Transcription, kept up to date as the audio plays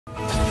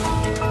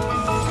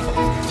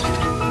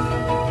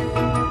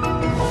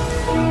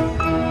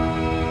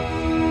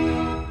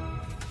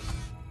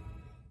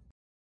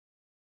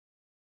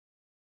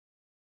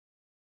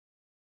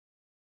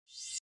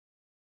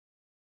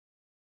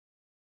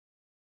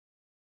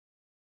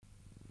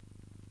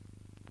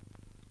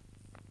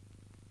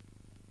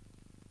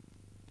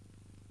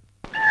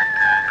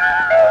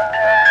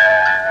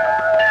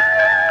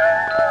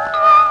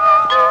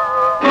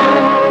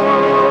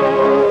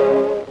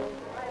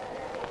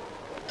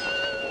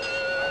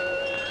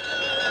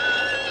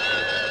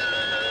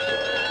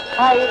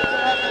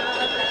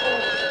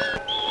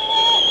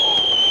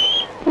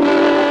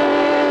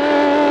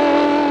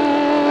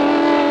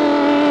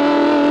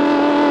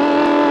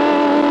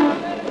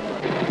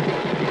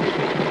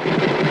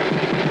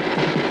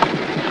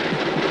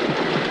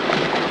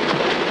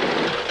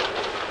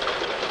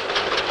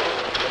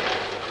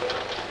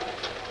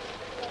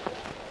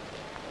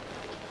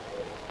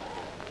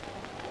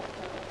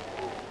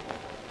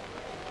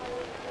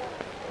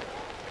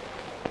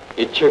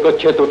ইচ্ছে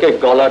করছে তোকে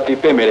গলা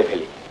টিপে মেরে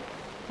ফেলি।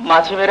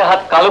 মাছি মেরে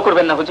হাত কালো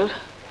করবেন না হুজুর,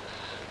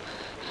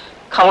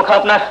 খামোখা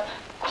আপনার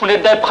খুনের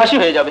দায় ফাঁসি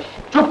হয়ে যাবে।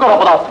 চুপ কর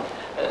অপরাধ।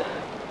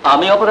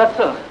 আমি অপরাধ?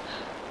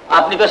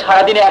 আপনি তো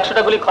সারাদিনে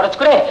 100টা গুলি খরচ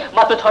করে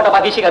মাত্র 6টা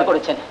বাকি শিকার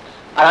করেছেন,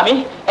 আর আমি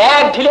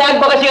এক ঢিলে 1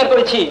 বাঘা শিকার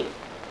করেছি।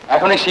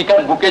 এখন এই শিকার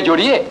বুকে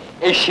জড়িয়ে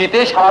এই শীতে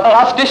সারাটা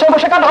রাত স্টেশন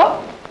বসে কাটাও?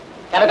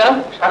 কেন কেন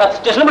সারা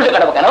স্টেশন বসে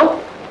কাটাবো কেন?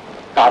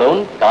 কারণ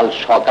কাল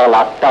সকাল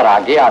 8টার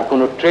আগে আর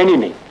কোনো ট্রেনই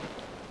নেই।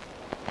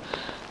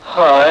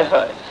 হয়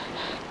হয়,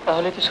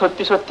 তাহলে কি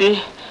সত্যি সত্যি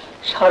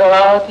সারা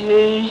রাত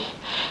এই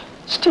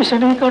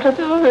স্টেশনে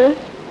কাটাতে হবে?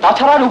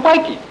 তাছাড়া আর উপায়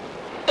কি?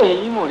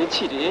 এই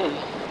মরেছি রে,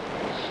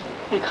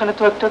 এখানে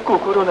তো একটা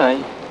কুকুরও নাই,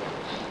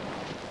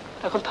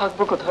 এখন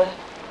থাকবো কোথায়?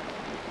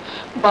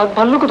 বাঘ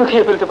ভাল্লুক তো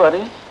খেয়ে ফেলতে পারে।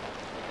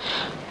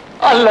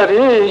 আল্লাহ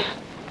রে,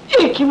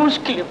 এ কি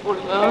মুশকিলে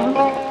পড়লাম।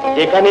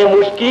 যেখানে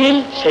মুশকিল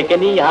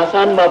সেখানেই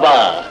আসান বাবা।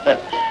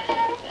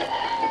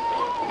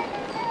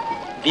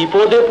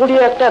 বিপদে পড়ে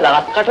একটা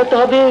রাত কাটাতে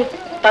হবে,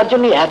 তার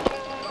জন্য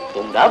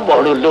তোমরা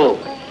বড় লোক,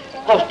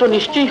 কষ্ট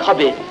নিশ্চয়ই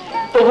হবে,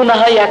 তবু না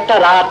হয় একটা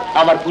রাত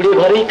আমার কুড়ে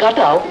ঘরেই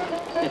কাটাও।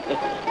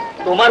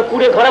 তোমার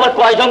কুড়ে ঘর আমার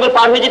কয় জঙ্গল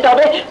পার হয়ে যেতে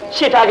হবে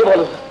সেটা আগে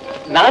বলো।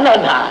 না না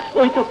না,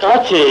 ওই তো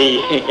কাছেই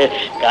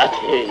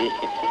কাছেই।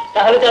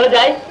 তাহলে চলো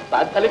যাই,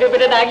 বাঘ ভাল্লুকের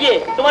পেটে না গিয়ে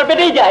তোমার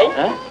পেটেই যাই।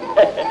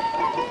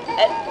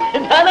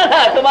 না না না,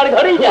 তোমার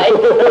ঘরেই যাই।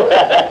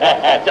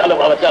 চলো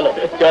বাবা চলো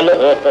চলো।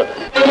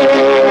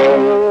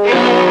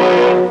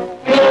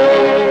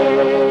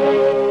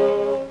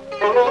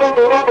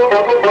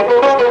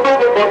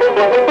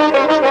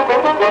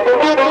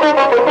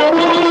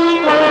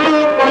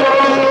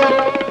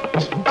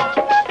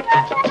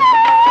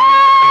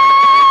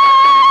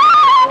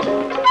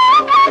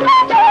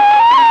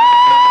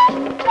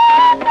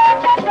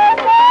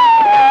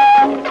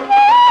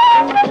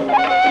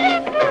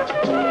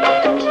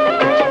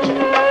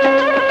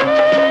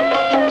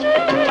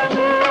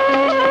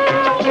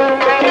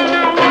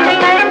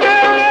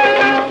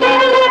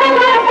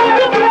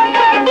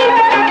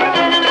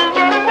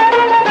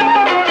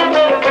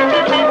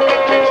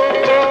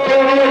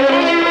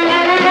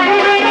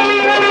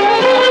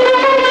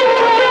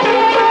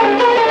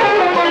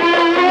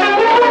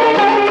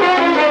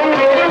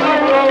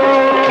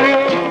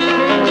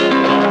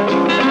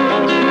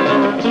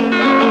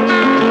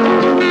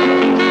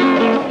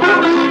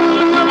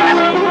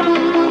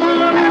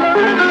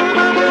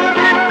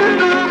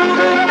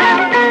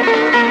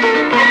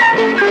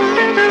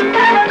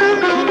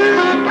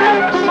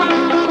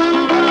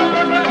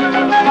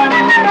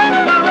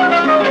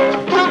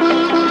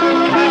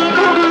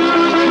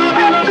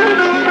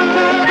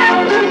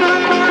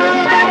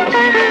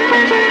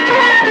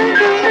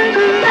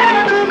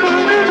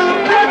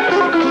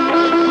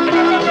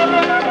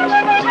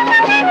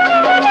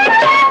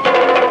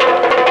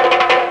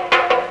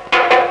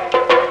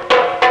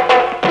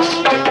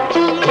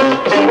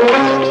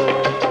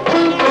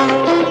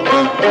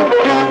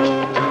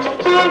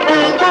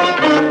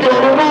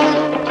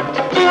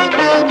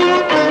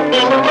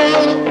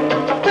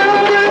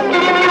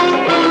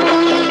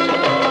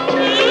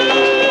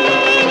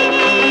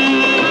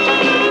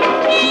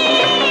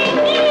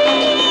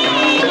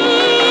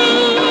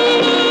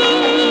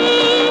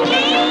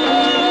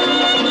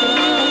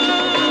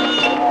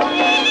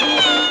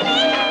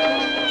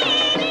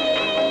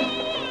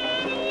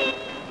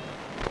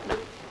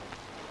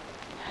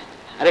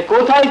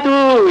 কোথায়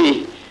তুই?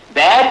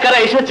 দেখ কারা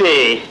এসেছে।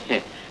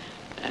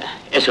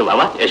 এসো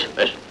বাবা, এসো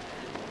এসো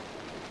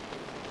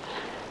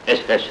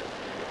এসো এসো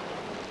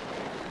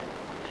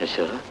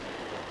এসো।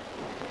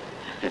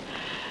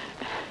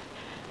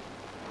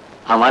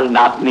 আমার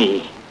নাতনি,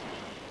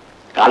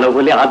 কালো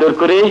বলে আদর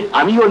করে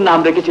আমি ওর নাম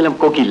রেখেছিলাম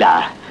কোকিলা।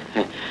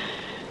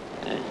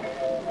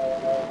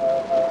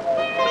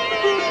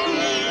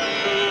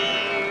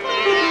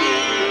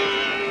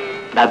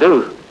 দাদু,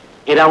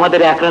 এরা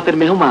আমাদের এক রাতের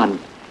মেহমান।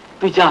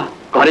 তুই যা,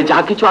 ঘরে যা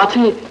কিছু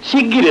আছে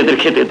শিগগির এদের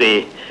খেতে দে।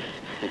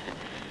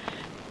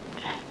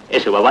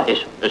 এসো বাবা,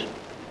 এসো এসো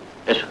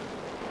এসো।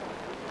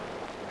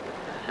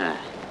 হ্যাঁ,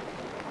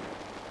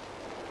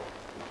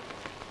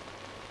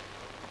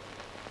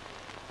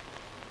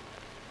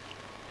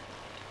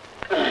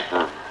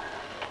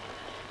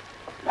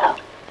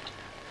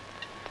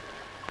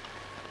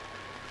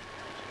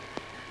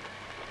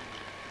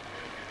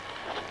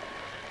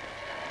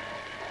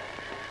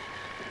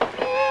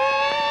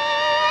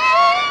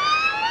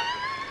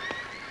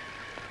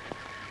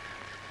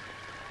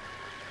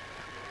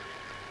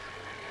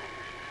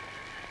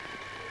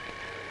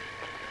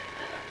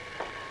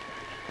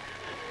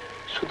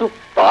 শুধু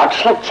পাট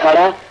শাক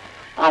ছাড়া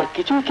আর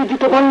কিছুই কি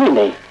দিতে পারলি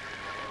নেই?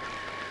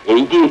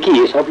 এই দিয়ে কি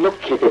এসব লোক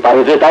খেতে পারে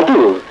রে দাদু?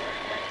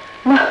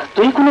 না,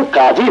 তুই কোনো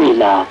কাজেরই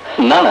না।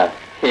 না না,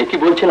 এ কি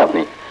বলছেন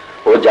আপনি?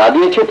 ও যা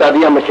দিয়েছে তা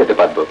দিয়ে আমরা খেতে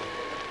পারবো।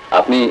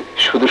 আপনি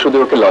শুধু শুধু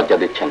ওকে লজ্জা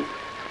দিচ্ছেন।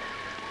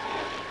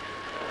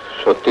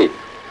 সত্যি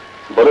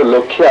বড়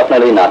লক্ষ্যে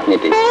আপনার এই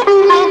নাতনিটি।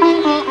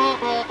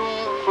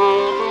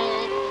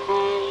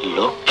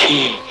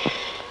 লক্ষ্মী?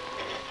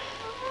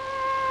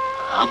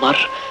 আমার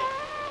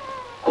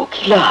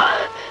কোকিলা?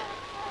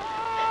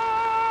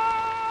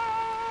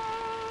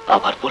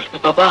 আবার বলবে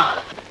বাবা?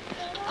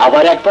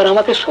 আবার একবার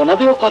আমাকে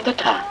শোনাবে ও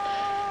কথাটা?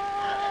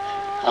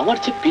 আমার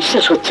যে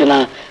বিশ্বাস হচ্ছে না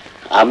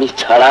আমি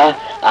ছাড়া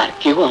আর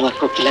কেউ আমার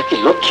কোকিলাকে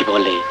লক্ষ্মী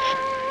বলে।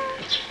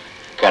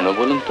 কেন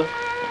বলুন তো?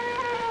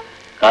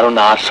 কারণ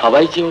আর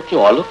সবাই যে ওকে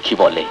অলক্ষ্মী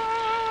বলে,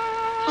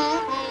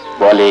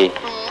 বলে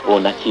ও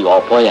নাকি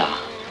অপয়া।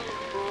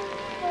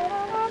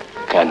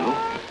 কেন?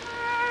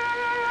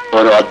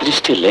 ওর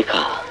অদৃষ্টে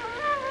লেখা,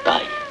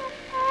 তাই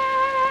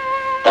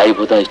তাই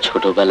বোধহয়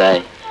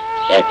ছোটবেলায়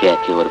একে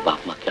একে ওর বাপ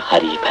মাকে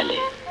হারিয়ে ফেলে।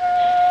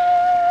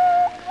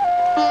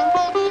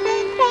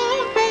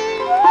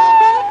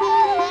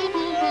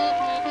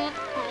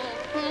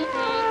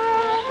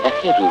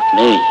 একে রূপ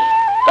নেই,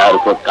 তার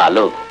উপর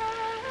কালো,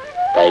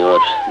 তাই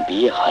ওর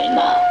বিয়ে হয়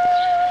না।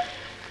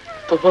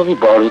 তবু আমি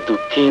বড়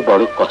দুঃখে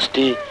বড়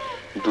কষ্টে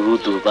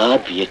দুবার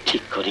বিয়ে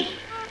ঠিক করি,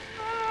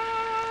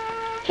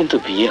 কিন্তু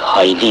বিয়ে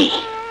হয়নি,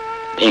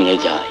 ভেঙে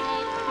যায়।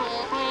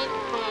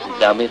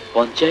 গ্রামের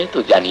পঞ্চায়েতও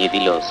জানিয়ে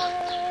দিল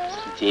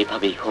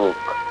যেভাবেই হোক,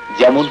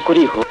 যেমন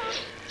করেই হোক,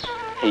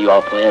 এই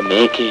অপয়া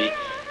মেয়েকে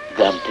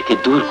গ্রাম থেকে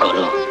দূর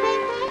করো।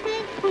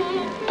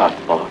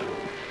 তারপর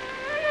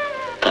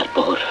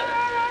তারপর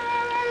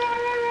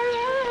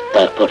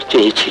তারপর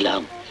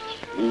চেয়েছিলাম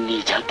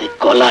নিজ হাতে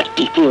গলা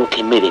টিপে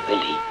ওকে মেরে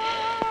ফেলি,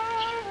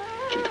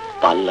 কিন্তু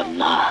পারলাম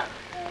না।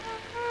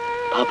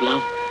 ভাবলাম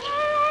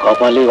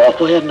কপালে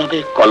অপয়ার নামে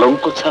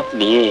কলঙ্ক ছাপ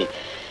নিয়ে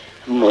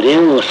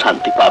মরেও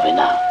শান্তি পাবে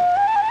না,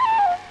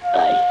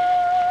 তাই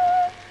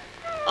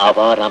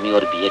আবার আমি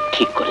ওর বিয়ে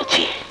ঠিক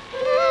করেছি।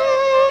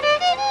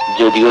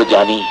 যদিও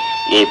জানি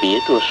এ বিয়ে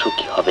তো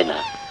সুখী হবে না।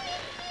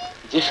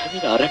 যে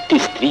স্বামীর আর একটি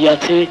স্ত্রী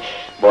আছে,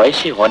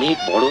 বয়সে অনেক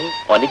বড়,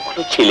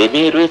 অনেকগুলো ছেলে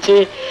মেয়ে রয়েছে,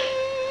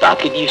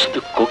 তাকে নিয়ে শুধু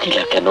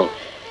কোকিলা কেন,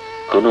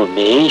 কোনো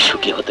মেয়েই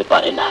সুখী হতে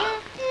পারে না।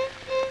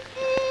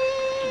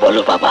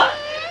 বলো বাবা,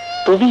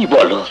 তুমি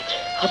বলো,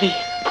 আমি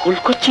ভুল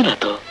করছি না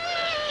তো?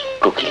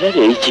 কোকিলার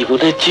এই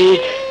জীবনের যে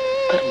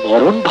তার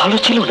মরণ ভালো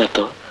ছিল না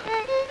তো?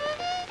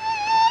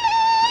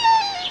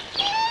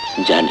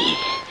 জানি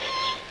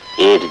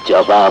এর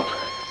জবাব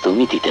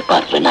তুমি দিতে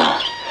পারবে না,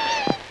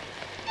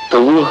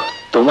 তবু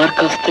তোমার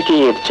কাছ থেকে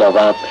এর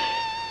জবাব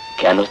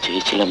কেন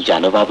চেয়েছিলাম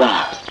জানো বাবা?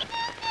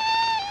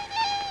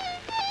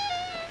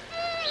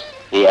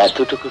 এই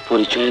এতটুকু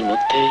পরিচয়ের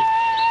মধ্যে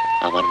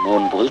আমার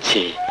মন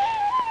বলছে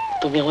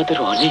তুমি আমাদের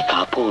অনেক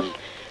আপন,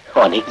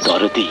 অনেক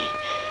দরদি।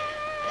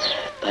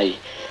 তাই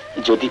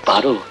যদি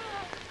পারো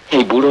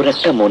এই বুড়োর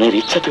একটা মনের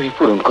ইচ্ছা তুমি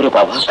পূরণ করো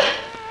বাবা।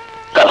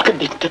 কালকের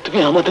দিনটা তুমি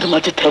আমাদের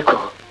মাঝে থেকো।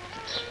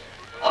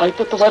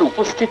 হয়তো তোমার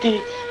উপস্থিতি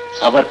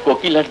আমার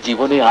কোকিলার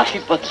জীবনে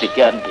আশীর্বাদ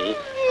ডেকে আনবে,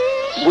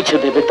 মুছে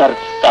দেবে তার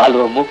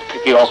কালো মুখ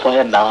থেকে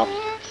অপয়ার নাম।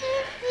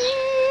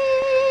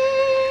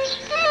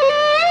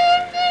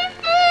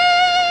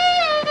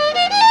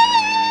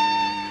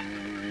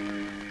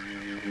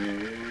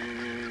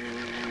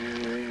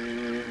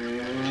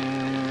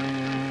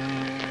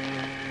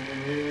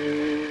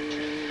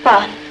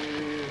 পান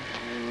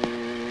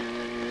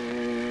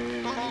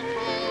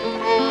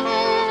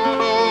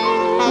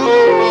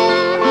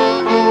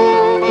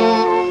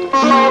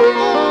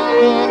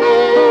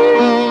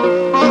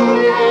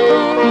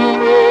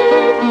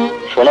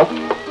শোনো,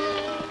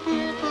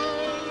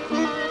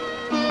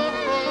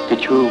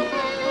 কিছু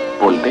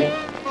বলবে?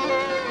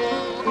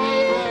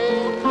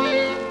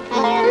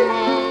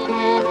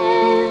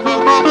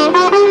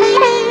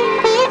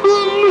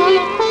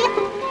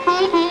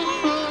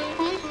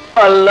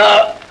 আল্লাহ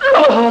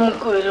রহম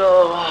কইরো।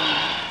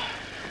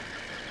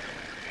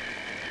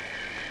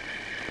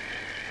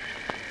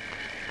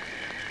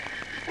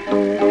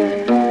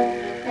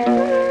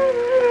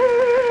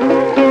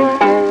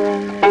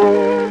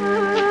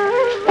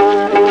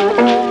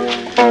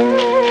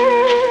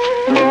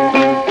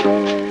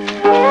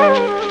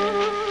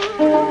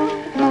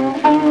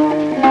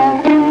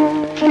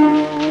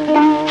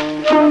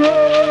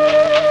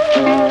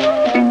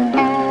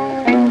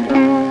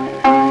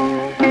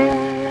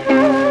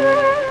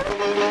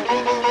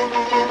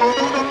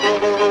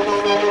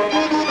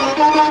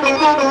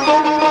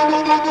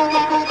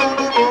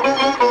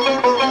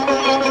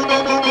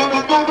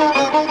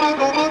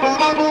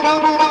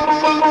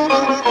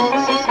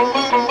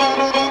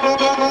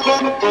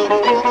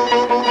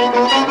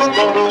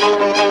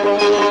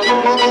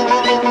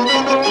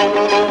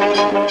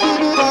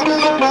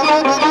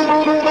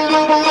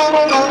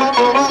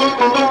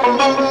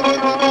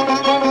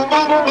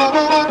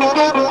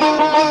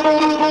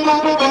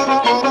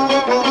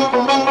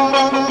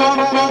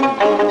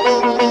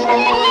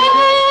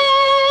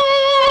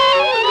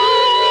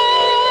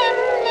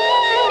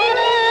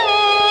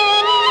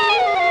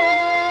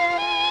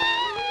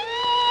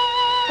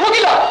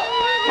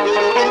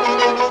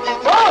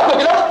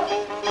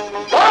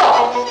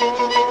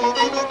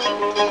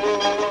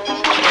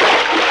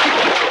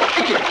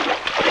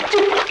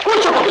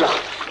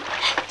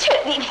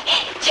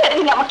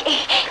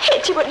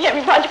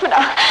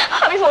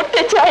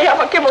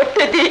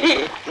 দিদি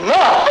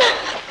না,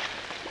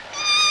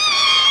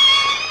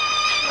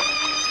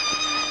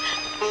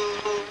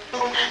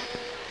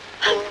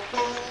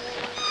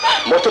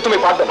 মরতে তুমি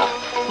পারবে না,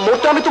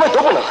 মরতে আমি তোমায়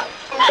দেবো না,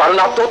 কারণ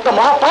আত্মহত্যা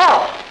মহাপাপ।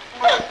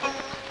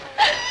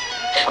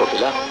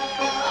 কপিলা,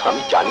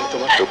 আমি জানি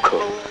তোমার দুঃখ,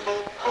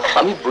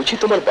 আমি বুঝি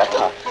তোমার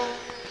ব্যথা,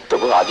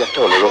 তবু আজ একটা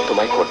অনুরোধ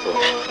তোমায় করব।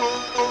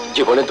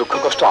 জীবনে দুঃখ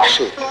কষ্ট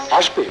আসে,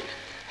 আসবে,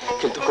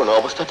 কিন্তু কোনো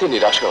অবস্থাতে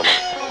নিরাশ হও না।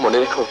 মনে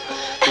রেখো,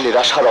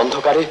 নিরাশার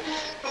অন্ধকারে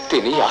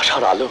তিনি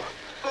আশার আলো।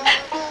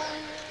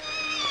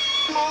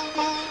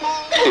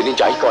 তিনি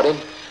যাই করেন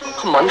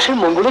মানুষের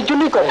মঙ্গলের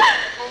জন্যই করেন।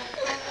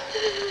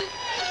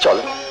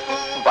 চলো,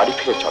 বাড়ি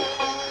ফিরে চলো।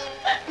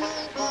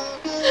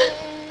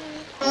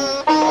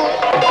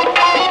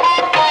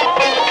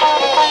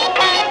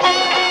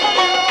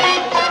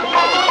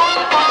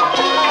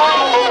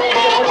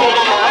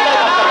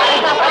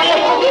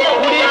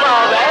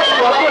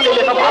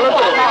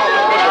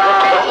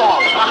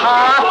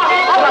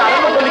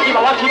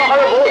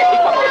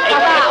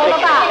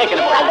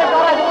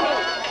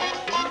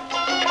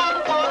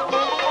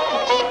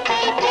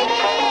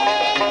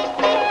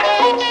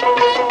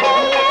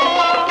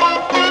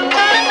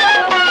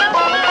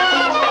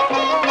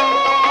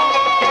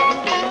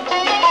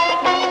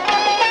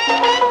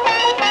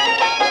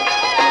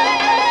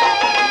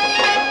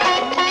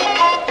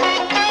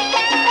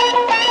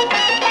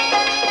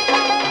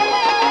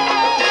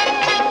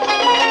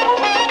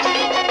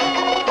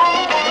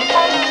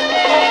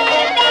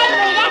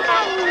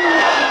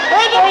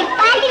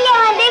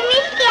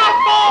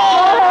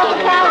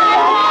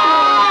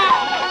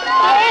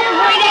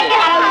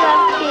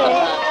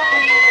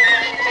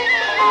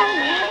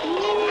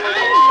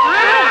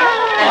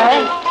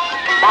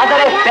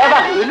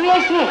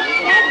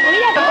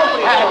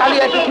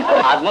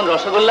 আগমন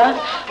রসগোল্লা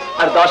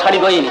আর 10 হাড়ি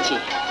দই এনেছি,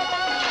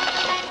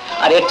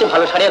 আর এর চেয়ে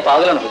ভালো শাড়ি আর পাওয়া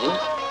গেল না হুজুর।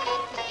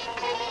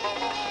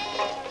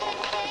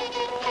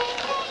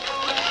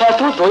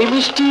 এত দই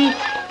মিষ্টি,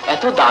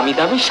 এত দামি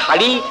দামি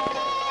শাড়ি,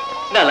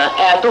 না না,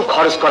 এত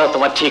খরচ করা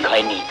তোমার ঠিক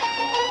হয়নি।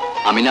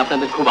 আমি না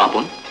আপনাদের খুব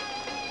আপন,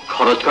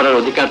 খরচ করার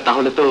অধিকার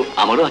তাহলে তো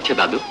আমারও আছে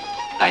দাদু,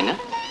 তাই না?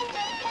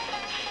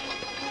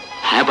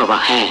 হ্যাঁ বাবা,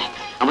 হ্যাঁ,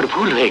 আমার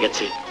ভুল হয়ে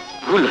গেছে,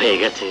 ভুল হয়ে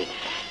গেছে।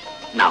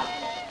 নাও,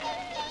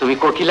 তুমি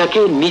কোকিলাকে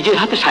নিজের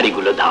হাতে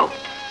শাড়িগুলো দাও।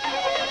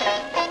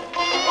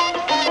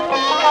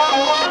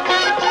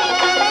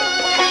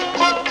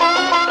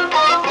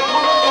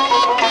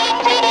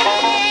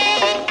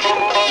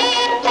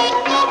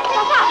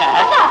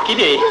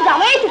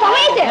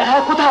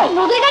 কোথায়?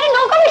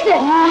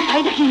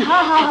 তাই নাকি?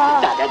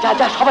 যা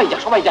যা, সবাই যা,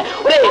 সবাই যা।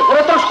 ওরে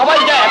ওরা তো সবাই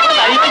যায়,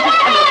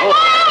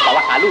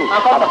 বাবা কালু,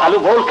 বাবা কালু,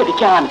 বউকে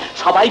ডেকে আন,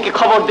 সবাইকে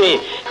খবর দে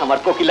আমার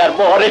কোকিলার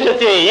বর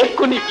এসেছে,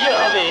 এক্ষুনি বিয়ে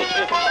হবে।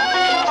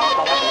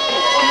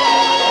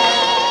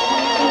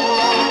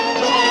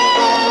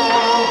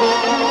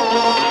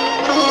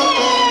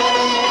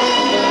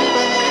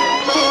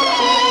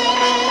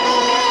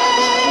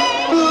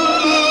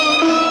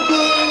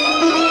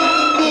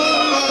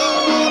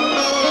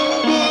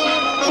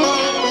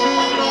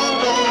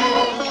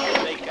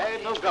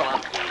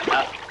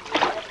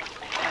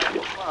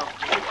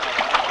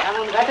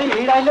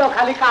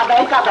 খালি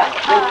কাদাই কাদা,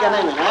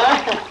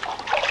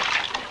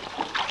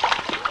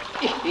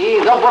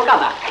 জব্বর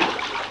কাদা।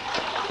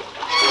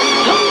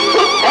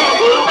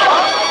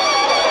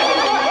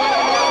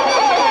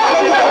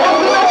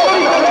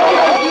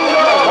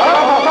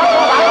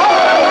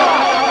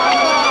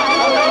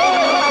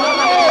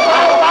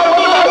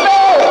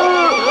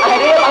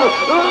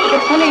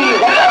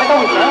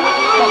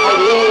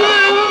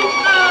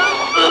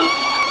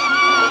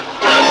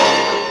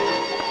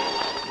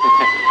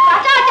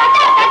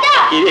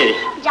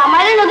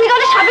 জামাইয়ের নদী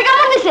গলে সাপে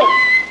কামড় দিছে।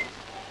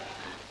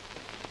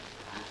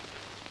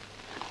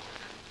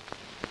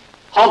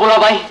 বলা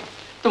ভাই,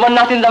 তোমার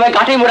নাতিন জামাই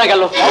ঘাটেই মরে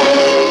গেল।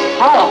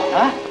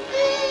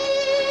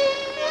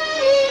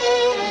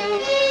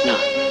 না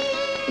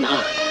না,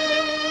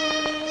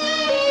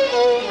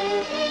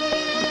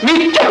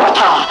 মিথ্যে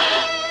কথা,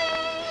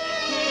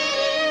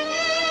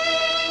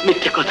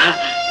 মিথ্যে কথা,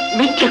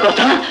 মিথ্যে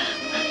কথা।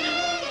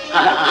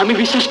 আমি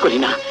বিশ্বাস করি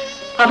না,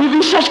 আমি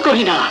বিশ্বাস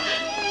করি না।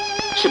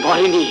 সে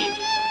মরেনি,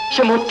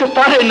 সে মরতে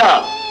পারে না।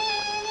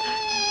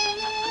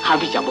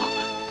 আমি যাব,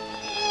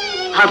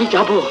 আমি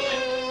যাব,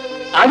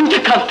 আমি তো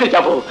কাঁদতে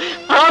যাব,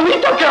 আমি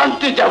তো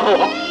কাঁদতে যাব।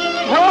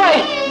 ভাই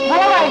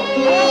ভাই,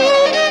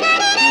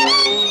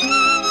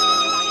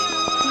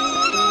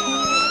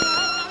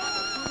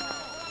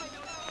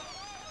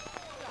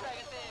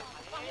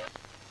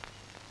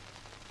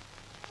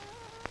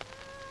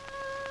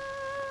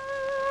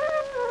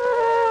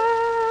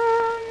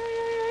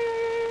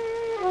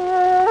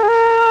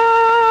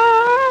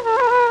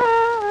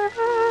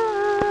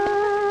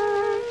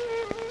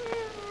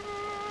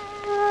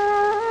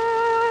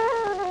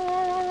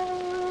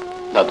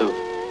 দাদু,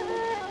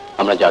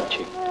 আমরা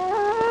যাচ্ছি।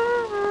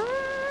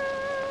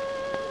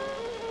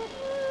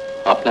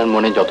 আপনার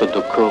মনে যত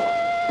দুঃখ,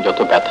 যত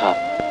ব্যথা,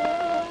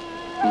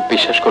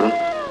 বিশ্বাস করুন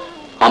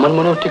আমার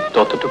মনেও ঠিক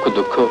ততটুকু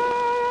দুঃখ,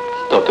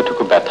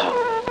 ততটুকু ব্যথা।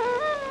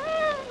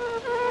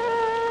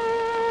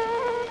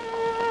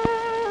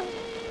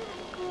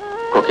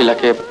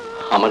 কোকিলাকে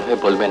আমার হয়ে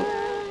বলবেন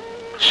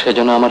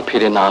সেজন্য আমার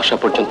ফিরে না আসা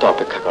পর্যন্ত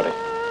অপেক্ষা করে।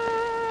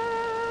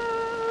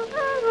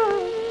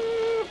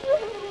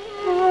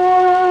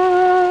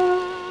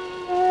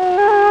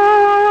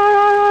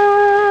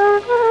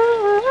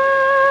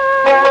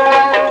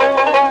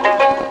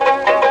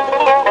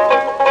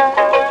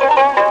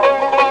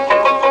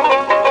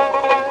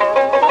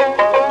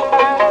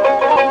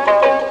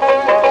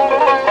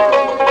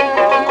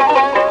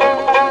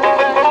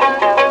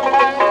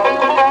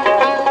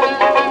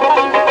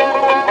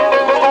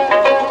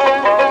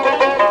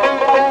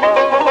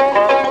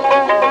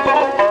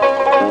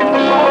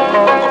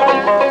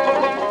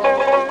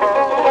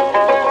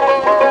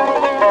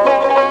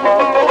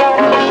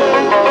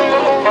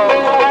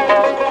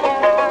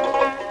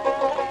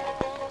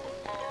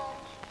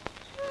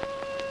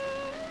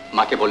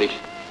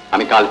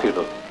 কাল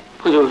ফিরবো।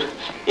 হুজুর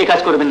এই কাজ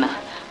করবেন না,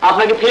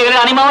 আপনাকে ফিরে গেলে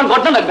রানী মামার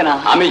গর্দন লাগবে না।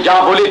 আমি যা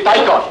বলি তাই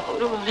কর।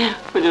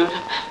 হুজুর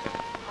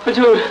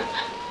হুজুর,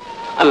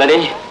 আল্লাহ রে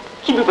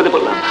কি বিপদে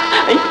পড়লাম।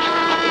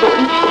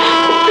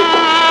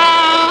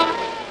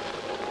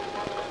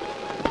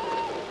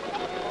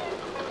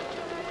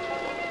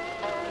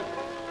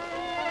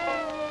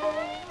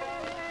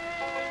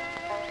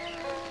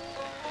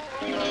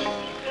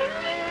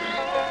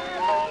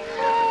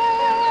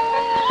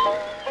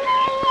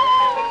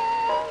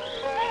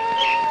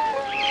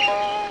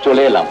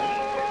 চলে এলাম,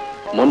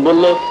 মন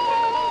বলল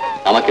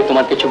আমাকে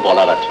তোমার কিছু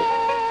বলার আছে।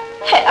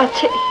 হ্যাঁ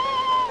আছে,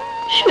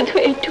 শুধু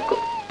এইটুকু,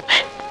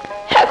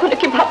 এখনো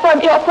কি ভাববো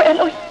আমি অপয়া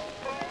নই,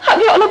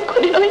 আমি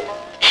অলক্ষণী নই?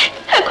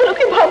 এখনো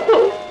কি ভাববো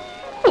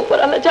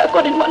উপরওয়ালা যা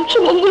করেন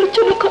মানুষের মঙ্গলের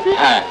জন্য করেন?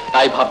 হ্যাঁ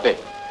তাই ভাববে।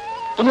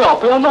 তুমি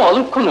অপয়া নও,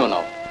 অলক্ষণীও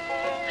নও।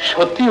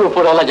 সত্যি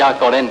উপরওয়ালা যা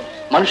করেন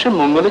মানুষের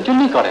মঙ্গলের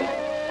জন্যই করেন,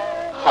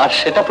 আর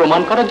সেটা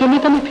প্রমাণ করার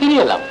জন্যই তো আমি ফিরে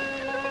এলাম।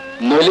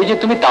 নইলে যে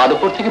তুমি তার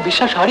উপর থেকে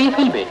বিশ্বাস হারিয়ে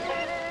ফেলবে।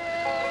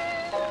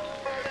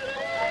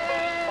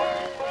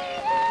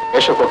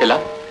 এসো কোকিলা,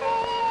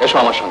 এসো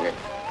আমার সঙ্গে।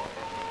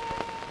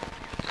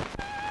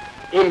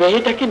 এই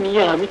মেয়েটাকে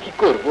নিয়ে আমি কি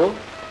করব?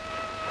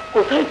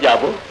 কোথায়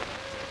যাব?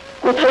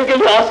 কোথায়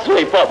গেলে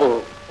আশ্রয় পাবো?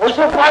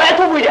 ওসব পাড়ায়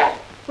তো বুঝা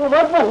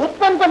তোমার বহুত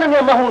পানপানা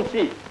নিয়ে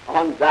শুনছি।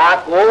 এখন যা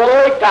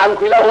কই কান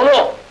খুলা হলো,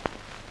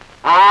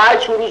 আজ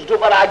সুরুজ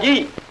ডোবার আগি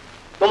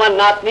তোমার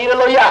নাতনিরে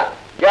লইয়া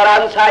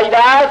গেরান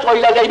সাইডা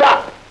চইলা যাইবা,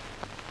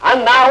 আর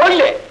না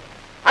হইলে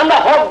আমরা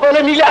হক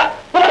বলে নিলা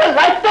তোমার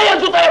রাস্তায়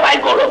জুতায় বাইর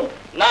করুন।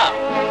 না,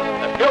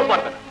 কেউ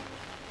পারবে না,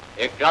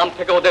 এই গ্রাম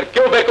থেকে ওদের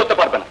কেউ বের করতে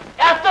পারবে না।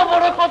 এত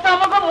বড় কথা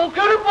আমাকে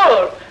মুখের উপর!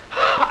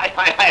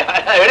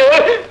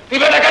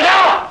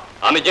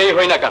 আমি যেই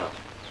হই না কেন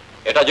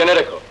এটা জেনে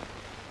রেখো,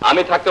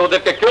 আমি থাকতে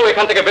ওদেরকে কেউ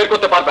এখান থেকে বের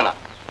করতে পারবে না।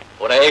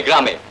 ওরা এই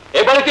গ্রামে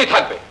এ বাড়িতেই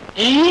থাকবে।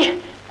 কি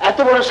এত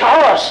বড়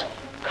সাহস!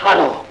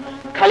 খালো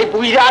খালি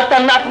বুঝা আর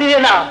তার নাতনিরে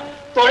না,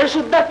 তোরে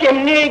সুদ্ধা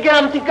কেমনি এই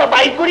গ্রাম থেকে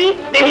বাইর করি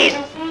দেখিস।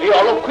 এই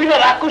অলক্ষীরা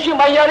রাক্ষসী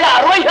মাইয়ারে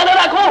আরো এখানে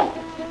রাখো,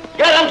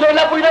 গ্রাম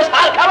চইলা পুইরা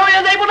সার খালো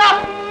হয়ে যাইব না।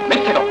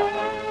 মিথ্যে কথা,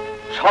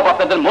 সব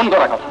আপনাদের মন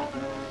গড়া কথা,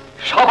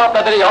 সব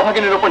আপনাদের এই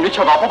অভাগিনীর উপর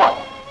নিছক অপবাদ।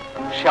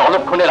 সে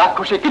অলক্ষণে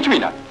রাক্ষসী কিছুই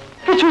না,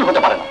 কিছুই হতে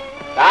পারে না।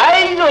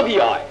 তাই যদি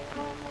হয়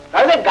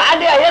তাহলে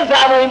গাড়ি আয়ে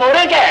যাবই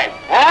মরে কেন?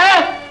 হ্যাঁ,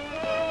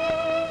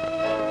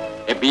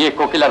 এ বিয়ে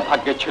কোকিলার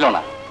ভাগ্যে ছিল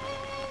না,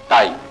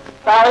 তাই।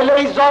 তাহলে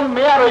এই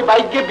জন্মে আর ওই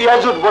বাইকে বিয়ে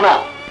জুটবো না।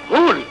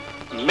 ভুল,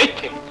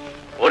 মিথ্যে।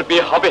 ওর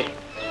বিয়ে হবে,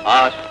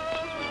 আর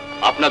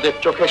আপনাদের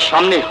চোখের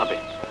সামনেই হবে।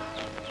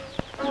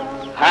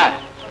 হ্যাঁ,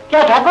 কে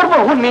ঠাকুর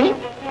বহুনি?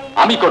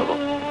 আমি করব।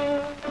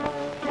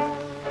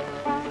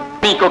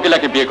 আমি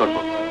কোকিলাকে বিয়ে করব।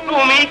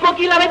 তুমি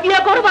কোকিলারে বিয়ে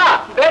করবা?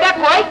 বেটা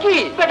কয় কি?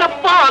 বেটা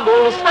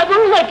পাগল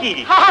ছাগল নাকি?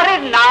 আরে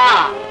না,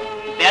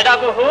 বেটা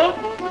বহু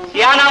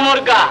সিয়ানা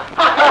মুরগা।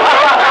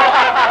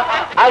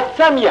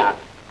 আচ্ছা মিয়া,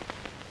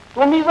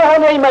 তুমি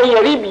যখন এই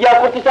মাইয়ারই বিয়া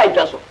করতে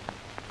চাইতেছো,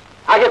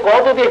 আগে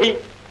কত দেখি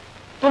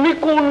তুমি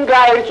কোন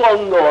গায়ের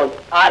চন্দন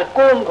আর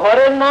কোন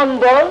ঘরের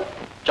নন্দন?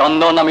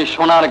 চন্দন আমি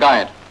সোনার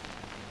গায়ের,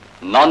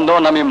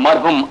 নন্দন আমি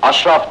মরহুম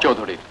আশরাফ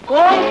চৌধুরী।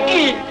 কোন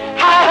কি?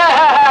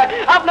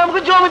 আপনার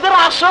জমিদার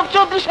আশরাফ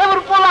চৌধুরী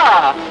সাহেবের পোলা?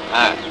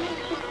 হ্যাঁ,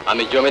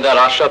 আমি জমিদার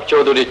আশরাফ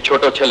চৌধুরীর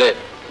ছোট ছেলে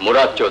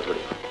মুরাদ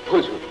চৌধুরী।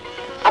 হুজুর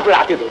আপনার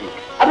হাতে ধরি,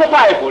 আপনার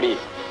পায়ে পড়ি,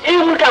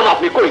 এমন কাম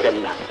আপনি করিবেন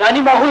না।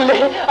 রানী মাহুল্লে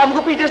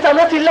আমাকে পিঠের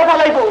সামনে চিল্লা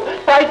পালাইবো,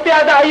 পাইতে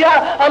আইয়া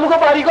আমাকে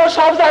বাড়িঘর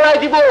সব জ্বালাই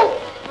দিব।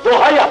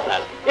 দোহাই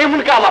আপনার, এমন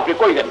কাম আপনি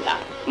করিবেন না।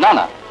 না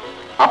না,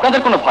 আপনাদের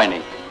কোনো ভয়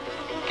নেই,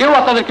 কেউ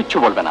আপনাদের কিচ্ছু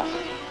বলবে না।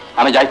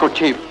 আমি যাই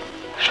করছি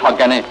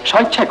সজ্ঞানে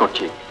স্বেচ্ছায়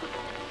করছি।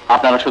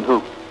 আপনারা শুধু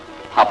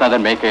আপনাদের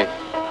মেয়েকে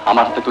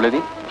আমার হাতে তুলে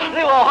দিন।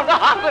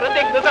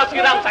 দেখতে চাচ্ছি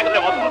রাম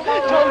সাগরের মতো।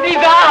 জলদি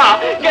যা,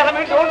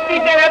 গ্রামে জলদি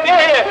দেবে দে।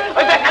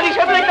 ওই যে খালি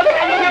সামনে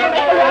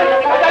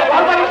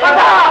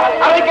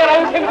আমি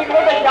গ্রামে সেমনি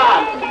করে দেখলাম।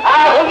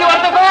 আর হোলি বাদ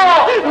দেখো,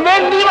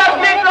 মেহেন্দি বাদ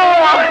দেখো।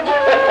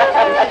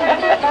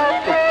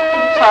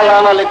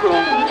 সালাম আলাইকুম।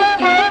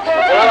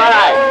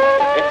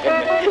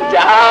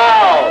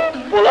 যাও,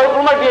 পোলাও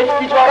তোমার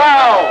বেশি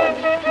চড়াও।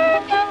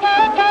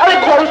 আরে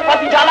খরচ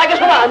পাতি যা লাগে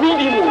শোনা আমি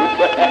দিব।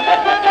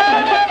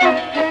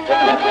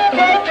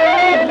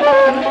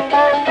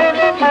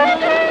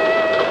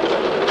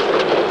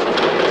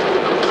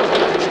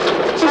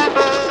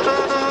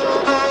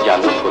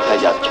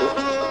 কোথায় যাচ্ছ?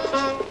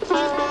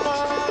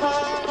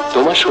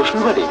 তোমার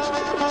শ্বশুর বাড়ি?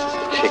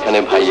 সেখানে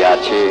ভাইয়া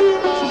আছে,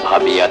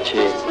 ভাবি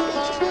আছে,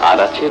 আর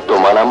আছে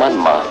তোমার আমার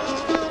মা,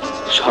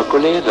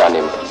 সকলের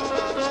রানীমা।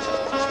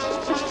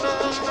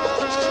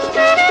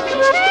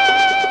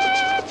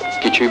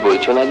 কিছুই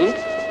বলছো না যে?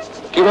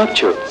 কি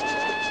ভাবছো?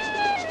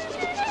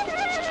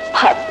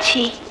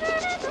 ভাবছি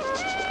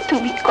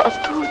তুমি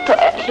কত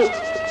দয়ালু।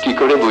 কি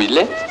করে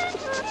বুঝলে?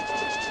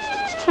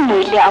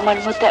 নইলে আমার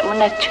মতো এমন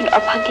একজন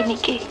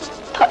অভাগিনীকে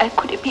দয়া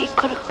করে বিয়ে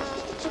করো।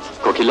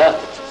 কোকিলা,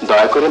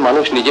 দয়া করে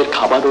মানুষ নিজের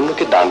খাবার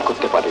অন্যকে দান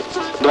করতে পারে,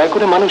 দয়া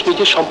করে মানুষ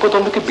নিজের সম্পদ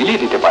অন্যকে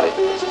বিলিয়ে দিতে পারে,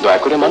 দয়া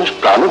করে মানুষ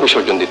প্রাণও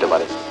বিসর্জন দিতে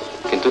পারে,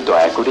 কিন্তু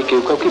দয়া করে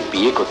কেউ কাউকে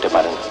বিয়ে করতে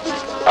পারে না।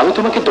 আমি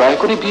তোমাকে দয়া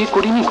করে বিয়ে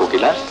করিনি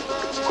কোকিলা,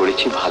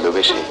 করেছি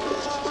ভালোবেসে।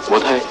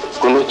 বোধহয়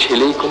কোনো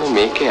ছেলেই কোনো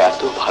মেয়েকে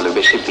এত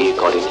ভালোবেসে বিয়ে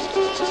করেনি।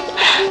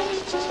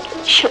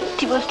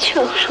 সত্যি বলছো?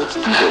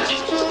 সত্যি বলছি।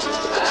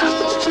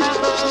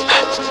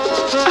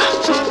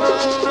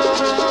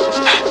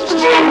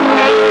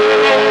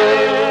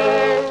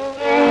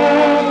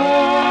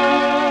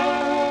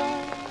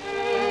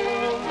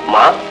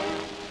 মা,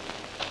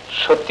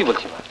 সত্যি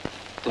বলছি মা,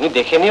 তুমি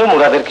দেখে নিও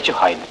মুরাদের কিছু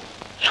হয়নি।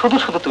 শুধু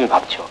শুধু তুমি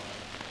ভাবছো।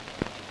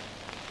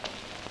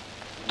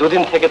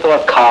 দুদিন থেকে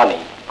তোমার খাওয়া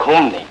নেই,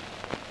 ঘুম নেই।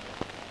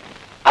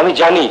 আমি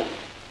জানি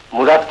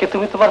মুরাদকে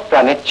তুমি তোমার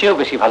প্রাণের চেয়েও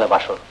বেশি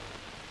ভালোবাসো,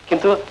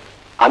 কিন্তু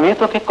আমিও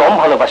তোকে কম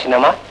ভালোবাসি না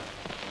মা।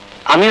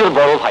 আমি ওর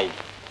বড় ভাই,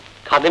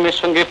 খাদেমের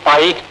সঙ্গে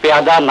পাইক,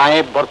 পেয়াদা,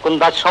 নায়েব,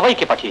 বরকন্দাজ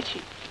সবাইকে পাঠিয়েছি।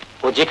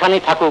 ও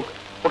যেখানেই থাকুক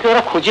ওকে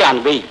ওরা খুঁজে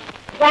আনবেই।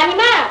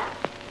 রানীমা,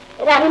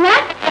 রানীমা,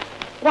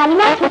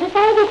 রানীমা, ছোট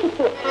সাহেব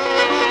এসেছে।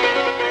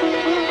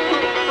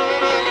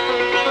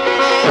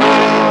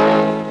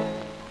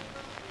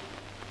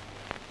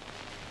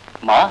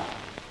 মা,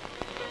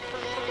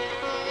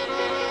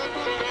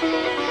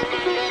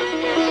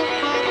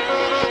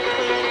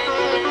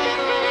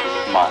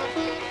 মা,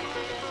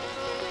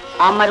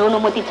 আমার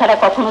অনুমতি ছাড়া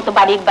কখনো তো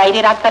বাড়ির বাইরে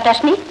রাত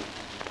কাটাসনি।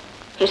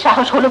 এ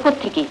সাহস হলো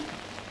কোত্থেকে?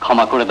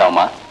 ক্ষমা করে দাও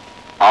মা,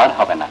 আর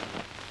হবে না।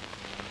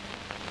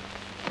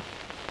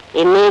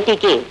 এ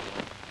মেয়েটিকে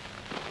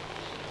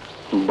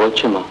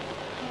বলছে মা।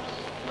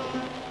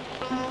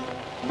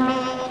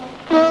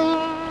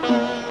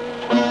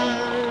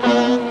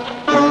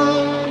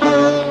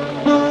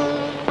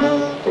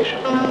 এসো,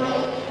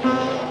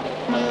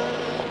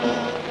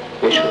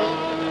 এসো।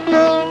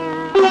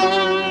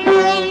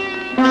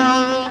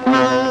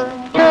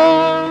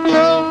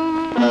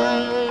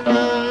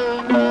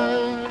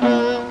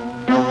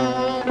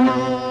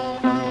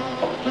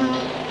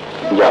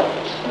 যাও,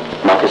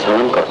 মাকে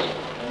সালাম কর।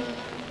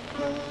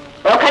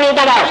 ওখানেই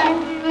দাঁড়াও।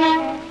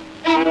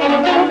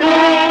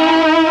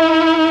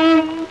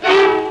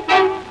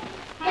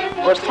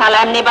 ওর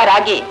সালাম নেবার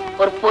আগে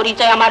ওর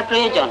পরিচয় আমার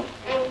প্রয়োজন।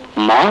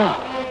 মা,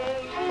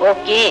 ও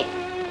কে?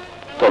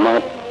 তোমার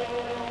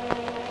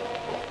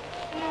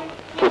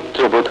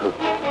পুত্রবধূ।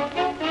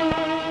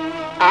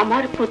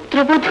 আমার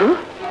পুত্রবধূ?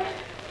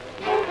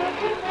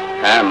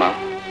 হ্যাঁ মা।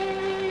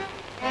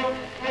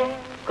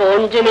 কোন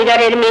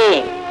জমিদারের মেয়ে?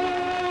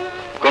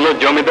 কোন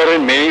জমিদারের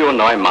মেয়েও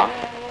নয় মা,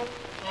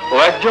 ও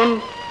একজন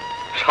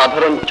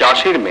সাধারণ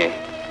চাষির মেয়ে।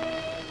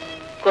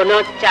 কোন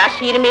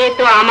চাষির মেয়ে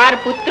তো আমার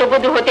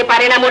পুত্রবধূ হতে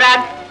পারে না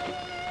মুরাদ।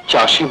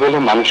 চাষি বলে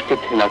মানুষকে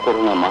ঘৃণা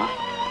করো না মা,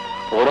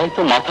 ওরাই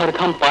তো মাথার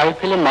ঘাম পায়ে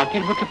ফেলে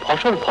মাটির বুকে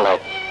ফসল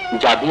ফলায়,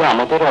 যা দিয়ে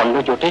আমাদের অন্ন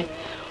জোটে।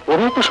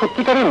 ওরাই তো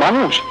সত্যিকারের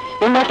মানুষ,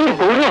 এই মাটির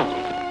গৌরব।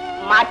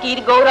 মাটির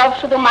গৌরব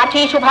শুধু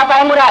মাঠেই শোভা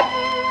পায় মুরাদ,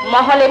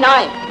 মহলে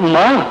নয়।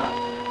 মা,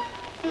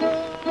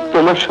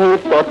 তোমার সঙ্গে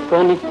তত্ত্ব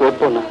আমি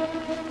করবো না,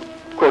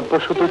 করবো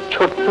শুধু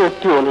ছোট্ট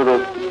একটি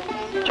অনুরোধ,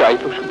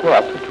 চাইবো শুধু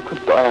এতটুকু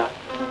দয়া।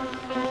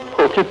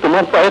 ওকে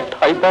তোমার পায়ে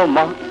ঠাঁই দাও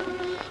মা,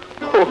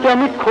 ওকে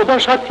আমি খোদা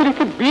সাক্ষী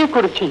রেখে বিয়ে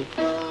করেছি,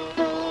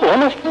 ও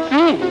আমার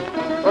স্ত্রী।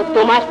 ও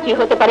তোমার স্ত্রী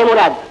হতে পারে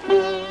মুরাদ,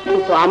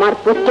 কিন্তু আমার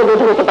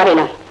পুত্রবধূ হতে পারে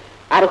না,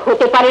 আর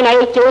হতে পারে না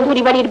এই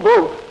চৌধুরী বাড়ির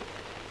বউ।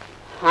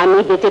 আমি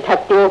বেঁচে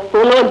থাকতে ও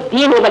কোনো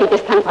দিন এ বাড়িতে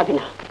স্থান পাবে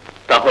না।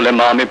 তাহলে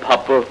মা আমি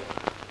ভাববো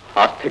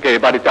আজ থেকে এ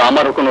বাড়িতে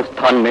আমারও কোনো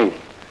স্থান নেই।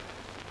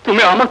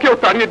 তুমি আমাকেও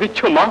তাড়িয়ে দিচ্ছ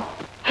মা?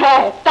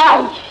 হ্যাঁ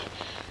তাই।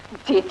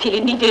 যে ছেলে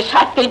নিজের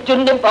স্বার্থের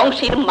জন্য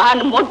বংশের মান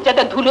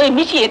মর্যাদা ধুলোয়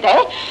মিশিয়ে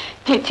দেয়,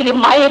 যে ছেলে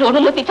মায়ের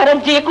অনুমতি ছাড়া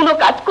যে কোনো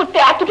কাজ করতে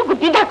এতটুকু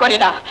দ্বিধা করে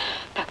না,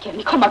 তাকে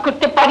আমি ক্ষমা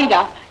করতে পারি না।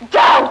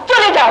 যাও,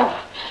 চলে যাও।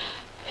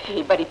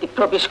 এই বাড়িতে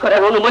প্রবেশ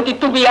করার অনুমতি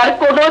তুমি আর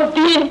কোনো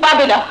দিন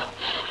পাবে না।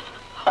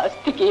 আজ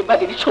থেকে এই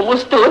বাড়ির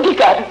সমস্ত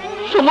অধিকার,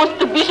 সমস্ত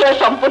বিষয়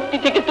সম্পত্তি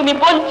থেকে তুমি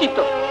বঞ্চিত।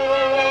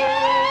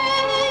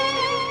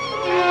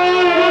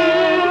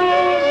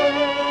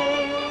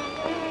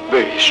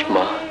 বেশ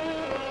মা,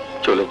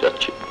 চলে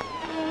যাচ্ছি,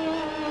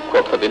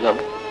 কথা দিলাম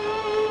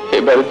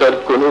এবারে তার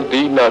কোনো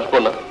দিন আসবো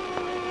না।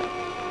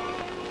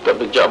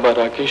 তবে যাবার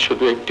আগে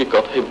শুধু একটি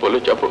কথাই বলে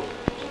যাব,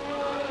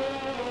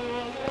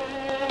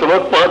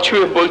 তোমার পা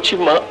ছুঁয়ে বলছি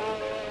মা,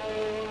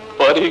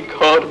 বাড়ি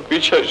ঘর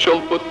বিষয়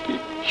সম্পত্তি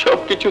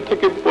সবকিছু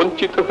থেকে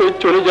বঞ্চিত হয়ে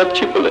চলে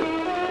যাচ্ছি বলে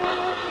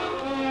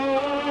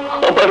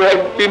আমার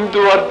এক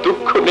বিন্দু আর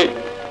দুঃখ নেই।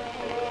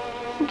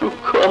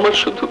 দুঃখ আমার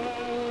শুধু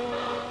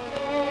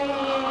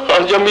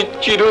আজ আমি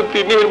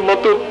চিরদিনের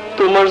মতো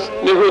তোমার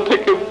স্নেহ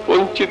থেকে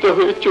বঞ্চিত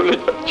হয়ে চলে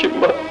যাচ্ছি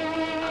মা,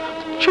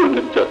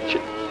 চলে যাচ্ছি।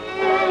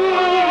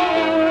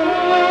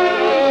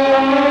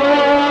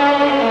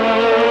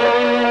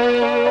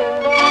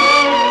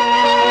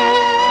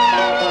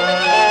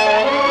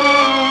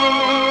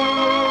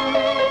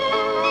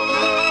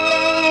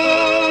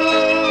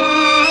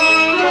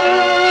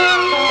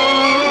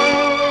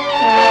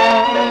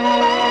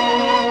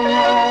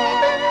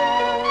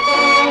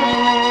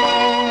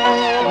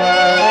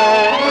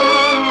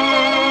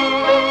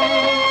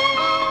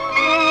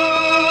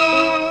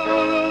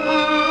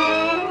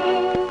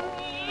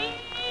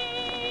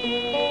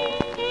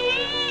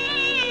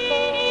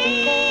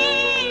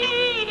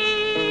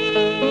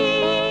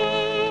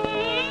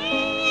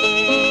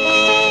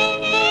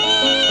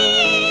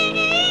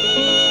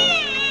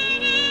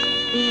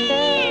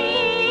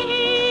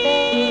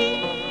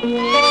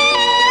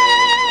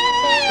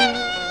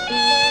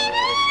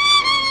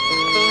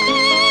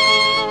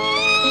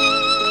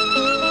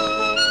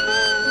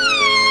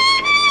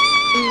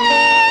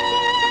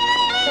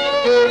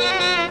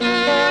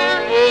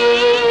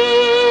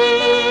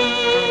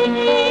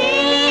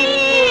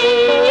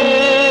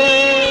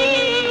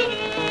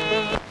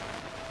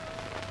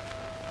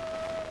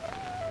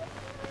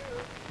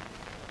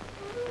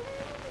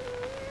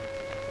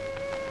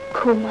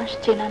 ঘুম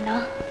আসছে না? না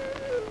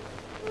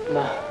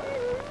না,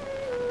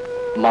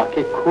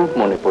 মাকে খুব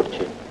মনে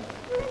পড়ছে।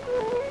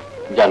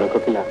 জানো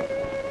কপিলা,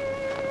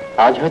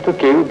 আজ হয়তো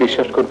কেউ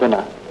বিশ্বাস করবে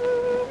না,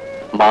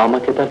 মা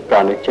আমাকে তার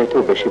প্রাণের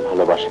চাইতেও বেশি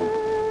ভালোবাসেন।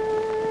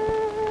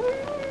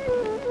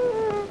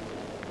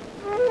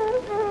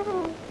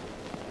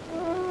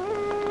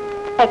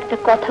 একটা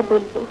কথা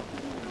বলবো,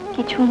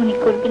 কিছু মনে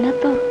করবে না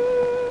তো?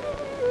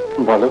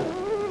 বলো।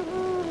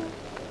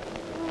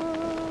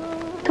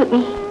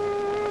 তুমি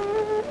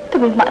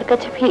তুমি মার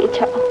কাছে ফিরে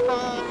যাও।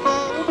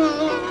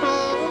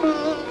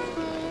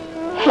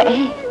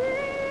 হ্যাঁ,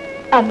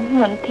 আমি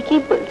মন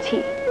থেকেই বলছি,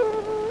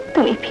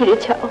 তুমি ফিরে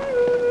যাও।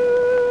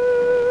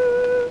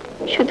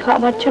 শুধু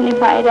আমার জন্য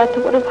মায়ের এত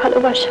বড়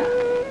ভালোবাসা,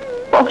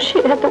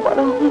 বংশের এত বড়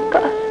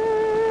অহংকার,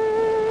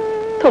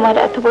 তোমার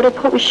এত বড়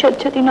ভবিষ্যৎ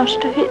যদি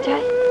নষ্ট হয়ে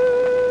যায়,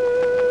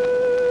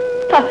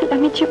 তাহলে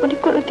আমি জীবনে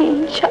কোনোদিন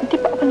শান্তি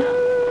পাবো না।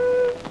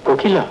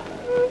 কোকিলা,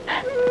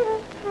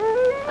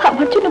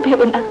 আমার জন্য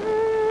ভেবো না।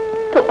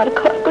 তোমার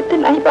ঘর করতে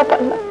নাই বা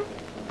পারলাম,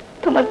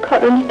 তোমার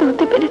ঘরণী তো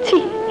হতে পেরেছি,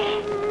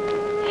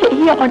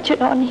 এই আমার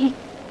জন্য অনেক।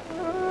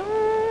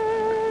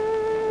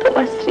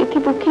 তোমার স্মৃতি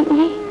বুকে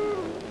নিয়ে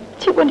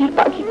জীবনের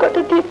বাকি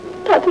কথা দিয়ে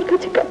তাদের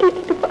কাছে কাটিয়ে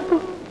দিতে পারো।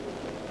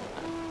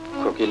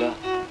 কোকিলা,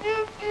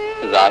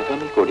 রাগ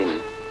আমি করিনি,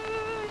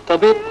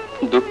 তবে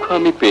দুঃখ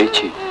আমি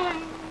পেয়েছি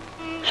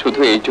শুধু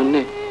এই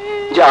জন্যে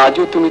যে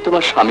আজও তুমি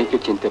তোমার স্বামীকে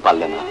চিনতে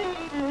পারলে না।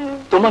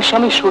 তোমার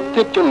স্বামী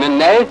সত্যের জন্য,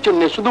 ন্যায়ের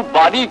জন্য শুধু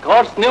বাড়ি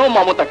ঘর স্নেহ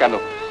মমতা কেন,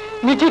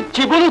 নিজের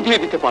জীবনও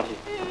দিয়ে দিতে পারে।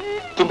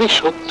 তুমি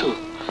সত্য,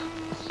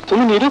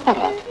 তুমি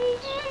নিরপরাধ,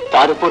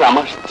 তার উপর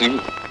আমার স্ত্রী।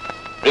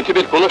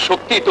 পৃথিবীর কোন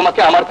শক্তি তোমাকে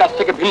আমার কাছ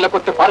থেকে ভিন্ন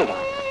করতে পারে না,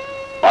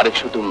 পারে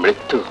শুধু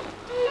মৃত্যু।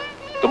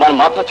 তোমার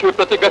মাথা ছুঁয়ে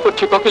প্রতিজ্ঞা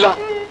করছি কোকিলা,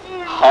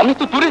 আমি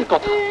তো দূরের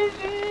কথা,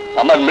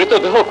 আমার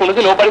মৃতদেহ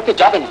কোনোদিন ও বাড়িতে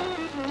যাবে না।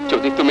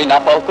 যদি তুমি না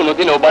পাও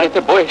কোনোদিন ও বাড়িতে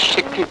বয়স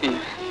স্বীকৃতি,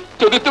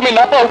 যদি তুমি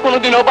না পাও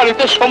কোনোদিন ও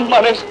বাড়িতে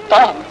সম্মানের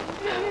স্থান।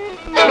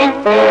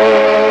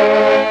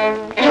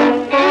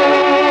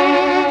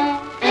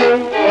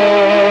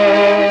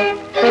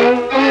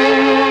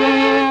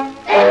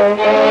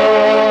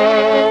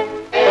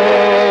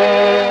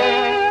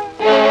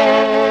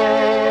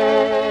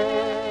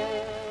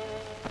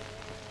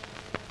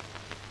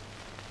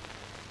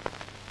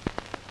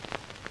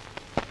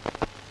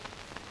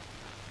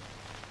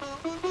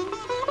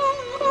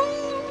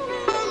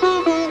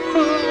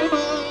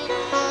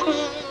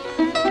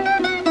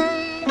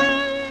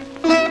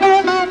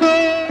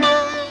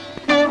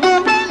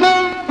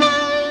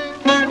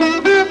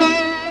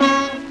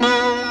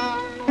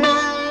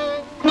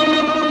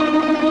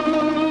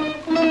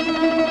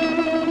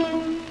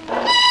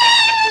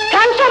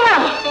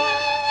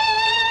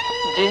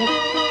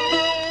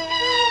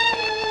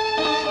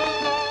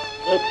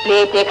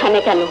 এখানে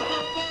কেন?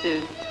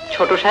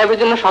 ছোট সাহেবের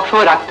জন্য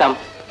সবসময় রাখতাম,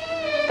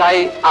 তাই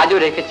আজও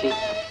রেখেছি।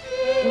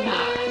 না,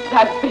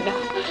 রাখবে না,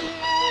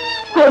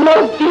 কোনো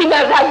দিন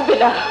আর রাখবে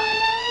না।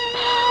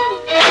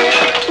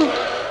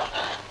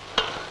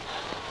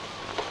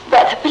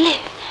 বাধা পেলে?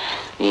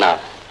 না,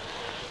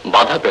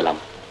 বাধা পেলাম।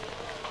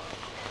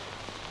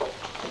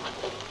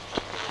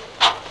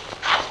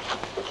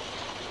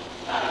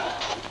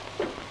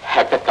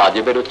 একটা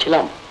কাজে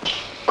বেরোচ্ছিলাম।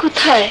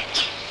 কোথায়?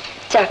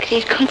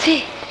 চাকরির খোঁজে?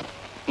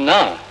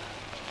 না,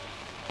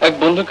 এক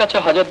বন্ধুর কাছে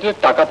 1000-2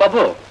 টাকা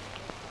পাবো,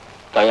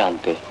 তাই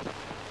আনতে।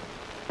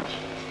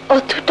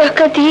 অত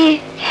টাকা দিয়ে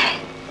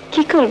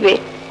কি করবে?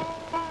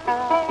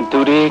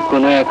 দূরে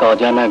কোনো এক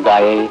অজানা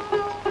গায়ে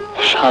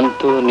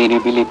শান্ত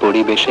নিরিবিলি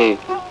পরিবেশে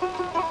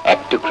এক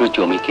টুকরো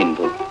জমি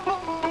কিনবো,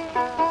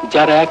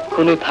 যার এক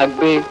কোণে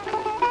থাকবে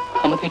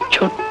আমাদের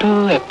ছোট্ট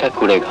একটা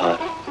কুড়ে ঘর।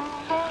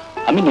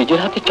 আমি নিজের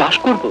হাতে চাষ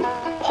করব,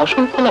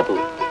 ফসল ফলাবো,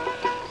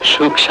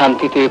 সুখ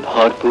শান্তিতে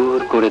ভরপুর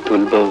করে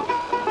তুলব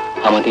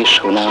আমাদের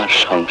সোনার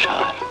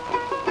সংসার।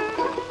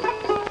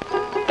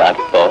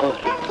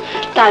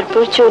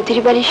 তারপর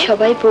চৌধুরী বাড়ির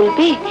সবাই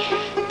বলবে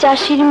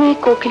চাষির মেয়ে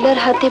কোকিলার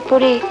হাতে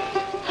পড়ে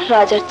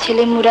রাজার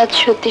ছেলে মুরাদ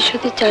সত্যি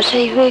সত্যি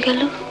চাষাই হয়ে গেল।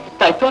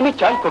 তাই তো আমি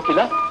চাই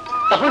কোকিলা,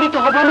 তাহলেই তো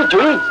হবে আমি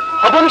জয়ী,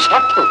 হবে আমি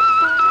সার্থক।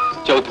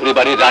 চৌধুরী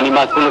বাড়ির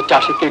রানীমা কোনো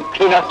চাষিকে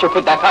ঘৃণার চোখে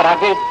দেখার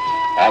আগে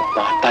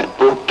একবার তার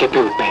বুক কেঁপে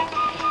উঠবে।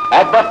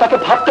 একবার তাকে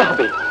ভাবতে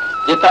হবে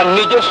যে তার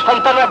নিজের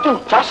সন্তান একজন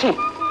চাষি।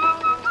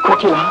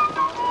 কোকিলা,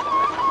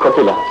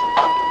 কোকিলা,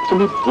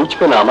 তুমি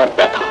বুঝবে না আমার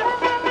ব্যথা।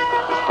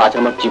 আজ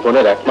আমার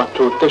জীবনের একমাত্র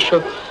উদ্দেশ্য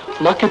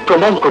মাকে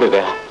প্রমাণ করে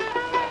দেয়া।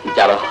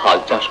 যারা হাল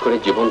চাষ করে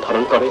জীবন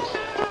ধারণ করে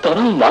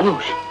তারাও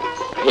মানুষ,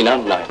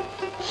 ঘৃণার নয়,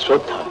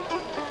 শ্রদ্ধা।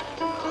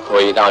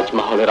 ওই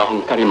রাজমহলের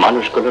অহংকারী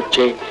মানুষগুলোর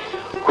চেয়ে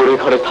কুড়ে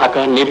ঘরে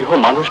থাকা নিরীহ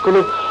মানুষগুলো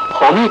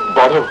অনেক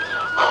বড়,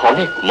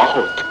 অনেক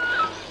মহৎ।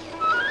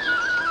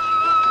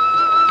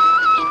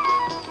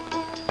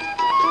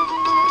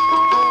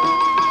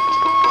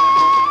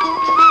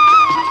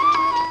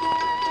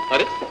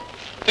 আরে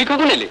তুই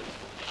কখন এলি?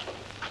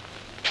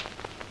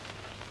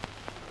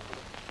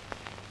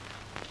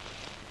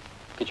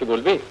 কিছু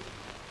বলবি?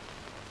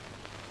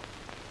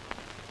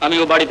 আমি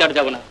ও বাড়িতে আর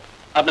যাবো না,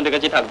 আপনাদের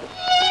কাছে থাকবো।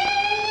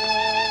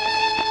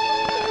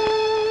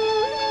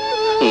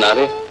 না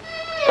রে,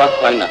 তা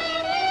হয় না।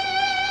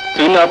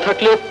 তুই না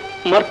থাকলে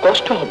মার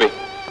কষ্ট হবে,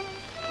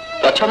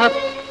 তাছাড়া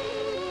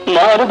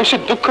মা আরো বেশি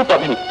দুঃখ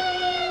পাবেন।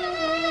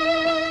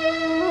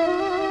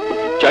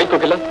 যাই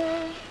কোকিলা।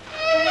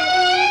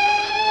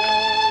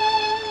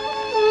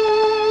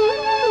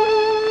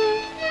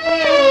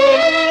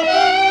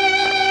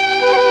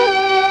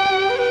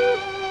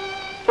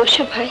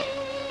 বসো ভাই।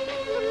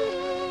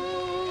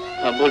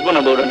 বলবো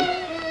না বৌরানী,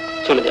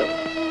 চলে যাবো।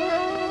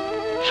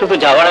 শুধু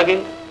যাওয়ার আগে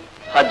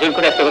হাত জোর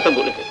করে একটা কথা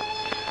বলে দেন,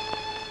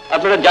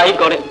 আপনারা যাই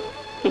করেন,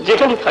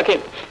 যেখানে থাকেন,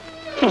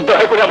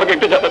 দয়া করে আমাকে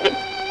একটু জানাবেন।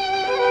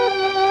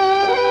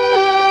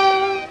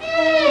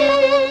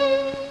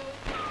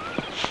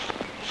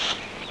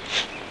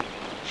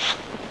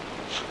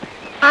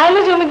 আয়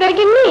জমিদার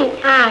গিন্নি,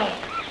 আয়।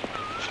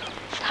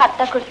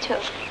 ঠাট্টা করছো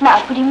না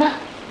বুড়িমা?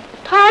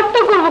 ঠাট্টা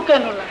করবো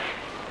কেন না?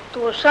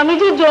 তোর স্বামী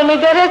যে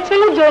জমিদারের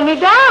ছেলে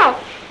জমিদার,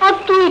 আর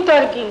তুই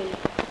তার গিন্নি।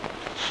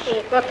 এ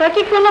কথা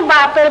কি কোনো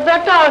বাপের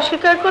বেটা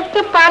অস্বীকার করতে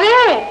পারে?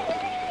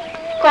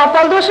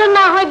 কপাল দোষে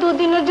না হয়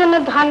দুদিনের জন্য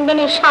ধান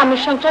বেনে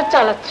স্বামীর সংসার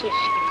চালাচ্ছিস।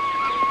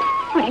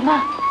 বুড়িমা,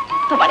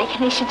 তোমার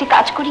এখানে এসে যে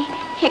কাজ করি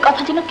এ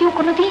কথা যেন কেউ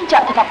কোনোদিন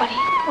জানতে না পারে।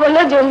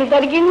 বলে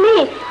জমিদার গিন্নি,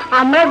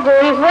 আমরা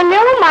গরিব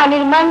হলেও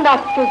মানির মান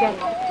রাখতে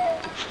জানি।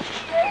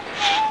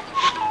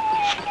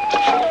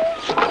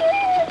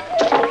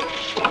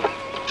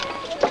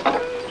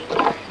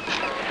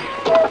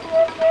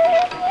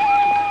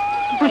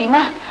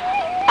 বুড়িমা,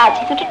 আজ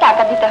দুটো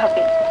টাকা দিতে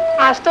হবে।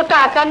 আজ তো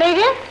টাকা নেই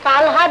রে,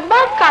 কাল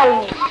হাটবার, কাল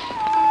নেই।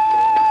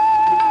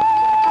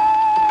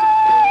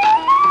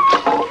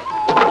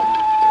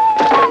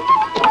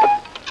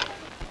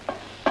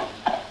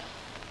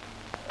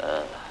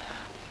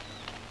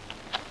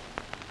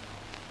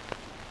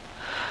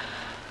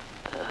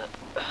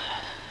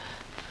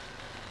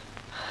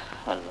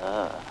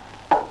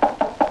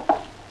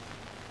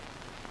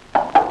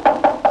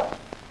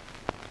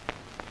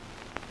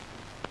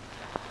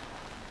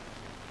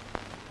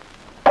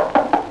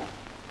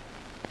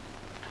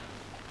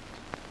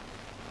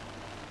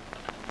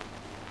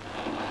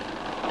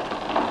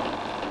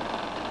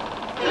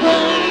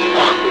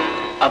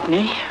 আপনি?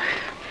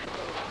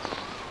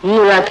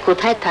 মুরাদ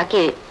কোথায়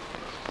থাকে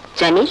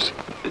জানিস?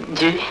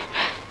 জি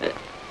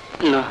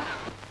না।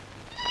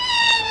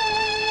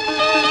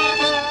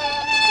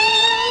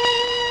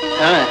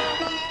 হ্যাঁ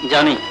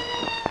জানি।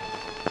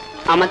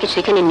 আমাকে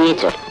সেখানে নিয়ে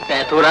চল।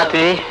 এত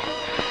রাতে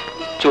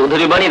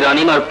চৌধুরী বাড়ি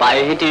রানীমার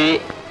পায়ে হেঁটে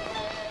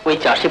ওই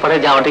চাষি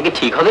পাড়ায় যাওয়াটা কি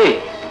ঠিক হবে?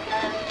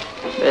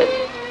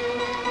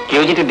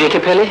 কেউ যদি দেখে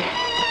ফেলে?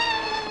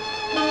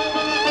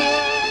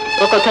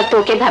 ও কথা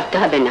তোকে ভাবতে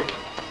হবে না,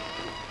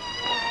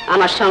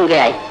 আমার সঙ্গে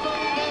আয়।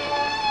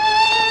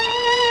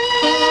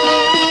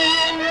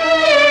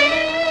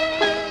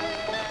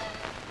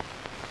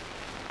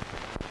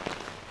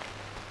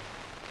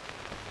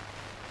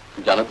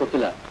 জানো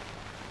কোকিলা,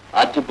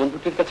 আজ যে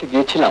বন্ধুটির কাছে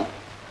গিয়েছিলাম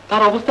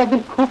তার অবস্থা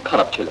একদিন খুব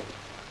খারাপ ছিল।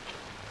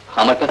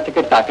 আমার কাছ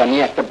থেকে টাকা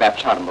নিয়ে একটা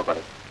ব্যবসা আরম্ভ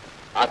করে।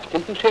 আজ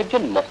কিন্তু সে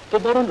একজন মস্ত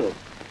বড় লোক।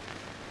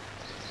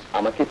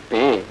 আমাকে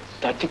পেয়ে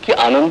তার যে কি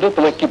আনন্দ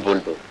তোমায় কি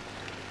বলবো।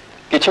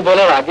 কিছু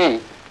বলার আগেই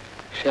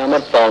সে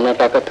আমার পাওনা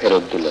টাকা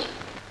ফেরত দিল।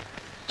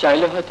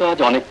 চাইলে হয়তো আজ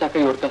অনেক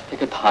টাকাই ওর কাছ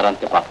থেকে ধার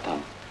আনতে পারতাম,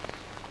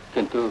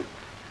 কিন্তু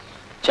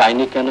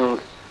চাইনি কেন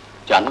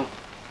জানো?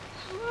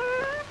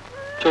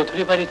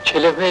 চৌধুরী বাড়ির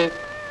ছেলে হয়ে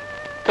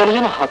কেন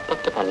যেন হাত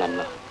পাততে পারলাম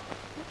না।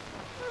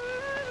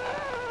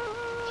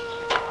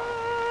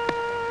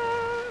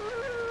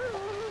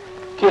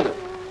 কি হলো,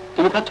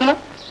 তুমি খাচ্ছ না?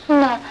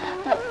 না,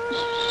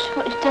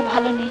 শরীরটা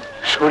ভালো নেই।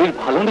 শরীর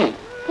ভালো নেই?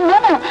 না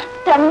না,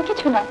 তেমন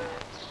কিছু না।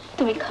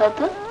 তুমি খাও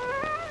তো।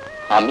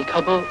 আমি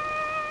খাবো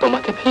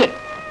তোমাকে ফেলে?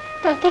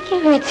 তাতে কি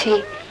হয়েছে?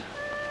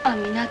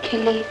 আমি না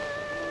খেলে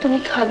তুমি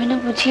খাবে না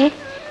বুঝি?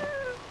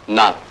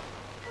 না,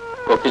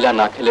 কোকিলা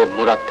না খেলে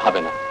মুরাদ খাবে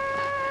না।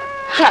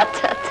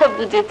 আচ্ছা আচ্ছা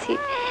বুঝেছি,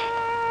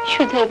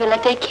 শুধু এই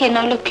বেলাটাই খেয়ে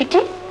নাও লক্ষ্মীটি।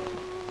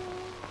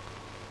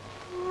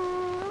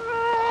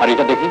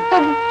 হাড়িটা দেখি।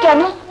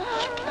 কেন?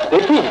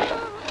 দেখি।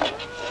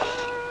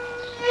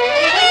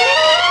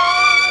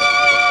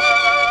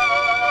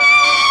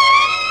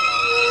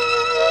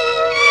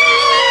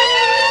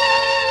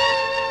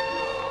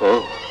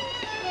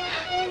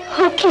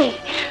 ওকে,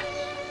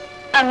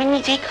 আমি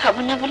নিজেই খাবো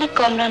না বলে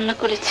কম রান্না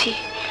করেছি।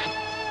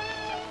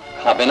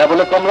 খাবে না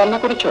বলে কম রান্না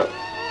করেছ,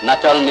 না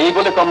চাল নেই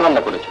বলে কম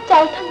রান্না করেছ?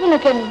 চাল থাকবে না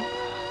কেন?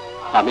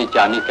 আমি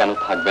জানি কেন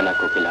থাকবে না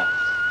কোকিলা,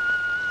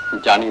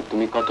 জানি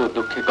তুমি কত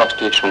দুঃখে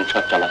কষ্টে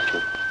সংসার চালাচ্ছ,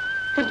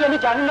 কিন্তু আমি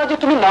জানি না যে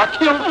তুমি না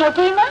খেয়ে।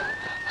 মোটেই না,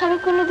 আমি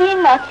কোনোদিন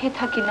না খেয়ে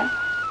থাকি না,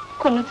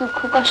 কোনো দুঃখ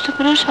কষ্ট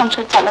করে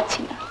সংসার চালাচ্ছি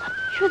না।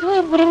 শুধু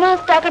ওই বুড়িমা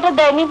টাকাটা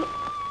দেয়নি।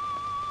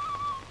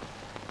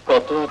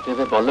 কত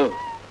দেবে বলো?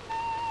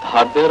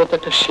 ধার দেওয়ারও তো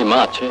একটা সীমা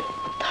আছে।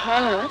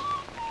 ধার?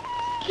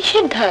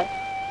 কিসের ধার?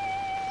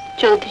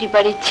 চৌধুরী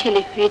বাড়ির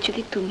ছেলে হয়ে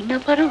যদি তুমি না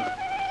পারো,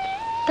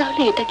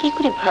 তাহলে এটা কি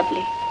করে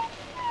ভাবলে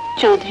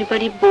চৌধুরী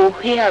বাড়ির বউ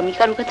হয়ে আমি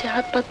কারো কাছে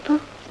হাত পাতবো?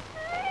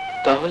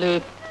 তাহলে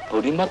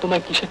বুড়িমা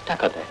তোমায় কিসের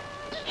টাকা দেয়?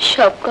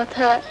 সব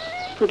কথা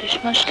পুরুষ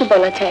মানুষকে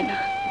বলা যায় না।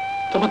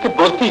 তোমাকে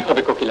বলতেই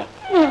হবে কোকিলা।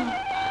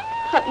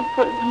 আমি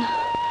বলবো না।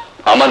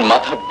 আমার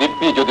মাথার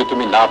দিব্যি যদি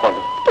তুমি না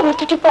বলো। তোমার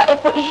দুটি পায়ে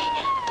পড়ি,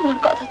 তোমার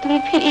কথা তুমি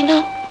ফিরিয়ে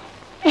নাও।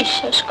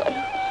 বিশ্বাস করো,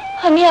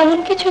 আমি এমন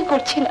কিছুই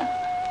করছি না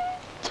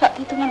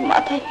যাতে তোমার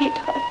মাথায় হিট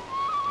হয়।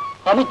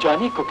 আমি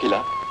জানি কোকিলা,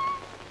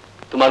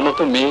 তোমার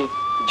মতো মেয়ে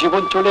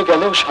জীবন চলে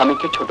গেলেও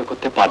স্বামীকে ছোট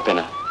করতে পারবে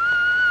না।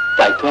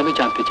 তাই তো আমি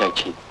জানতে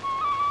চাইছি,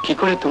 কি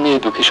করে তুমি এই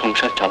দুঃখী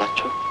সংসার চালাচ্ছ?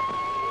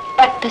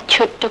 একটা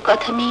ছোট্ট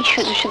কথা নেই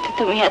শুধু শুধু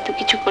তুমি এত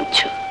কিছু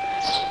করছো।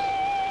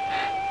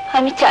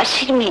 আমি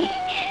চাষির মেয়ে,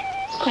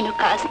 কোনো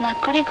কাজ না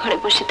করে ঘরে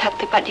বসে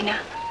থাকতে পারি না।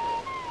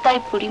 তাই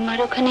বুড়িমার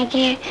ওখানে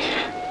গিয়ে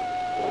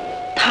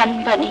ধান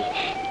বানি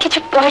কিছু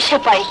পয়সা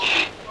পাই।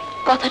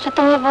 কথাটা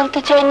তুমি বলতে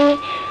চাইনি,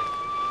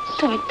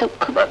 তুমি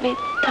দুঃখ পাবে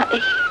তাই।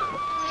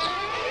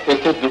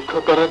 এতে দুঃখ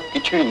করার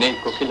কিছুই নেই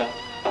কোকিলা,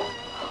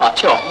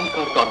 আছে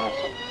অহংকার করার।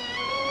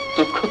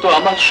 দুঃখ তো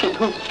আমার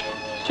শুধু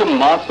যে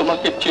মা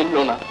তোমাকে চিনল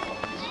না,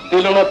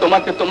 দিল না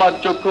তোমাকে তোমার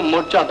যোগ্য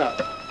মর্যাদা।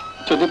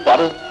 যদি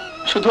পারো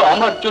শুধু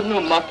আমার জন্য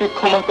মাকে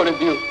ক্ষমা করে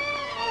দিও।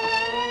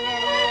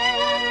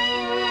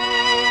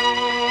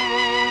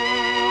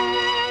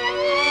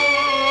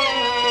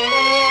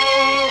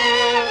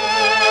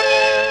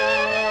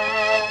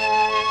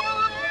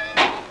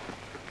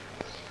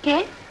 কে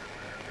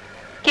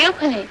কে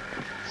ওখানে?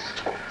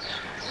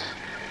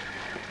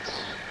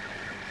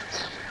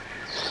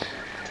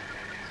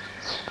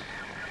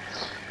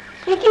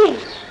 কি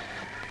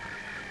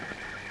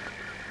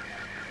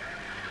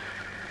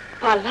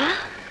পালা?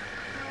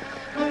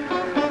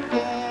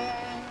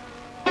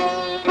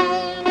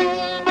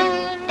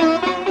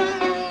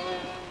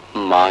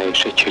 মা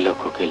এসেছিল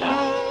কোকিলা।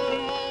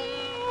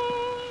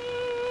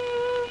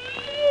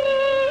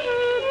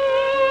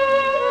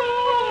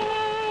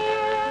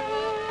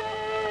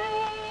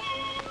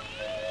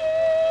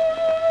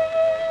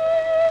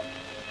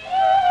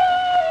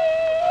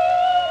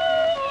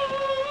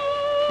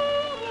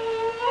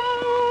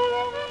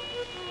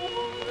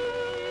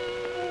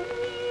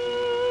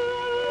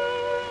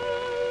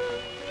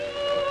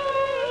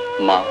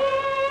 মা,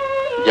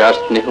 যার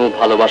স্নেহ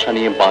ভালোবাসা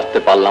নিয়ে বাঁচতে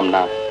পারলাম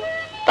না,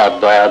 তার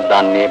দয়ার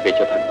দান নিয়ে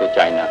বেঁচে থাকতে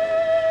চাই না।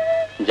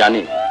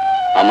 জানি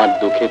আমার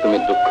দুঃখে তুমি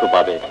দুঃখ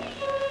পাবে,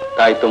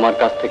 তাই তোমার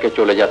কাছ থেকে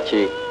চলে যাচ্ছি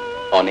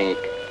অনেক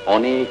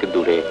অনেক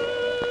দূরে।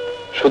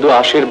 শুধু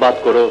আশীর্বাদ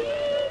করো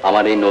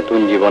আমার এই নতুন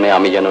জীবনে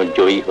আমি যেন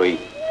জয়ী হই,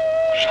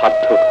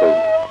 সার্থক হই।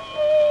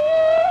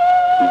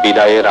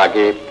 বিদায়ের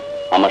আগে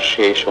আমার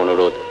শেষ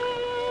অনুরোধ,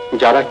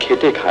 যারা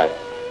খেটে খায়,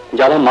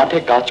 যারা মাঠে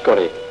কাজ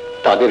করে,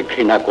 তাদের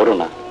ঘৃণা করো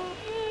না।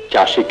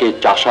 চাষিকে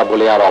চাষা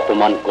বলে আর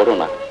অপমান করো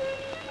না,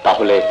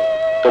 তাহলে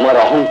তোমার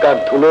অহংকার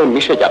ধুলো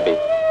মিশে যাবে।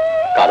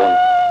 কারণ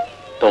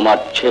তোমার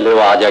ছেলেও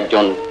আজ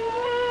একজন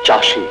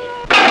চাষি।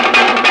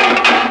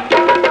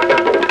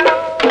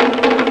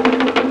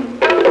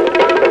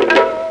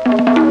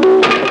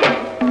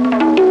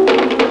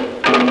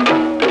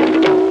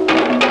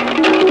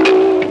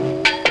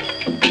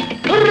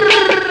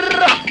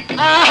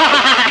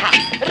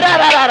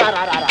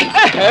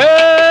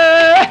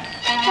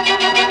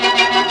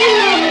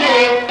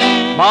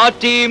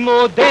 মাটি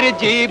মোদের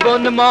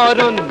জীবন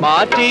মরণ,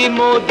 মাটি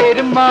মোদের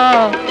মা।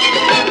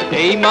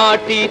 এই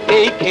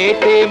মাটিতেই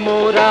খেতে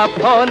মোরা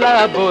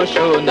ফলাবো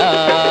সোনা।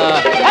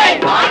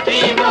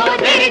 মাটি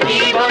মোদের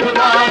জীবন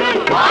মরণ,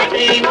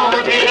 মাটি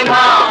মোদের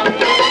মা।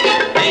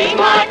 এই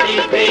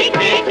মাটিতেই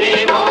খেতে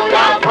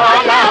মোরা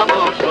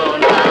ফলাবো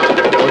সোনা।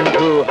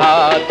 বন্ধু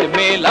হাত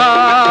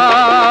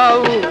মেলাও,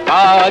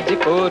 কাজ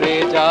করে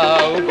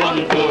যাও।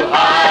 বন্ধু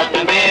হাত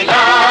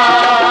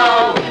মেলাও,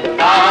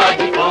 কাজ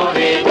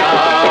করে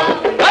যাও।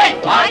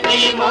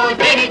 মাটি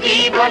মোদের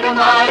জীবন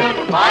মরণ,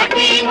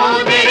 মাটি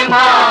মোদের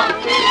মা।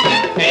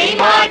 এই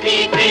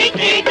মাটিতে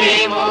খেতে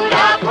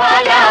মোরা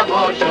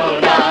ফলাবো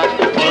সোনা।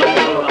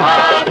 বন্ধু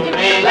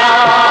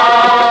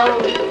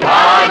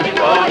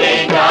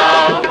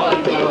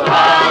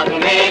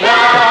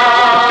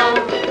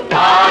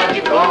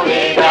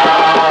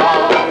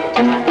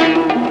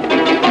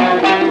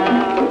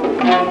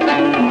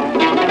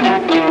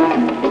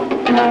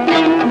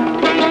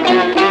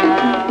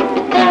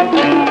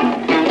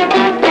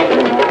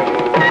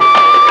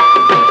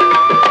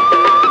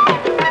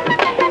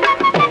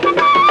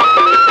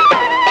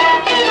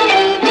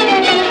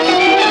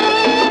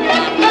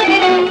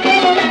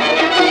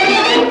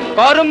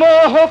কর্ম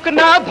হোক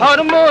না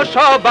ধর্ম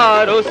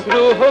সবার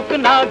অশ্রু হোক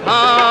না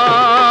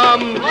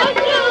ঘাম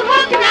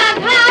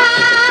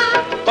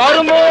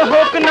কর্ম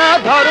হোক না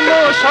ধর্ম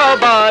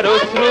সবার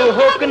অশ্রু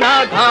হোক না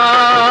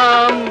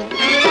ঘাম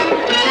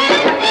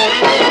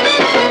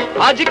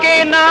আজকে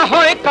না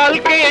হয়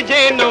কালকে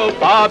যেন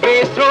পাবে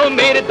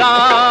শ্রমের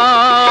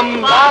দাম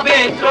পাবে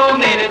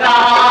শ্রমের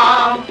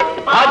দাম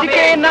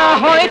আজকে না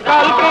হয়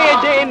কালকে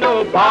যেন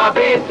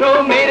পাবে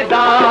শ্রমের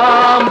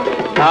দাম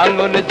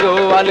লাঙল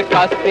জোয়াল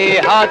কাস্তে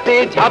হাতে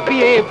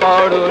ঝাঁপিয়ে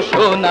পড়ো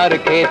সোনার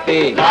খেতে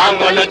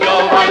লাঙল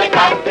জোয়াল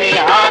কাস্তে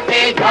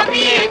হাতে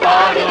ঝাঁপিয়ে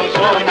পড়ো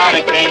সোনার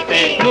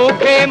খেতে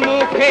মুখে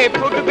মুখে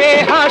ফুটবে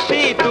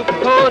হাসি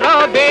দুঃখ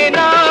রবে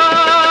না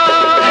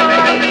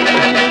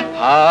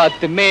হাত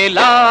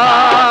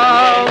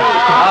মেলাও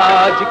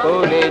কাজ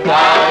করে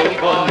যাও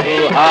বন্ধু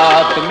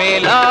হাত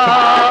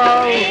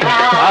মেলাও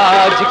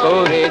কাজ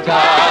করে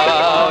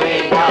যাও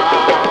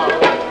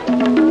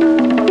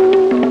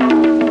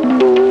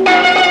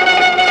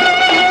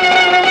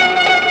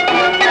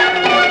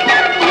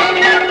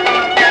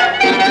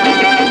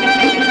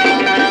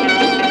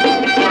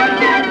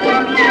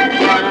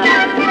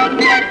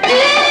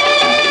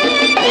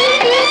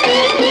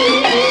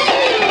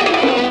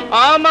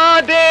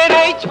আমাদের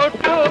এই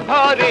ছোট্ট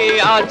ঘরে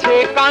আছে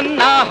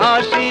কান্না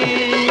হাসি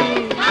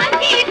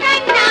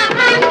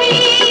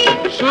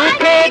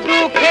সুখে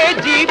দুঃখে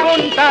জীবন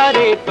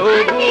তারে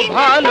তবু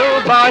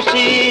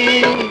ভালোবাসি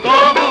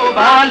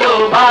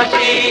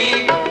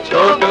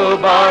ছোট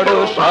বড়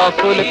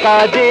সকল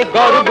কাজে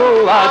গর্ব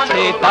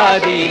আছে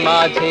তারি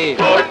মাঝে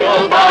ছোট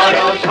বড়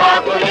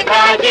সকল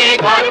কাজে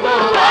গর্ব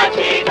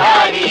আছে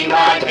তারি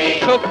মাঝে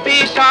শক্তি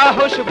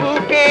সাহস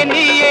বুকে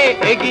নিয়ে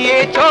এগিয়ে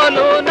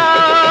চলো না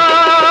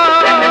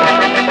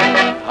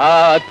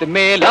হাত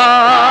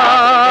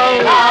মেলাও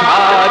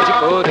কাজ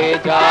করে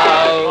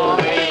যাও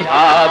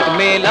হাত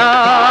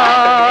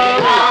মেলাও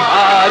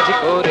কাজ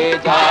করে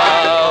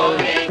যাও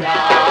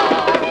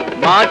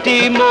মাটি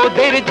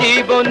মোদের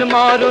জীবন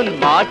মরণ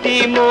মাটি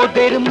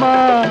মোদের মা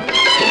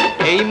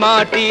এই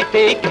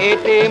মাটিতে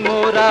খেতে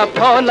মোরা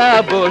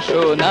ফলাবো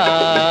সোনা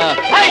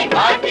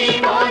মাটি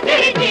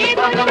মোদের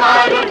জীবন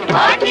মরণ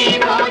মাটি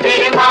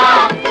মোদের মা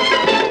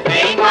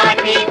এই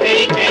মাটিতে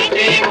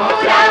খেতে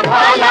মোরা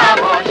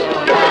ফলাবো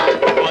সোনা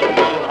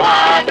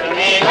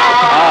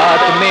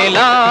হাত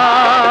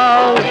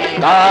মেলাও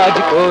কাজ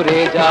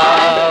করে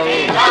যাও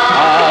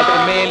হাত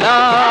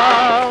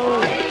মেলাও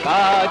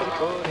কাজ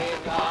করে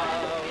যাও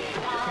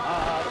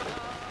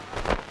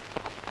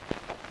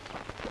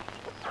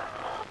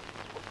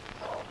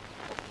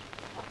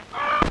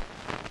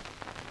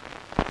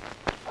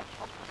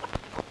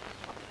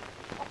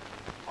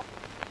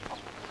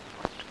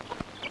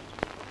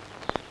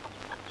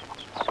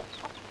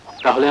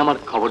তাহলে আমার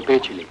খবর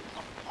পেয়েছিলি?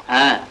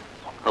 হ্যাঁ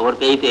খবর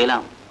পেয়েই তো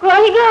এলাম।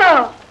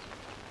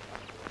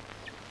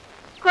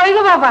 কই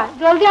গো বাবা,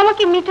 জলদি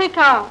আমাকে মিঠাই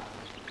খাও।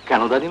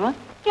 কেন দাদিমা?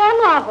 কেন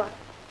আবার?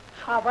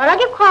 সবার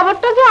আগে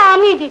খবরটা যে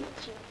আমি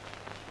দিচ্ছি,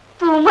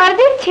 তোমার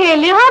যে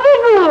ছেলে হবে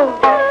গো।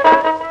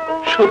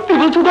 সত্যি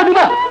বলছো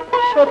দাদিমা?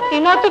 সত্যি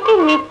না তো কি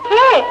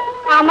মিথ্যে?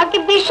 আমাকে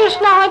বিশ্বাস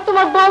না হয়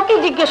তোমার বউকে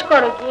জিজ্ঞেস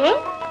করো কি।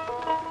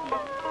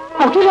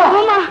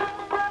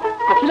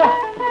 ককিলা,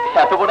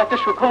 এত বড় একটা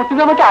সুখবর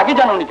তুমি আমাকে আগে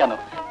জানোনি কেন?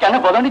 কেন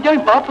বলনি যে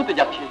আমি বাপ হতে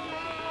যাচ্ছি?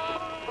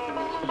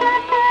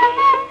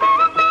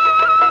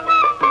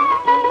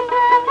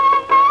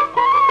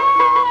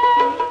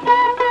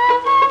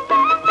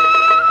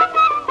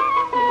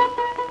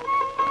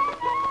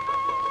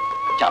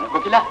 জানো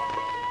ককিলা,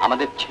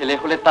 আমাদের ছেলে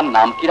হলে তার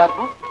নাম কি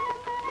রাখবো?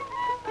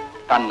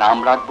 তার নাম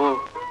রাখবো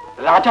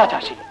রাজা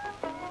চাষি।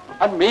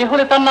 আর মেয়ে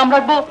হলে তার নাম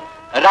রাখবো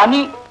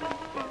রানী।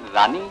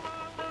 রানী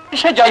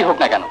সে যাই হোক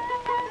না কেন,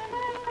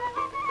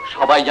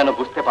 সবাই যেন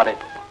বুঝতে পারে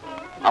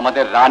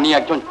আমাদের রানী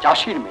একজন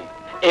চাষির মেয়ে।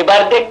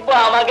 এবার দেখবো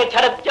আমাকে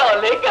ছাড়া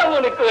চলে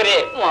কেমন করে।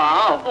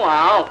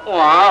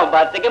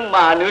 বাচ্চাকে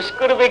মানুষ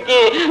করবে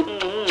কে,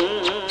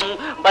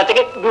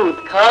 বাচ্চাকে দুধ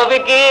খাওয়াবে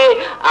কে,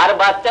 আর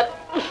বাচ্চা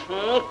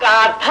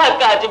কাঁথা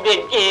কাচবে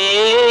কে।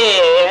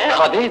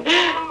 খাদিজ,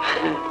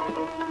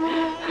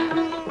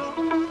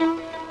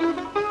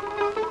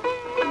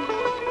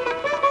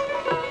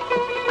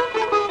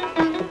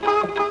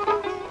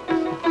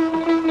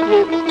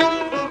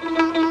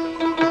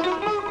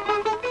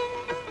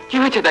 কি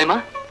হয়েছে দাইমা?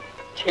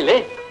 ছেলে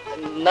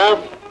না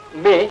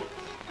মেয়ে?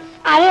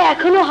 আরে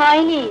এখনো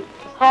হয়নি,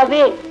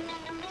 হবে।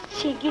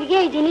 শিগগির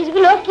গিয়ে এই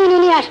জিনিসগুলো কিনে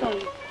নিয়ে আসুন।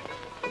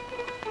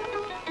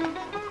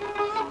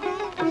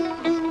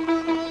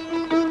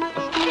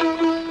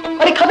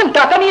 আরে খাদেম,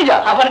 টাকা নিয়ে যা।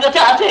 আমার কাছে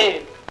আছে।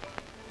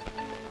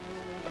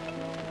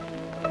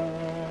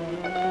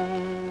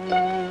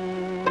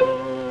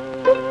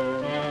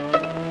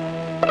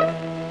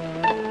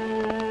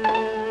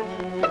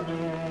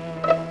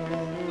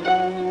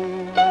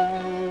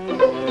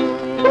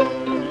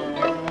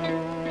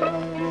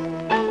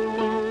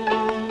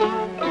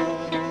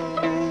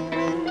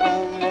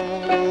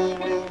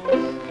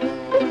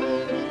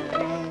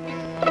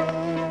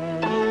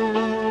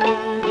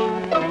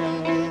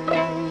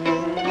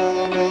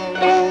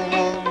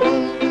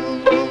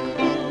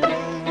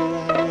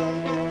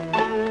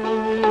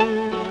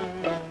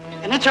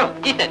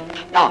 জিতেন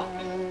দাও।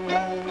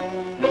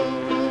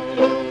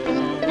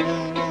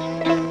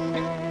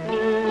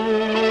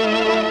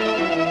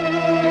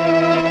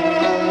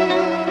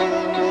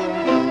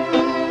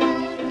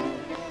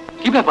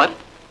 কি ব্যাপার,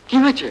 কি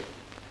হয়েছে?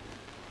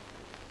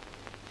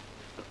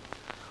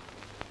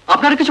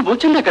 আপনারা কিছু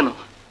বলছেন না কেন?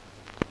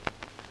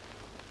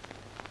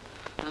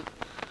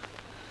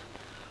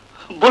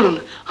 বলুন,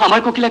 আমার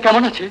কোকিলা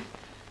কেমন আছে?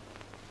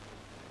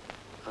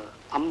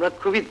 আমরা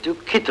খুবই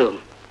দুঃখিত,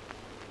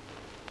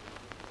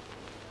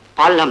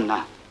 পারলাম না,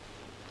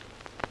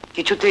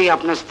 কিছুতেই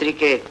আপনার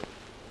স্ত্রীকে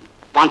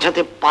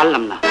বাঁচাতে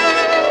পারলাম না।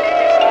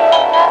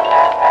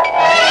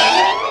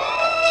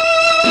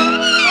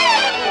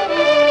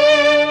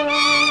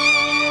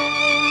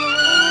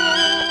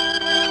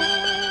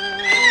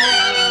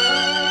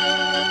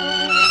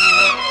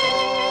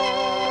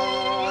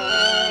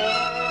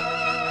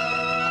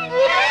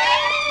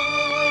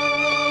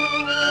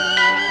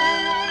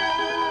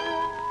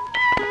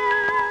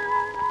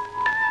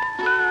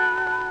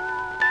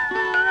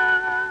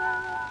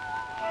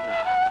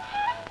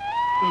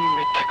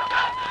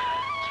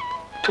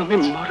 তুমি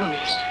মরনি,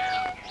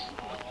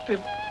 মরতে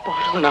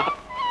পারো না।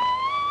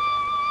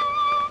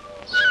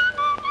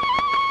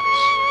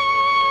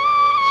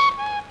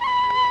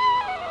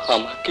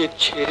 আমাকে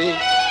ছেড়ে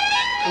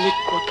তুমি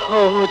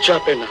কোথাও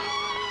যাবে না,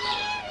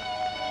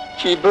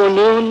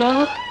 জীবনেও না,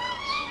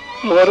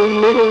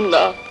 মরণেও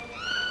না।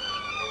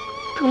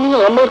 তুমি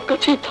আমার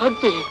কাছেই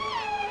থাকবে,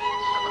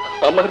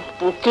 আমার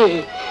বুকে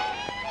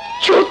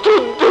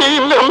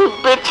যতদিন আমি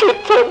বেঁচে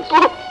থাকবো।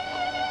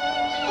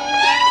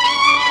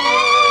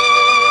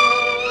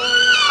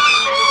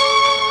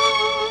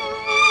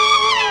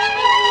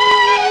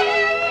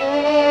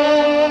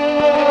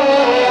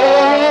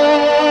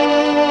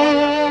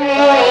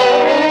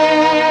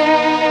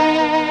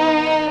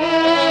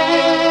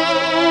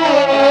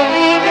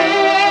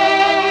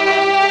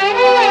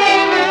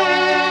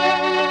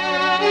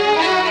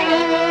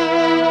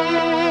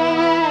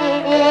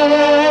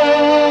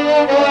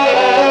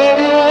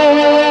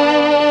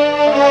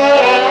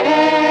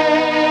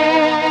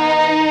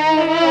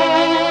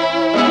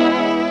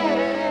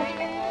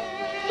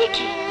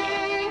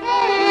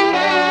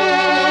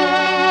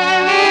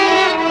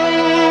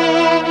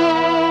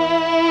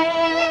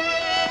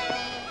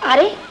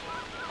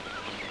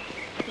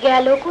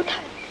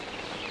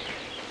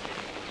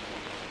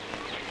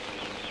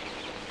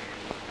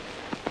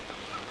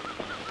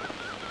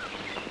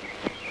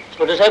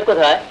 সাহেব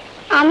কোথায়?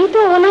 আমি তো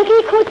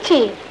ওনাকেই খুঁজছি।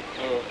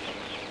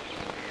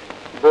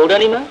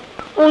 বৌরানীমা?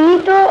 উনি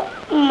তো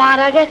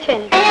মারা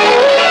গেছেন।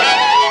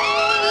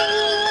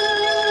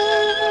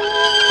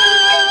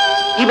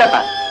 কি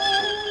ব্যাপার,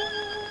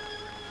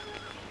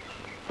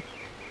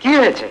 কি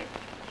হয়েছে?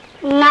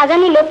 না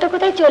জানি, লোকটা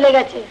কোথায় চলে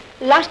গেছে,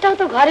 লাশটাও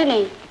তো ঘরে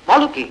নেই।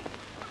 বলো কি?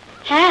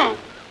 হ্যাঁ,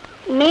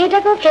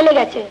 মেয়েটাকেও ফেলে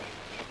গেছে।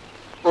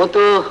 ও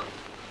তো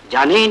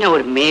জানেই না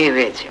ওর মেয়ে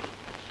হয়েছে,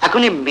 এখন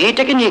এই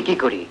মেয়েটাকে নিয়ে কি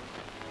করি?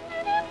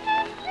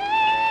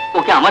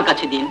 ওকে আমার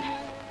কাছে দিন।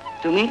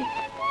 তুমি?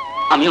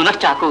 আমি ওনার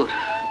চাকর।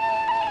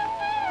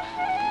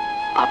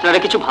 আপনারা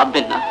কিছু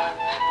ভাববেন না,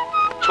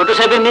 ছোট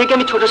সাহেবের মেয়েকে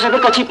আমি ছোট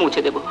সাহেবের কাছেই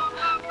পৌঁছে দেব।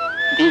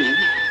 দিন।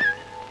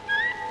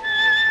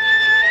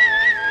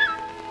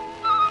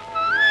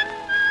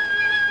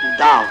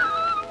 দাও।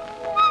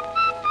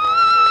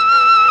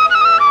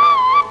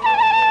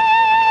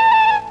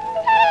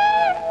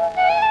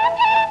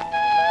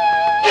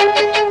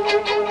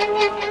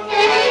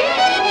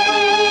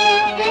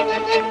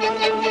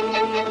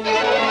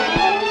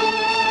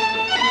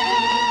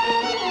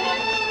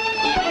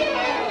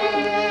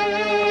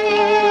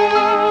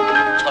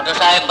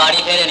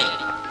 বাড়ি ফেরেনি,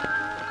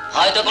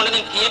 হয়তো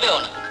কোনোদিন ফিরবেও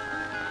না।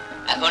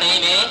 এখন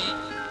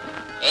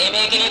এই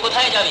মেয়েকে নিয়ে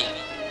কোথায় যাবি?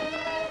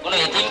 কোনো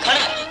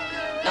এতিমখানা?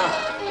 না,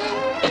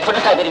 ছোট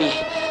সাহেবের মেয়ে,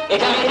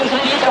 একে আমি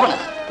এতিমখানা নিয়ে যাবো না।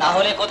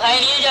 তাহলে কোথায়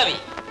নিয়ে যাবি?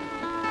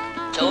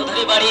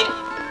 চৌধুরী বাড়ির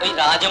ওই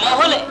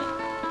রাজমহলে?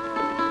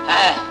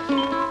 হ্যাঁ,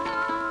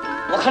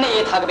 ওখানে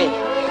এ থাকবে,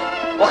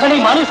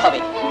 ওখানেই মানুষ হবে।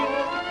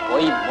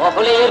 ওই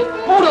মহলে এর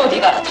পুরো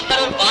অধিকার আছে।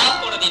 কারোর বাপ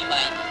কোনোদিন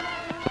পায়নি,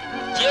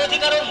 যে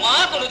অধিকার ওর মা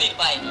কোনোদিন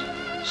পায়নি,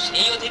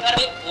 সেই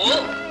অধিকারে ও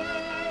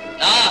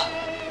না।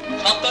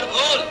 সত্তর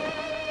ভুল।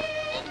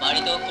 ও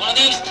বাড়িতেও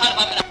কোনোদিন স্থান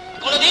পাবে না,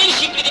 কোনোদিন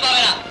স্বীকৃতি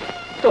পাবে না।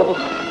 তবু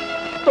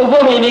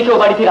আমি এই মেয়েকে ও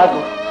বাড়িতে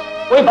রাখবো,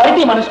 ওই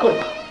বাড়িতেই মানুষ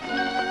করবো।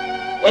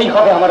 এই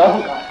হবে আমার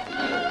অহংকার,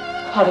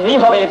 আর এই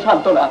হবে এর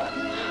সান্ত্বনা।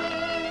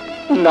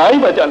 নাই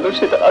বা জানলো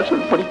সে তার আসল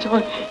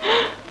পরিচয়।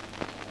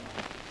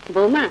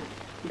 বৌমা,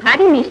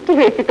 ভারী মিষ্টি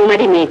হয়েছে তোমার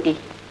এই মেয়েটি।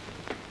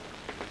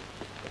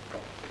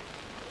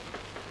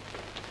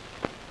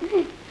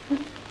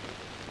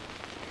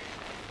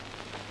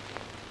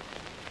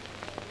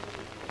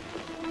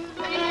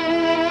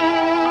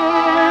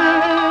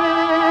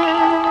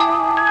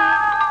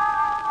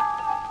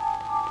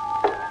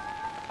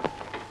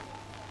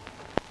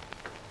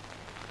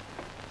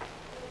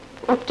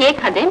 ও কে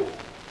খাদেন?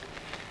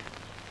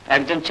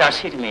 একজন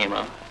চাষির মেয়ে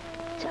মা।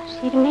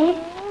 চাষির মেয়ে?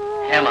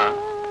 হ্যাঁ মা,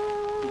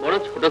 বড়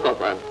ছোট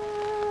কপাল।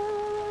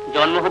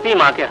 জন্ম হতেই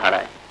মাকে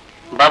হারায়,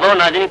 বাবাও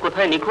না জানি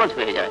কোথায় নিখোঁজ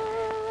হয়ে যায়।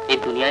 এই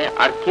দুনিয়ায়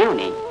আর কেউ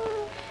নেই।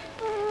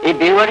 এই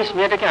বেওয়ারিশ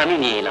মেয়েটাকে আমি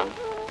নিয়ে এলাম,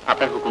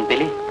 আপনার হুকুম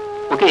পেলে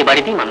ওকে এই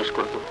বাড়িতেই মানুষ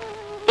করব।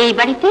 এই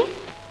বাড়িতে?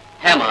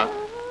 হ্যাঁ মা,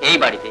 এই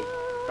বাড়িতে,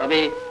 তবে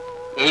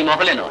এই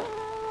মহলে নয়।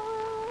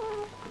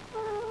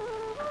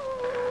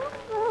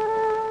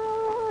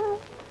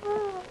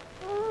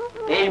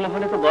 এই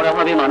মহলে তো বড়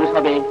হবে, মানুষ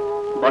হবে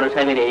বড়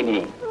সাহেবের এই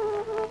মেয়ে,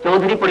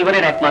 চৌধুরী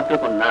পরিবারের একমাত্র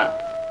কন্যা,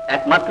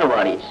 একমাত্র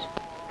ওয়ারিশ।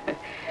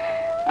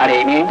 আর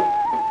এই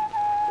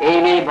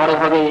মেয়ে বড়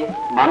হবে,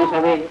 মানুষ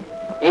হবে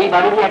এই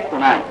বাড়িরই এক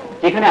কোনায়,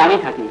 যেখানে আমি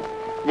থাকি,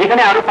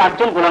 যেখানে আরো 5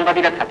 জন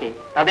গোলামবাদীরা থাকে,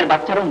 তাদের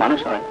বাচ্চারাও মানুষ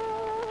হয়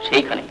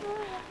সেইখানে।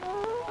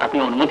 আপনি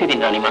অনুমতি দিন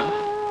রানীমা।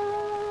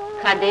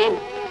 খাদেম,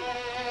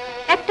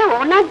 একটা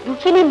অনাথ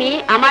দুঃখিনী মেয়ে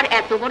আমার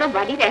এত বড়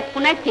বাড়ির এক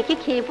কোনায় থেকে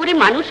খেয়ে পড়ে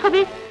মানুষ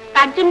হবে,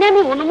 তার জন্য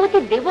আমি অনুমতি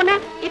দেব না,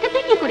 এটা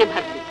তুই কি করে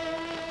ভাবলি?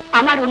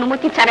 আমার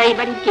অনুমতি ছাড়া এই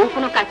বাড়ির কেউ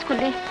কোনো কাজ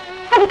করলে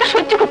আমি তো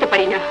সহ্য করতে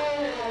পারি না।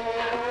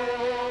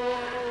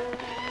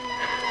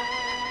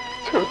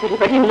 চৌধুরী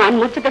বাড়ির মান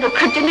মর্যাদা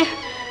রক্ষার জন্য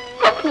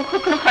কখনো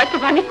কখনো হয়তো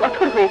আমি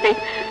কঠোর হয়ে যাই,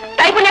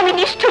 তাই বলে আমি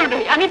নিষ্ঠুর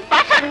নই, আমি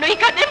পাষাণ নই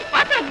খাদেম,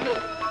 পাষাণ নই।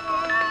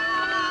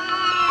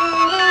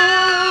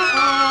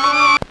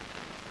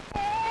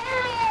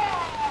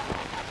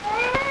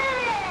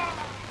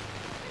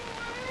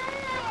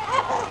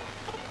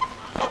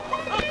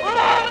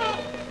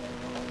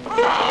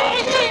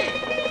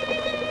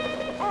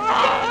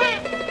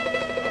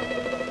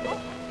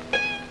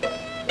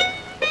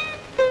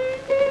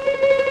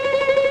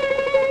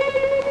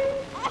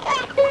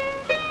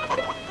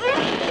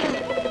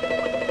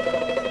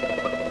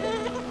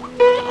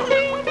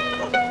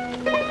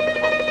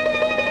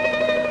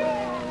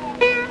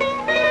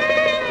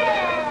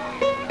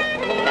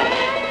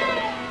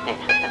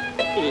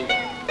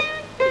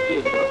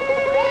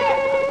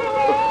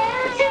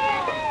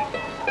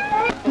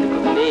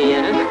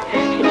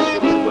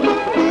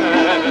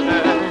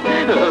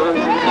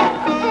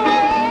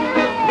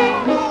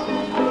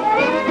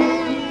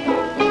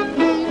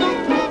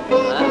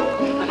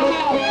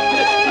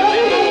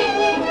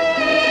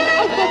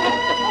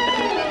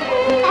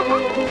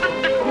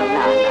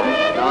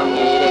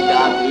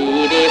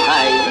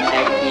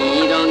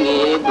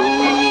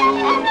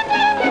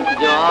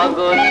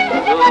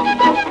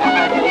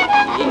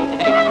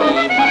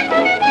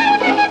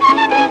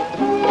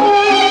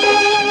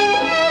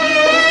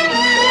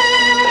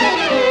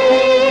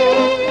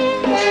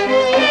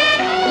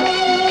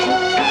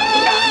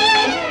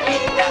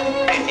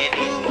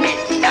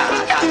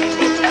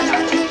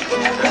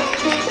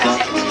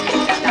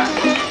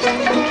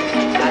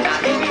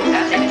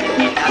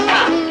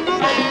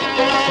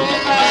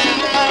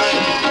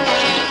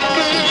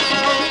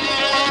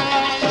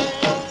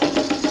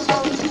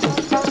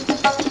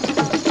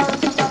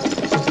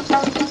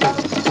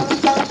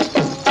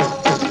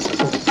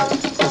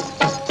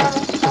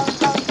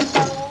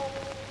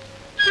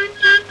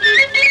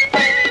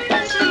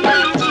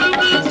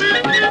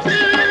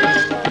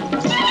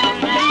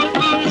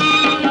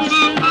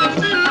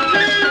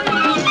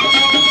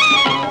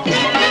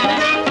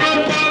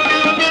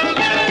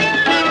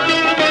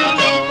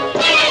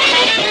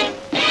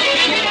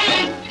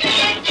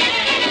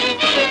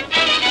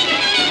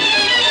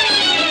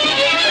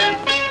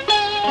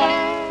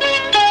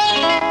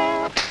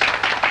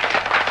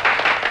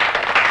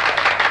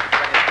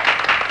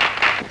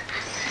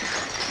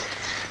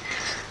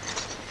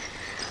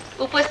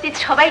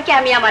 সবাইকে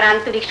আমি আমার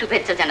আন্তরিক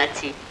শুভেচ্ছা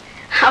জানাচ্ছি।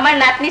 আমার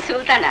নাতনি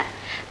সুলতানা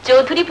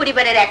চৌধুরী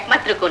পরিবারের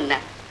একমাত্র কন্যা,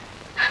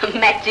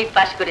 ম্যাট্রিক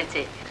পাশ করেছে,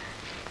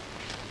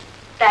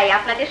 তাই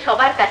আপনাদের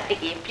সবার কাছ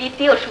থেকে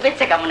প্রীতি ও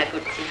শুভেচ্ছা কামনা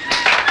করছি।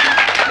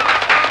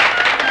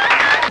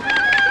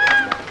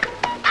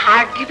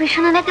 থার্ড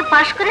ডিভিশনে নাকি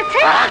পাশ করেছে।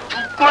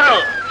 চুপ করো।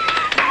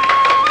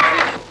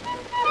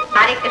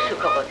 আরেকটা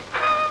সুখবর,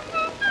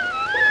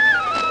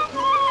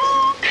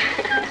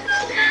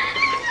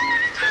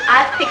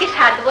 আজ থেকে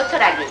 7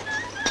 বছর আগে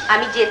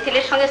আমি যে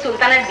ছেলের সঙ্গে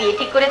সুলতানার বিয়ে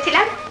ঠিক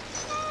করেছিলাম,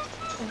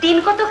 দিন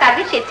কতক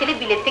আগে সে ছেলে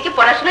বিলেত থেকে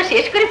পড়াশোনা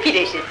শেষ করে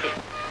ফিরে এসেছে।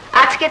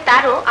 আজকে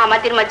তারও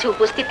আমাদের মাঝে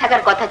উপস্থিত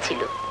থাকার কথা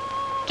ছিল,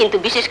 কিন্তু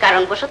বিশেষ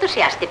কারণবশত সে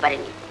আসতে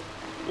পারেনি।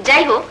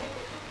 যাই হোক,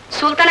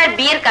 সুলতানার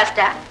বিয়ের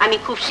কাজটা আমি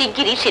খুব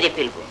শিগগিরই সেরে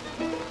ফেলব।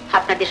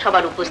 আপনাদের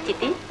সবার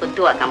উপস্থিতি ও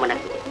দোয়া কামনা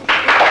করি।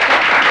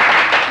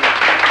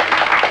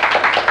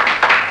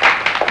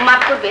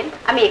 মাফ করবেন,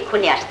 আমি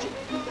এক্ষুনি আসছি।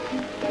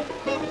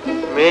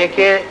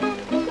 মেয়েকে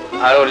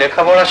আরো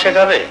লেখাপড়া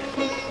শেখাবে?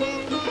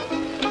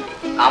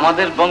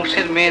 আমাদের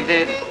বংশের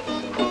মেয়েদের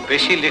খুব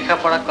বেশি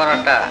লেখাপড়া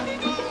করাটা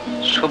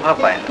শোভা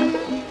পায় না।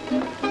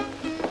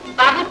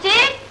 বাবুজি,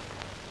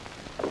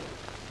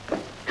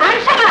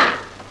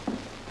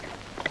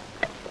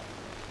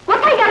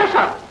 কোথায় গেল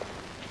সব?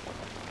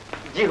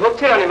 জি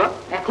হচ্ছে রানীমা।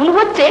 এখন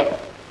হচ্ছে?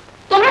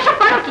 তোমরা সব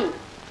পারো কি?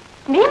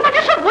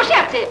 মেহমানরা সব বসে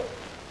আছে,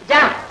 যা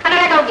খানা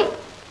লাগাও গে।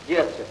 জি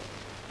আচ্ছা।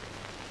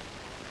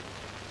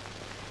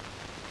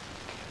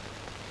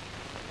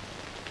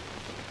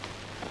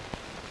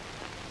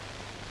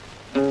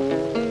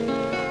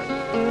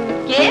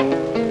 কে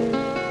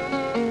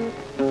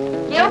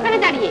কে ওখানে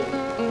দাঁড়িয়ে?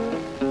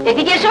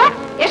 এদিকে এসো,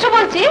 এসো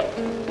বলছি।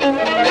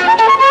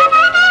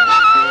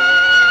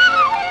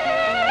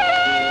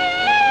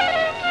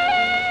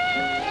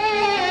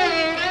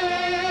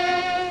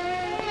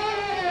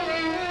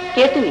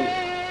 কে তুমি?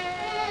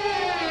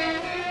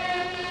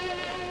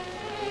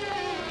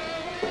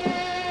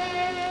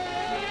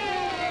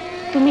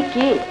 তুমি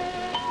কে?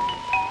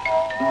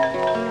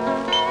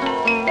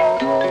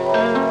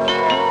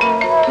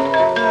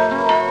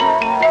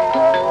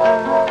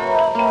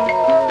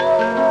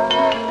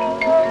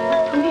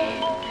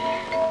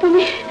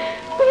 তুমি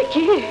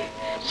কে?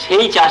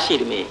 সেই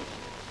চাষির মেয়ে।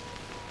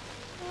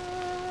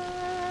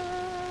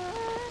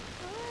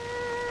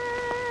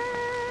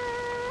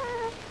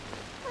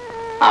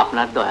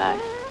 আপনার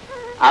দয়ায়,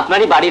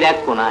 আপনারই বাড়ির এক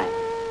কোনায়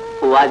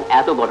ও আজ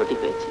এত বড়টি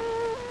হয়েছে।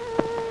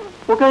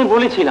 ওকে আমি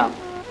বলেছিলাম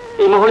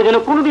এই মহলে যেন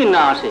কোনোদিন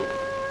না আসে,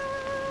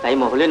 তাই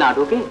মহলে না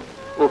ঢুকে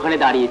ওখানে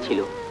দাঁড়িয়েছিল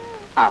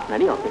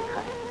আপনারই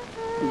অপেক্ষায়।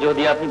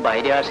 যদি আপনি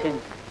বাইরে আসেন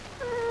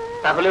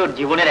তাহলে ওর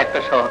জীবনের একটা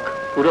শখ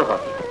পুরো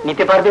হবে,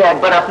 নিতে পারবে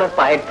একবার আপনার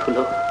পায়ের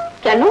ধুলো।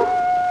 কেন?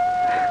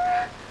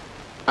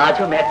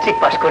 আজও ম্যাট্রিক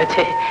পাশ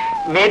করেছে,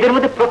 মেয়েদের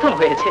মধ্যে প্রথম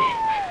হয়েছে।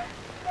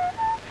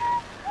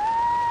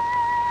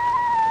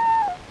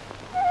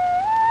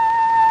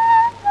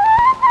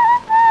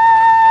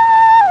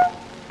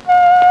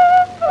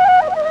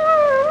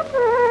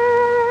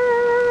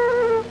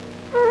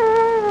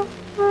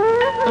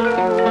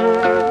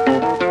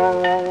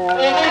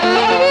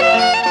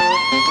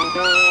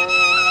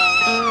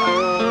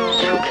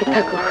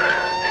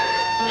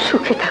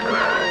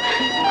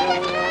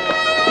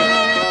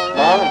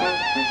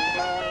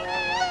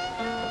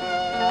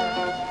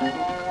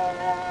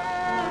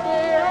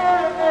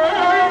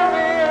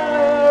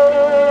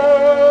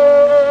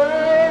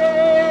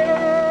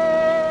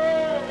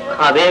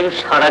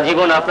 সারা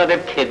জীবন আপনাদের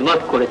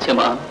খেদমত করেছে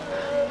মা,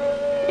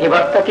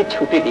 এবার তাকে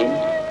ছুটি দিন।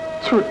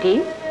 ছুটি?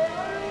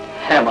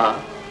 হ্যাঁ মা,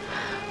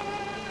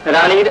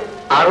 রানীর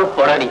আরো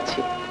পড়ার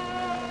ইচ্ছে।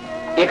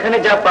 এখানে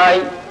যা পাই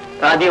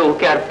তা দিয়ে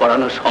ওকে আর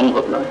পড়ানো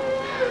সম্ভব নয়।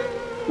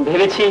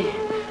 ভেবেছি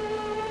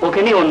ওকে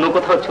নিয়ে অন্য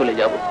কোথাও চলে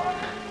যাব,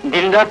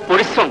 দিনরাত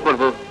পরিশ্রম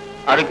করব,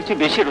 আরো কিছু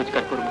বেশি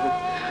রোজগার করব,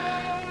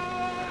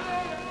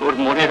 ওর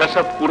মনের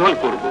আশা পূরণ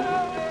করব।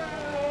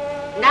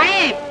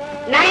 নায়েব,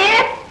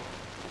 নায়েব,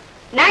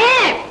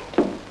 নায়েব,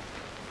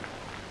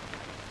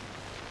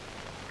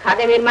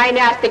 খাদেমের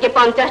মাইনে আজ থেকে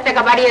 50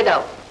 টাকা বাড়িয়ে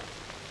দাও।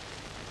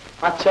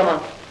 আচ্ছা মা।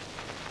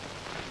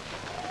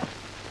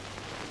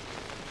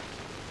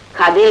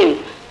 খাদেম,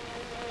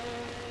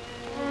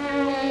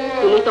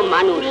 তুমি তো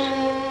মানুষ।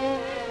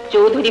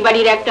 চৌধুরী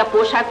বাড়ির একটা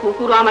পোষা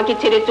কুকুরও আমাকে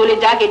ছেড়ে চলে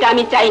যাক, এটা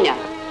আমি চাই না,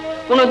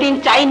 কোনোদিন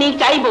চাইনি,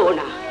 চাইবো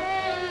না।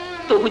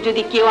 তবু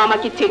যদি কেউ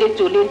আমাকে ছেড়ে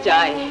চলে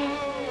যায়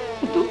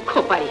দুঃখ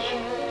পাই,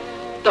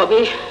 তবে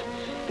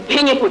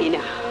ভেঙে পড়ি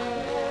না।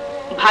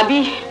 ভাবি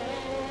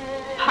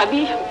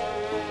ভাবি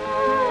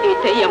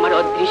এটাই আমার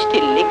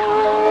অদৃষ্টের লেখা।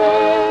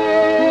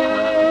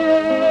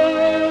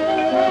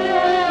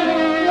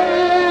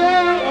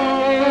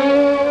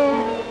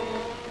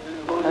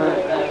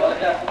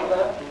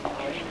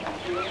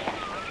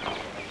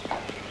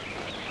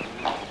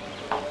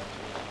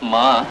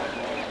 মা,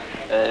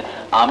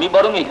 আমি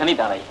বরং এখানেই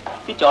দাঁড়াই,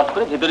 তুই চট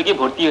করে ভেতরে গিয়ে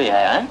ভর্তি হয়ে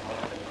আয়।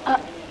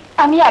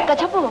 আমি একা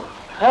যাবো?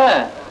 হ্যাঁ,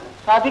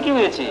 তাতে কি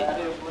হয়েছে?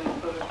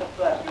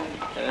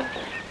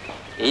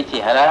 এই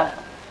চেহারা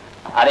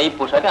আর এই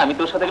পোশাকে আমি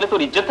তোর সাথে গেলে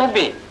তোর ইজ্জত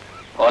থাকবে?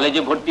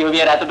 কলেজে ভর্তি হবি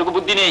আর এতটুকু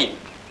বুদ্ধি নেই?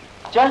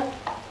 চল।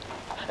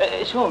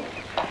 শোন,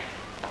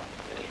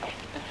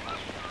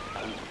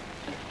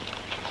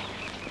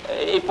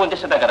 এই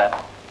 50 টাকা রাখ।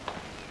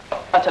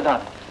 আচ্ছা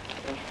দাঁড়া,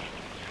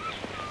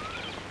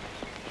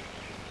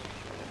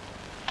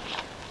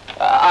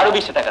 আরো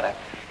 20 টাকা রাখ।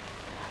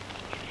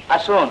 আর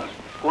শোন,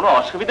 কোনো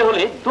অসুবিধা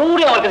হলে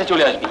দৌড়ে আমার কাছে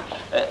চলে আসবি,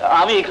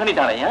 আমি এখানেই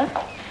দাঁড়াই। হ্যাঁ,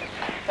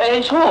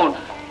 এই শোন,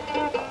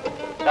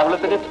 তাহলে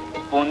তোকে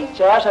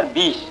 50 আর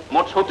 20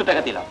 মোট 70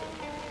 টাকা দিলাম।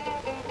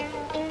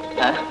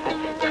 হ্যাঁ,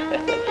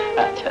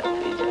 আচ্ছা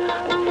তুই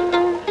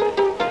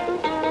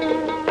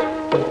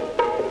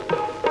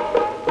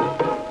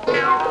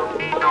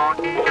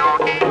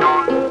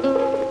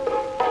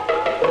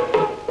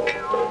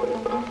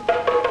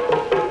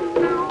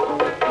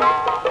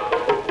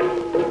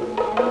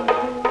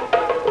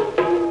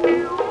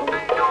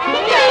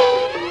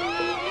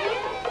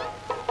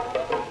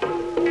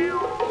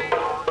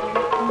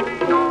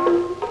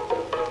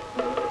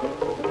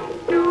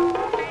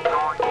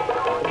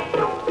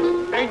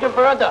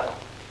যা।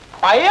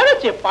 পায়ার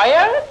আছে,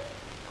 পায়ার,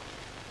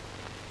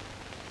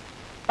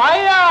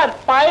 পায়ার,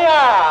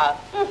 পায়ার,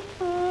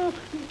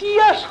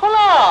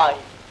 দিয়াশলাই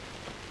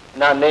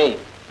না, নেই।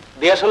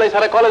 দিয়াশলাই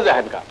ছাড়া কলেজে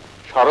আহেন কা?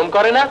 শরম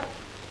করে না?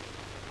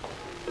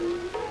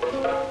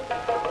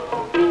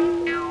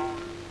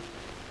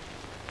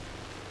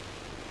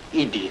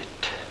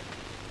 ইডিয়েট।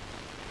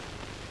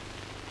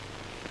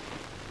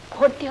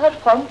 ভর্তি হওয়ার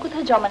ফর্ম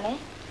কোথায় জমা নেয়?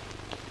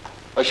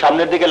 ওই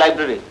সামনের দিকে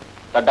লাইব্রেরি,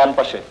 তার ডান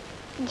পাশে।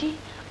 জি,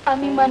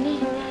 আমি মানে।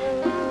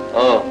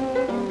 ও,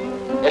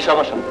 এসো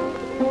আমার সামনে।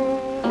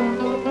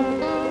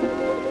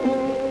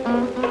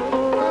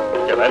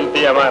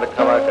 আমার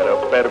ক্ষমা করো,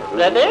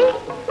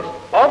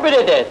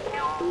 অবিরেটেড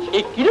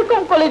এই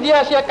কিরকম কলেজে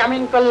আসিয়া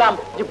কামিন করলাম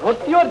যে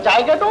ভর্তি হওয়ার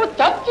জায়গাটাও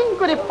চাচ্চিং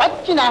করে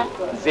পাচ্ছি না।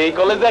 যেই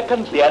কলেজে এখন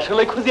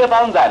আসলে খুঁজিয়া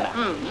পাওয়া যায় না,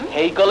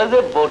 এই কলেজে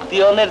ভর্তি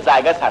হওয়ার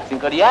জায়গা সার্চিং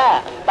করিয়া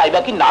পাইবা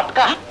কি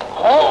নাটকা।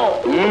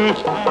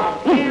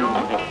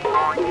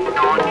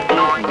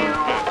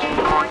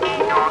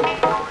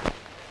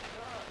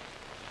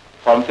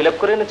 ফর্ম ফিল আপ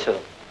করে এনেছো?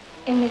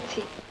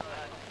 এনেছি।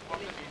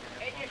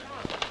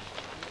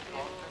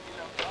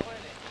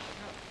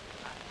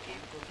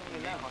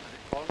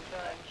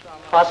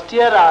 ফার্স্ট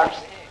ইয়ার আর্টস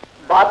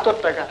 72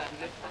 টাকা।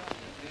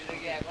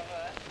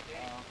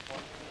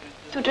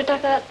 2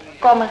 টাকা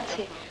কম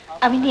আছে,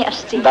 আমি নিয়ে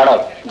আসছি। দাঁড়াও,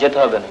 যেতে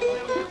হবে না,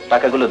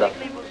 টাকাগুলো দাও।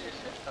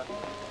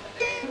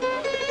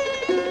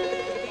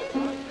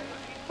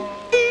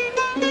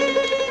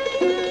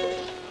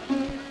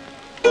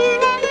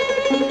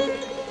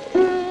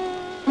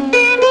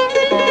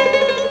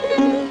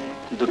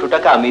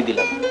 টাকা আমি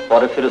দিলাম,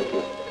 পরে ফেরত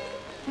দিও।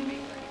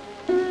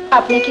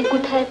 আপনাকে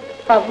কোথায়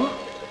পাবো?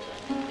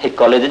 এই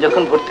কলেজে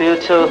যখন ভর্তি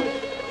হয়েছ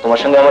তোমার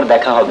সঙ্গে আমার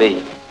দেখা হবেই।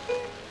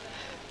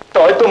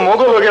 তাই তো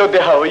মগো লগেও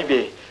দেখা হইবে,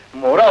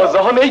 মোরাও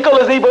যখন এই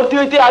কলেজেই ভর্তি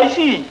হইতে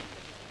আইছি।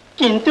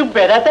 কিন্তু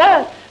বেড়াটা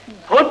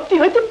ভর্তি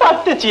হইতে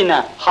পারতেছি না।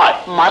 হয়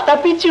মাথা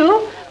পিছু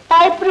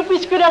 5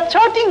 রুপিস করে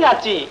ছটিং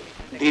আছে।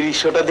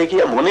 দৃশ্যটা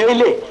দেখিয়া মনে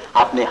হইলে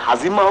আপনি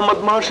হাজী মোহাম্মদ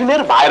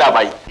মহসিনের ভাইরা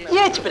ভাই।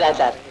 ইয়েস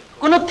ব্রাদার,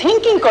 কোনো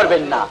থিঙ্কিং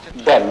করবেন না।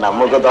 দেন না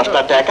মগো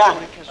 10টা টাকা,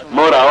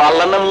 মোরাও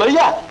আল্লাহর নাম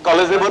লইয়া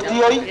কলেজে ভর্তি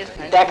হই।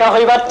 টাকা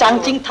হইবার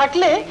চান্সিং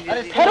থাকলে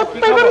ফেরত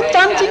পাইবার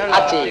চান্সিং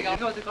আছে।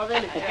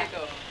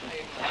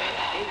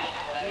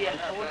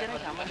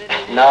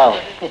 নাও,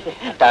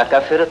 টাকা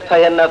ফেরত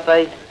পাই আর না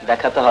পাই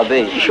দেখা তো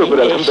হবেই। শুকর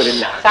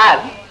আলহামদুলিল্লাহ। স্যার,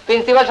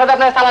 প্রিন্সিপাল সাহেব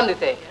আপনার সালাম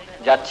দিতে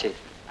যাচ্ছে।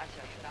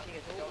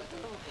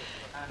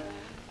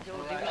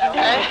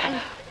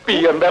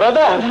 পিয়ন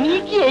দাদা, উনি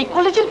কি এই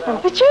কলেজের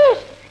প্রফেসর?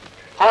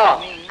 হ্যাঁ,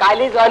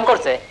 কাইলি জয়েন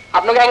করছে,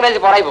 আপনাকে ইংরেজি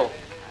পড়াইবো।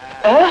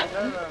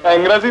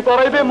 ইংরেজি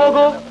পড়াইবে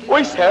মগো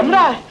ওই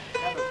শ্যামরা?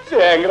 সে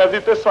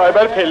ইংরেজিতে 6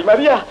 বার ফেল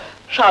মারিয়া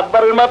 7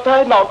 বারের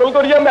মাথায় নকল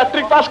করিয়া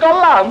ম্যাট্রিক পাস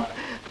করলাম।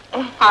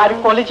 আর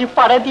কলেজে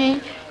পাড়া দিয়ে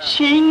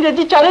সে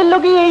ইংরেজি চালের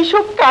লগে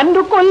এইসব কাণ্ড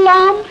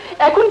করলাম।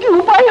 এখন কি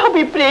উপায়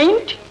হবে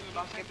প্রিন্ট?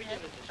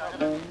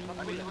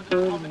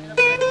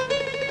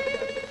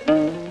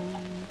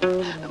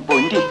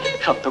 বন্ডি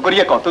সত্য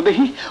করিয়া কত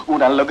দেখি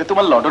ওনার লগে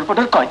তোমার লডর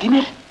পটর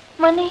কয়দিনের?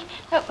 মানে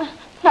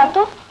না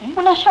তো,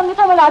 ওনার সঙ্গে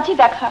তো আমার আজই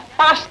দেখা।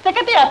 5 থেকে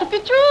এত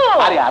কিছু?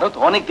 আরে আরো তো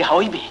অনেক দেখা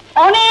হইবে,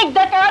 অনেক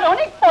দেখার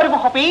অনেক পর্ব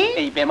হবে।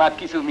 এই বেমার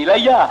কিছু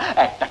মিলাইয়া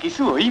একটা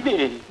কিছু হইবে,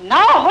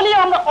 না হলে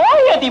আমরা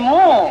ওই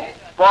দিমু।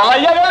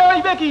 পলাইয়া গেলে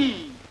হইবে কি?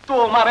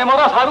 তোমারে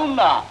মরা ছাড়ুন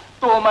না,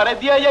 তোমারে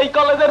দিয়ে এই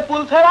কলেজের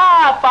পুল ছেড়া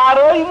পার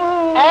হইমু।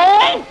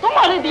 এই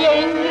তোমারে দিয়ে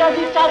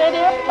ইংরেজি চারে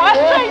রে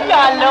পাশাই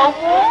গেল।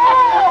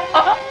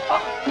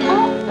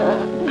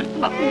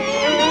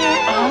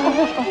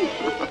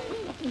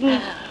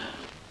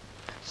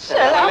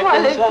 সালাম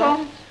আলাইকুম।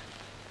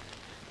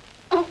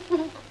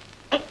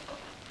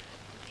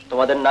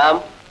 তোমাদের নাম?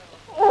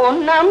 ওর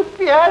নাম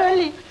পেয়ার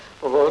আলী।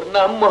 ওর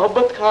নাম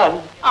মোহাম্মদ খান।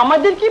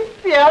 আমাদের কি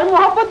পেয়ার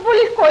মোহাম্মদ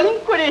বলে কলিং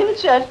করেন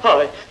স্যার?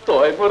 হয়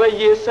তোই মোরা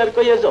ইয়ে স্যার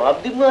কইয়া জবাব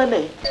দিব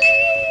নাই।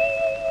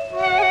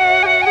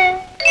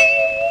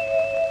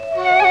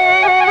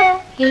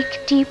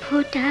 একটি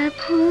ফোঁটা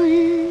ফুল,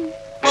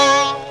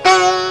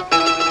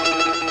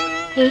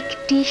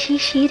 একটি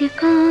শিশির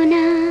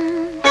কণা,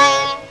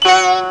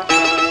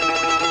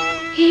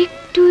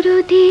 একটু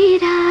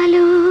রোদের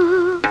আলো,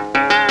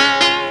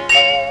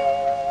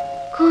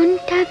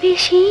 কোনটা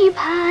বেশি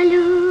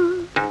ভালো?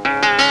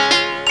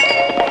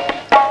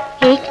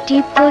 একটি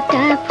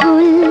ফোঁটা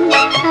ফুল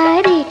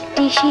আর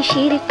একটি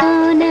শিশির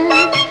কণা,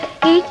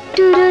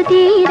 একটু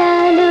রোদের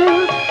আলো,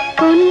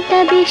 কোনটা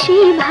বেশি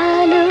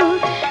ভালো?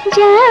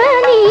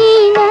 জানি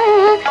না,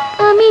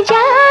 আমি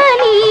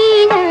জানি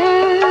না।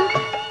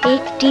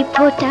 একটি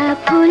ফোঁটা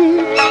ফুল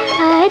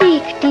আর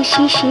একটি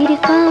শিশির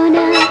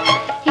কণা,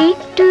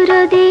 একটু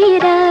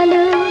রোদের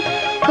আলো,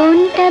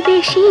 কোনটা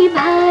বেশি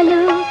ভালো?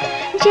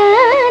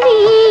 জানি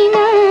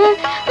না,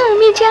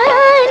 আমি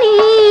জানি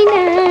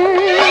না।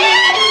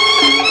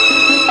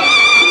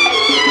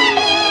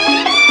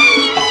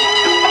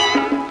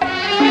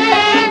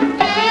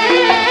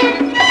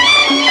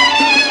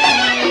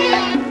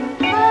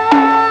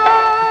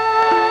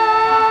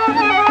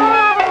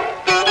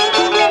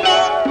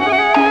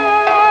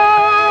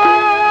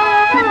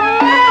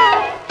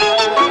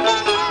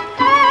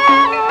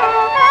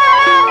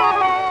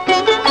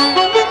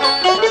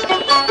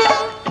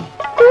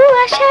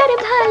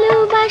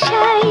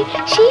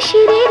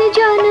 শিশিরের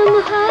জন্ম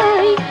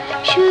হয়,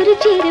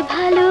 সূর্যের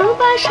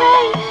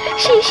ভালোবাসায়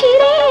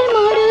শিশিরের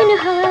মরণ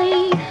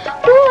হয়।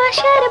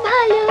 কুয়াশার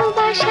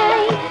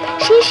ভালোবাসায়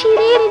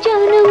শিশিরের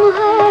জন্ম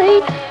হয়,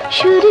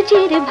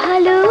 সূর্যের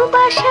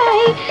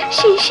ভালোবাসায়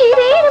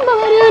শিশিরের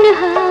মরণ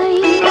হয়।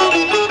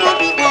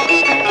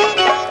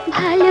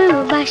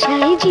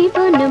 ভালোবাসায়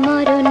জীবন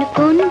মরণ,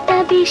 কোনটা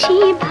বেশি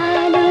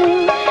ভালো?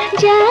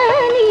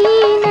 জানি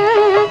না,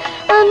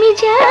 আমি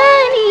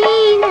জানি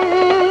না।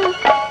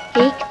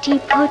 একটি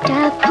একটি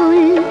ফোঁটা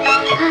ফুল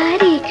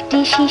আর একটি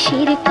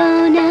শিশির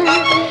কণা,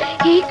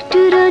 একটু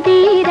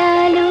রোদের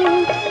আলো,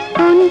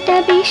 কোনটা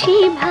বেশি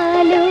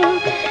ভালো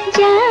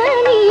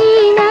জানি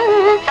না,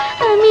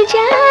 আমি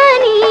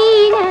জানি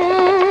না।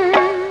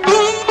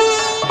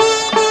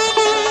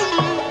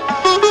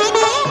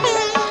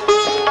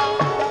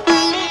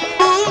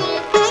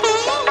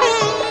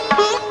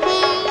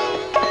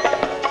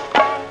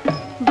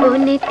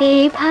 বনেতে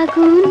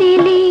ফাগুন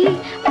এলে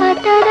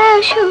পাতারা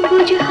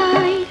সবুজ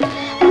হয়,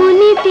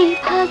 মনেতে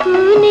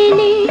ফাগুন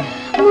এলে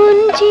মন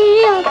যে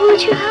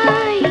অবুঝ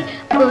হয়।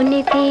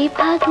 বনেতে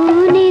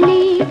ফাগুন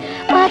এলে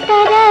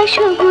পাতারা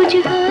সবুজ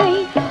হয়,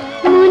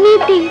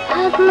 মনেতে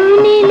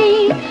ফাগুন এলে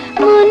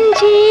মন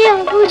যে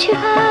অবুঝ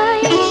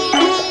হয়।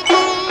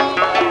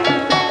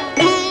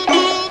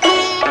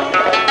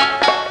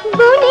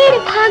 বনের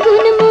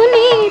ফাগুন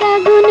মনের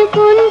আগুন,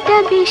 কোনটা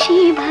বেশি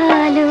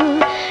ভালো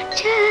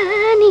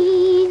জানি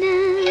না।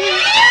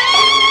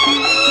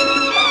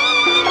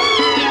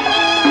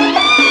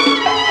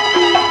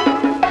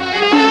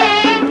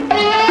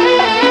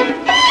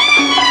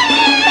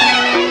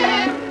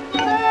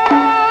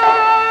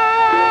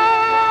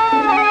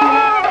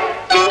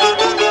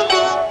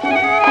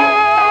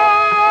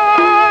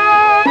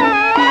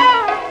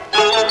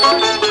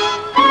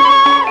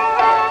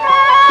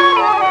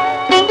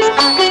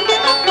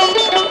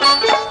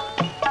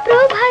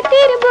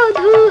 প্রভাতের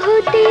বধূ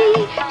হতে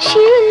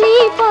শিউলি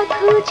পথ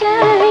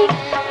যায়,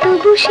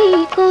 তবু সেই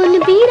কোন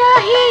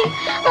বিরহে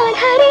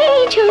আধারে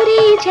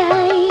ঝরে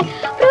যায়।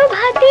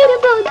 প্রভাতের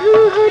বধূ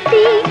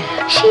হতে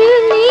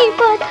শিউলি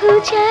পথ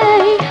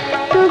যায়,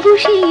 তবু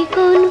সেই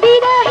কোন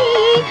বিরহে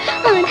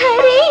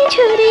আধারে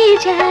ঝরে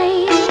যায়।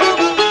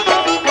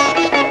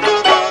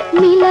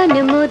 মিলন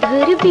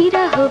মধুর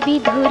বিরহ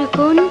বিধুর,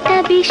 কোনটা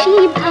বেশি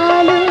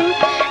ভালো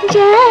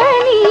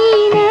জানি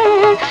না,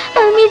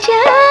 আমি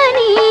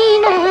জানি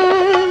না।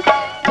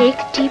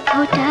 একটি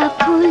ফোঁটা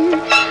ফুল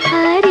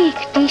আর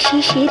একটি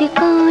শিশির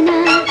কণা,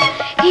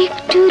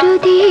 একটু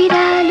রোদের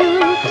আলো,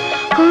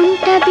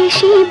 কোনটা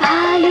বেশি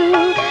ভালো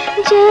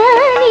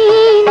জানি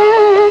না,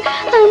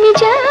 আমি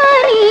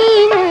জানি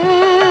না।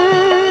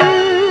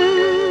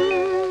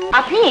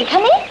 আপনি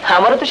এখানে?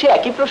 আমারও তো সে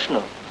একই প্রশ্ন।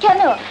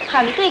 কেন?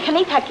 আমি তো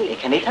এখানেই থাকি।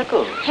 এখানেই থাকো?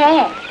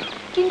 হ্যাঁ,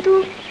 কিন্তু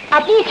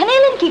আপনি এখানে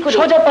এলেন কি করে?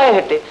 সোজা পায়ে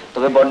হেঁটে,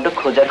 তবে বড্ড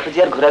খোঁজাখুঁজি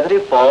আর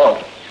ঘোরাঘুরির পর।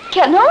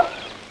 কেন?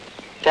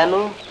 কেন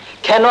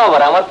কেন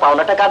আবার আমার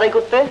পাওনাটা কাদাই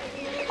করতে?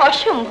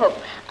 অসম্ভব,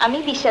 আমি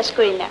বিশ্বাস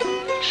করি না।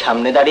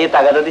 সামনে দাঁড়িয়ে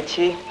তাগাদা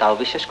দিচ্ছি, তাও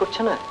বিশ্বাস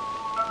করছো না?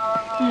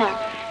 না,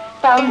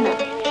 তাও না।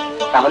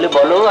 তাহলে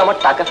বলো, আমার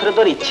টাকা ফেরত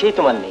দেওয়ার ইচ্ছেই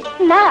তোমার নেই?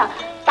 না,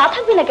 তা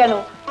থাকবে না কেন?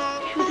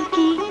 শুধু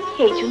কি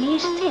এই জন্যই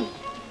এসেছেন?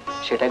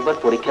 সেটা একবার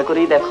পরীক্ষা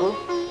করেই দেখো।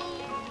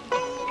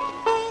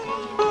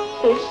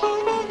 বেশ,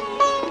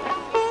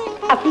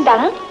 আপনি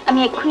দাঁড়ান, আমি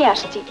এক্ষুনি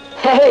আসছি।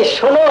 হ্যাঁ,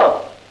 শোনো।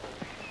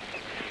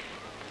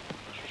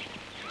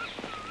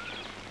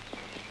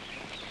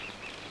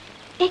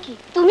 কি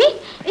তুমি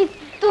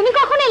তুমি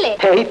কখন এলে?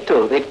 এই তো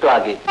একটু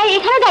আগে।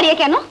 এখানে দাঁড়িয়ে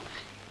কেন?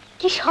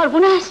 কি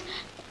সর্বনাশ!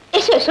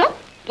 এসো এসো,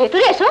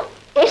 ভেতরে এসো,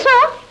 এসো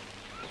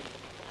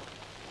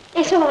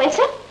এসো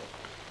এসো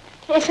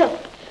এসো।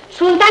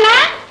 সুলতানা,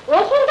 ও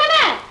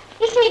সুলতানা,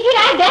 শিগগির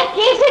আয়, দেখ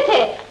কে এসেছে।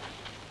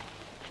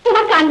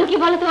 তোমার কাণ্ড কি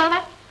বলো তো বাবা,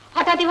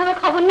 হঠাৎ এভাবে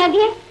খবর না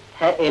দিয়ে?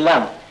 হ্যাঁ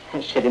এলাম,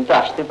 সেদিন তো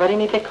আসতে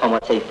পারিনি, তাই ক্ষমা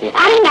চাইতে।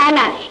 আরে না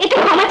না, এটা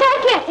ক্ষমা চাওয়ার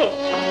কি আছে?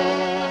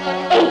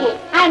 এই যে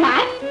আর মা,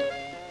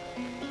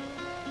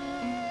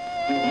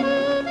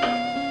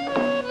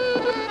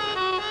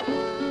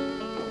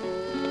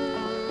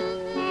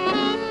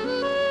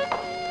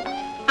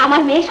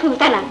 আমার মেয়ে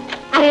সুলতানা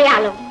আর এই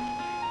আলম।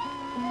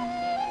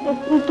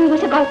 তুই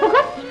বসে গল্প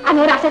কর, আমি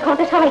ওর আশা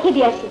খবরটা সবাইকে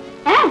দিয়ে আসি।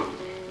 হ্যাঁ,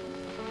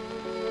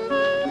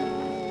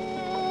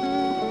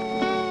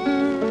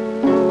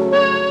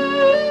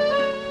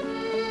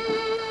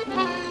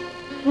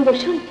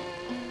 বসুন।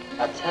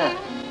 আচ্ছা,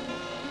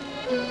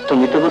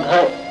 তুমি তো বোধ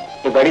হয়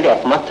এ বাড়ির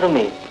একমাত্র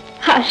মেয়ে।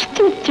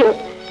 আশ্চর্য,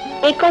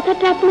 এই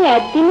কথাটা আপনি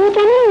একদিনও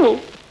জানেননি?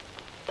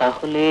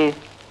 তাহলে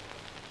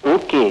ও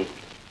কে?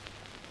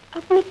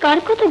 আপনি কার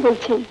কথা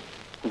বলছেন?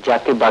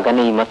 যাকে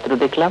বাগানে এইমাত্র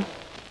দেখলাম।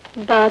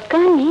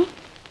 বাগানে?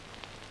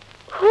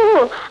 ও,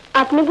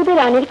 আপনি বোধহয়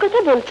রানীর কথা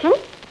বলছেন।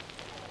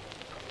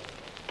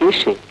 কে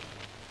সে?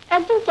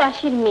 একজন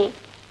চাষির মেয়ে,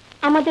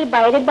 আমাদের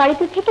বাইরের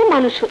বাড়িতে থেকে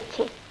মানুষ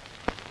হচ্ছে।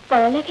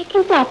 পড়ালেখা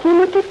কিন্তু আপনার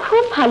মতো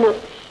খুব ভালো,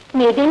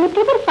 মেয়েদের মধ্যে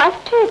এবার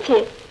ফার্স্ট হয়েছে।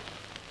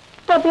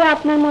 তবে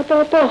আপনার মতো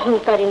অত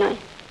অহংকারী নয়।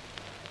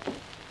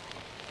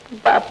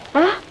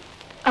 বাবা,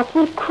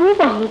 আপনার খুব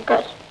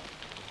অহংকার।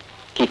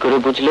 কি করে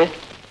বুঝলে?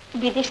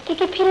 বিদেশ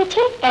থেকে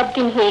ফিরেছেন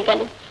একদিন হয়ে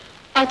গেল,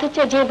 অথচ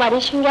যে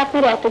বাড়ির সঙ্গে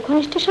আপনার এত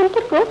ঘনিষ্ঠ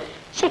সম্পর্ক,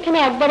 সেখানে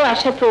একবারও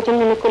আসার প্রয়োজন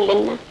মনে করলেন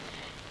না।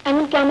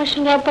 এমনকি আমার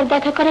সঙ্গে একবার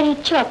দেখা করার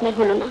ইচ্ছেও আপনার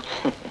হলো না।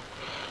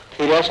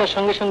 ফিরে আসার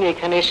সঙ্গে সঙ্গে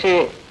এখানে এসে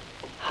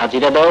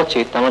হাজিরা দেওয়া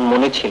উচিত আমার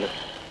মনে ছিল,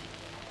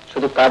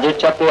 শুধু কাজের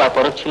চাপে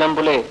অপারগ ছিলাম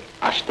বলে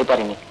আসতে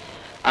পারিনি।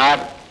 আর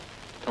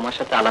তোমার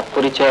সাথে আলাপ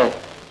পরিচয়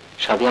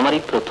সবই আমার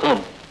এই প্রথম,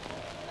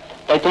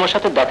 তাই তোমার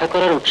সাথে দেখা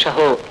করার উৎসাহ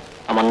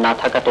আমার না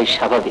থাকাটাই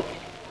স্বাভাবিক।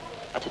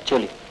 আচ্ছা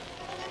চলি।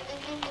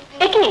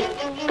 কি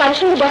কারোর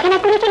সঙ্গে দেখা না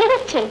করে চলে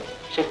যাচ্ছেন?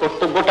 সে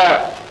কর্তব্যটা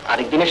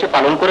আরেকদিন এসে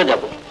পালন করে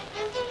যাব।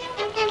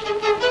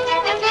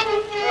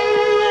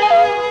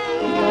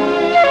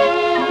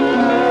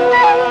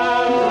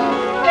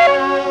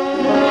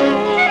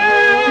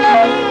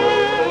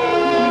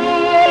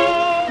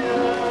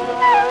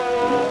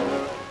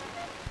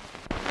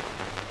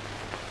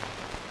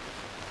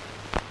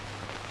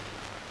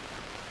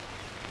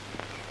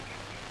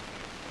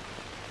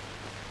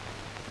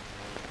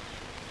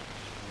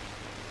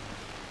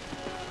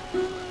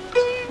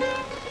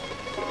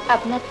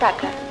 আপনার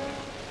টাকা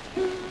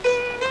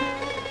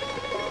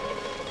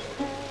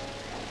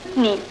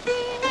নিন,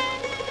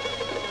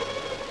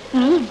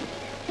 নিন।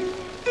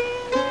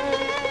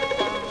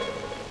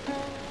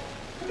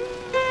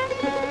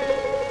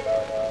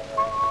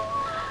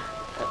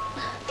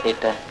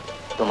 এটা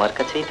তোমার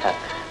কাছেই থাক।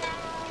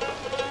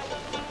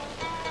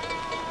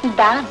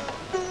 দান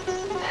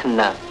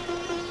না,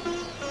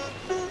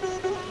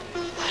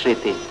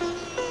 স্মৃতি।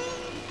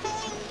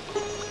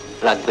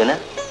 রাখবে না?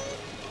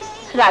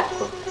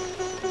 রাখবো,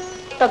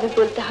 তবে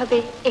বলতে হবে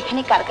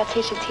এখানে কার কাছে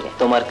এসেছিলেন?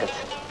 তোমার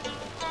কাছে।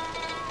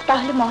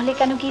 তাহলে মহলে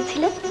কেন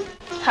গিয়েছিলেন?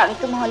 আমি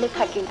তো মহলে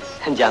থাকি না।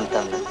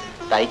 জানতাম না,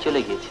 তাই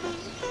চলে গিয়েছিলাম।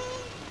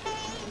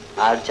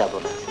 আর যাব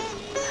না।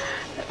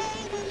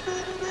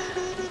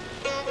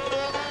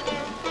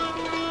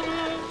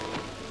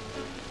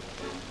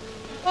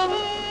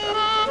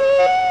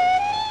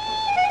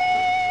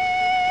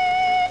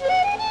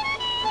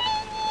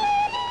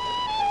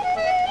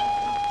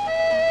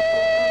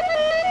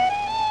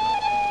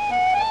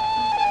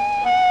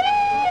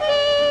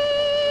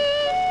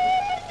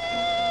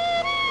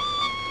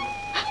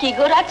 কি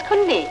গো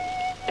রাজকন্যে,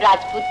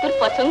 রাজপুত্তর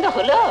পছন্দ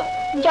হলো?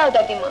 যাও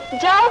দাদিমা,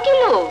 যাও।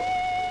 গেল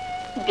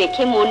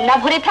দেখে মন না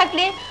ভরে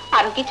থাকলে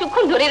আরো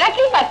কিছুক্ষণ ধরে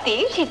রাখলেই পারতি।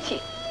 শিখছি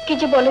কি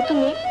যে বলো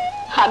তুমি।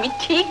 আমি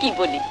ঠিকই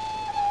বলি,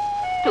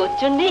 তোর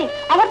জন্যে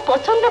আমার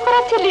পছন্দ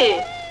করা ছেলে।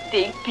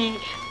 দেখবি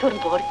তোর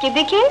বরকে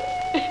দেখে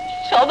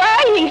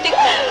সবাই হিংসে।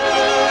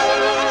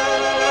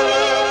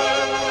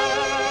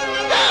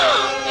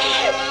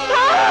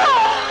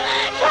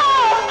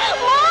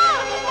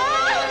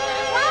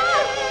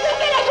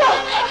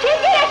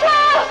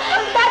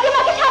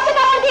 দাদিমাকে সাথে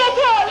কামড়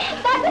দিয়েছে,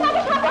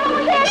 দাদিমাকে সাথে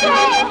কামড় দিয়েছে।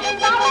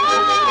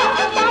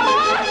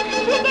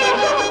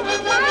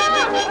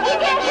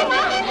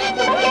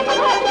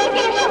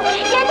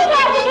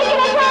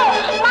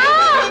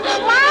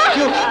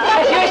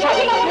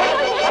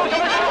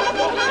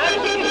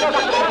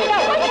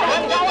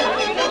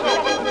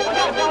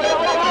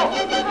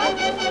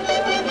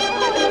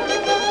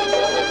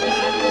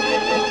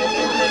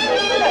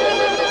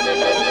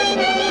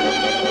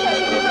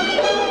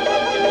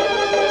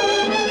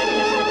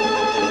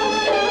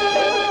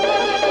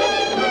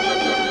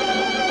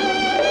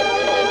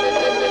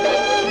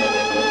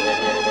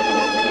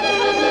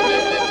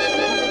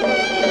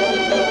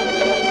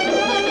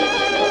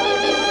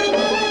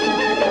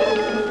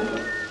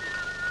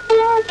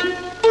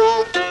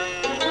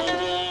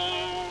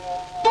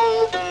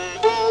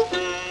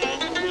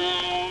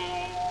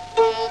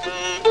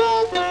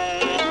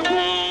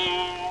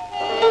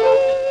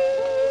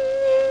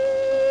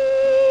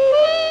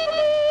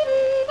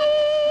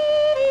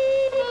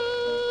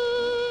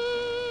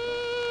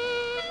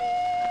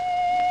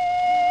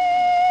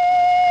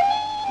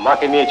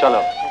 মাকে নিয়ে চলো।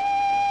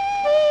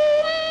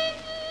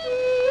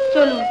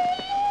 চলুন।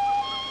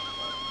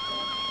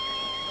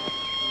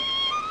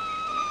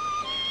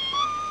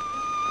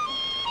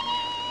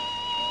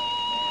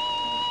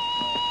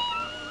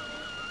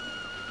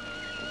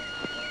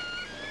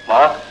 মা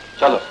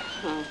চলো।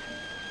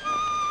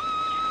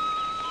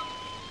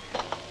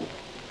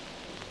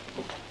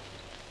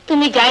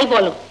 তুমি যাই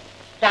বলো,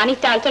 রানীর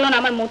চালচলন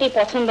আমার মোটেই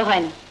পছন্দ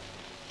হয় না।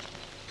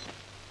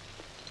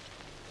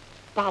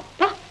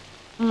 বাবা,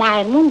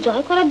 মায়ের মন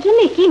জয় করার জন্য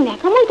কি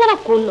ন্যাকামই তারা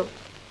করলো।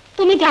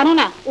 তুমি জানো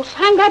না ও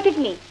সাংঘাতিক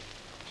নেই।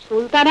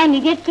 সুলতানা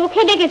নিজের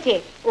চোখে দেখেছে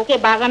ওকে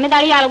বাগানে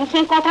দাঁড়িয়ে আর ওর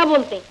সঙ্গে কথা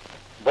বলতে।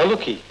 বলো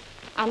কি?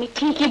 আমি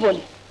ঠিকই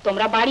বলি,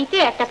 তোমরা বাড়িতে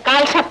একটা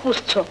কাল সাপ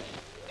পুষছো।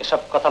 এসব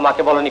কথা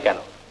মাকে বলনি কেন?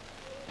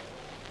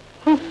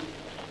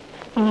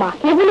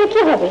 মাকে বলে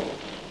কি হবে,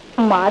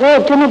 মারও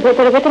এর জন্য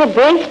ভেতরে ভেতরে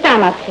বেশ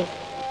টান আছে।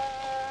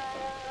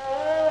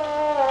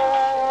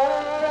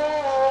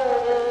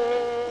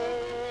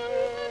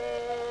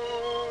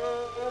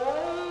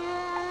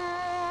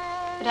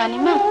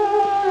 রানীমা,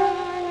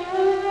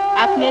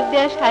 আপনার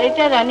দেওয়া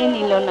শাড়িটা রানী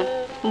নিল না,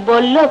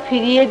 বলল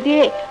ফিরিয়ে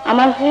দিয়ে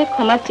আমার হয়ে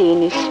ক্ষমা চেয়ে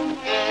নিস।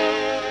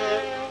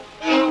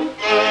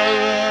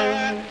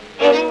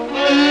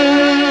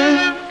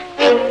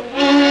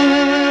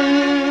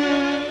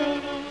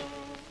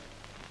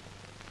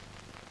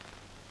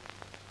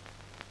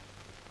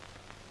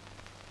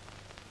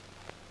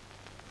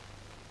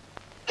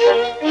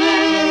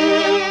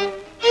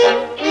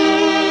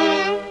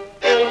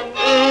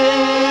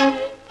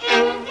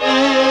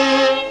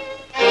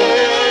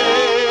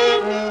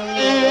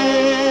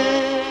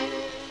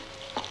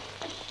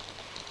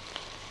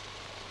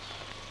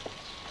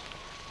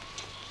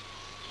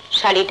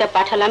 শাড়িটা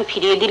পাঠালাম,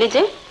 ফিরিয়ে দিলে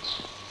যে?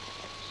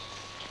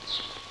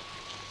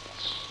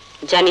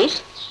 জানিস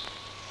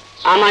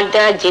আমার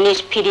দেওয়া জিনিস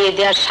ফিরিয়ে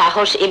দেওয়ার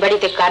সাহস এ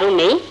বাড়িতে কারো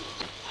নেই?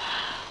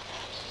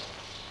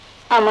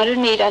 আমারও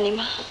নেই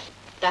রানীমা।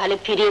 তাহলে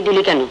ফিরিয়ে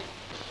দিলি কেন?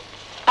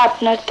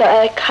 আপনার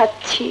দয়ায়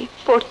খাচ্ছি,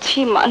 পড়ছি,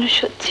 মানুষ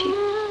হচ্ছি।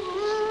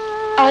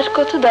 আর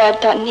কত দয়ার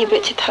দান নিয়ে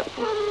বেঁচে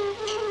থাকবো,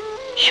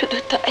 শুধু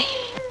তাই।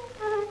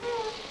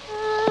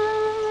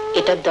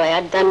 এটা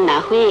দয়ার দান না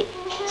হয়ে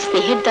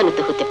স্নেহের দানও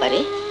তো হতে পারে।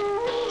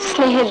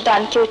 স্নেহের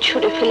দান কেউ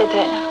ছুঁড়ে ফেলে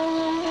দেয় না,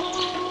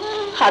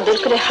 আদর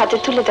করে হাতে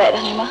তুলে দেয়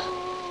রানীমা।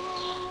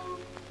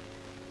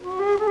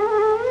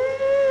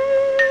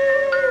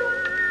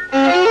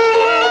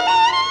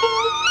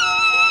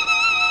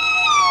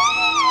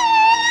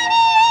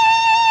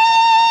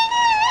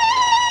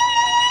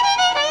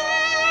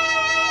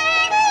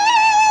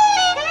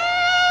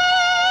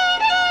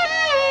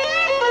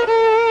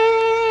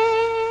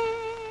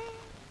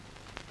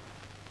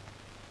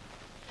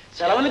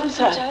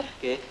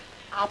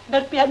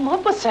 আপনার পেয়ার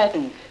মোহাম্মদ সাহেব।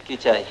 কি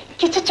চাই?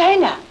 কিছু চাই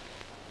না।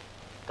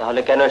 তাহলে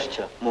কেন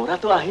এসছো? মোরা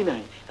তো আহি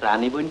নাই,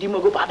 রানী বন্ডি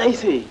মগু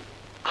পাঠাইছে,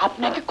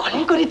 আপনাকে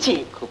কলিং করেছি।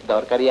 খুব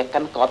দরকারি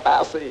একখান কথা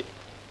আছে।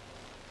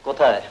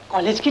 কোথায়?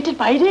 কলেজ গেটের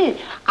বাইরে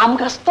আম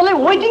গাছতলায়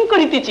ওয়েটিং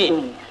করিতেছি।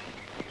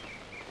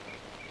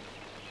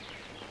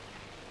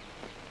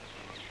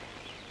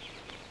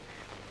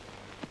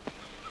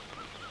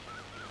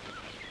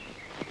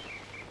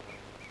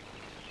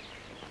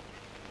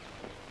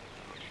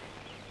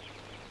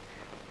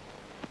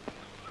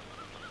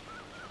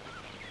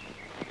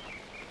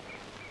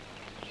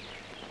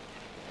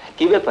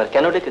 কি ব্যাপার,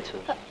 কেন ডেকেছো?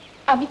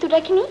 আমি তো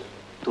ডাকিনি।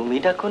 তুমি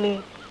ডাকনি?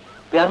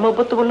 প্যার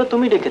মোহব্বত তো বললো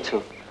তুমি ডেকেছো।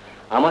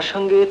 আমার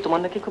সঙ্গে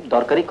তোমার নাকি খুব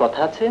দরকারি কথা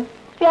আছে।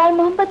 প্যার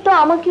মোহাম্মদ তো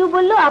আমাকেও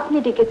বললো আপনি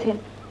ডেকেছেন।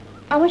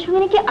 আমার সঙ্গে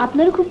নাকি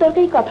আপনারও খুব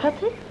দরকারি কথা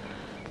আছে।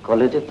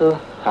 কলেজে তো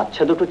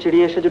আচ্ছা দুটো চিড়ি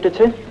এসে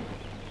জুটেছে।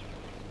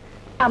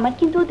 আমার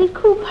কিন্তু ওদের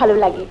খুব ভালো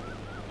লাগে।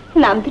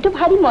 নাম দুটো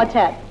ভারী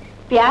মজার,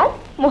 প্যার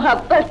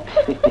মোহাব্বত।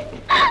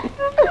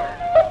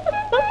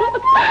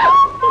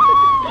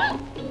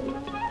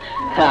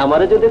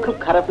 আমারও যদি খুব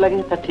খারাপ লাগে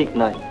তা ঠিক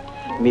নয়।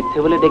 মিথ্যে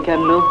বলে ডেকে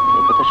আনলো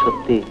এই কথা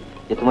সত্যি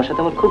যে তোমার সাথে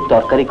আমার খুব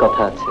দরকারি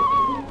কথা আছে।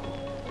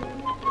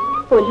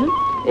 বলুন।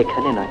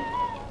 এখানে নয়।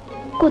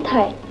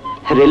 কোথায়?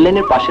 রেল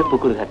লাইনের পাশে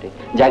পুকুর ঘাটে।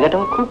 জায়গাটা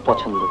আমার খুব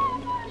পছন্দ,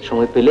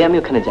 সময় পেলে আমি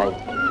ওখানে যাই।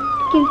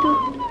 কিন্তু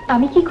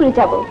আমি কি করে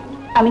যাব?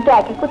 আমি তো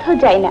একা কোথাও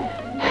যাই না।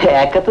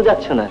 একা তো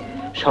যাচ্ছ না,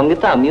 সঙ্গে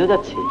তো আমিও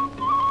যাচ্ছি।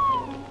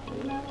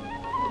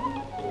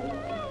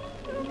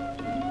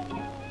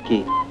 কি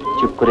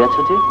চুপ করে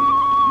আছো যে?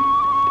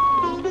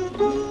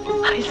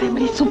 আরে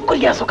সেমরি চুপ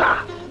করে আছো কা?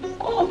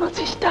 কোন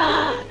সিস্টার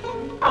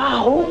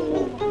আহো।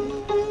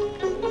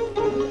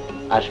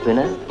 আসবে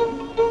না?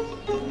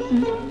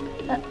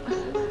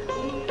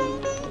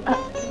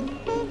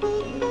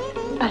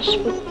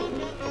 আসবো।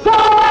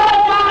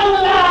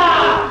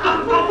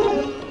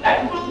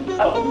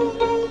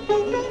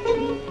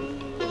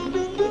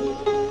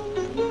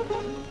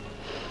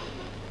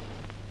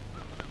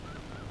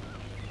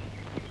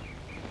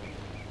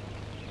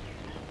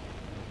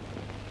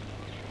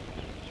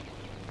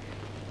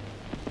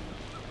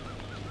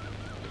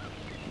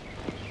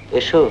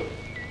 এসো।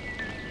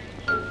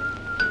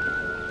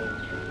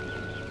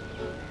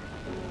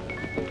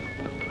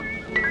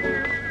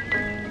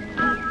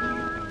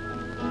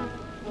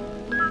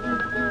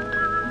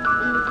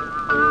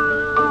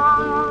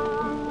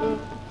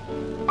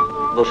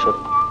 বসো।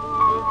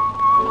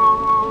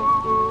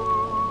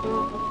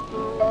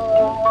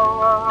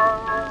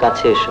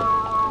 কাছে এসো।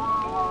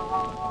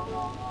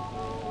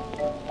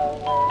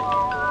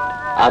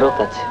 আরো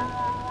কাছে,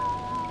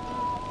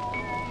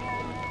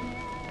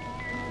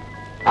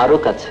 আরো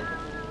কাছে।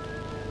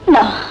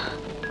 না।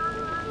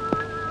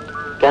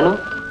 কেন?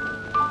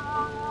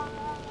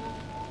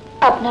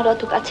 আপনার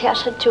অত কাছে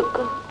আসার যোগ্য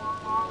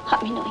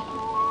আমি নই।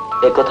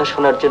 এ কথা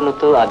শোনার জন্য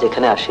তো আজ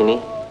এখানে আসিনি।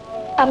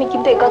 আমি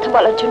কিন্তু এ কথা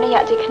বলার জন্যই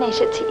আজ এখানে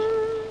এসেছি।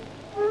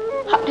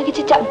 আপনাকে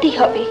যে জানতেই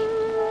হবে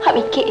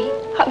আমি কে,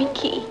 আমি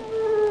কি,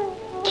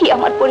 কি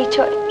আমার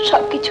পরিচয়,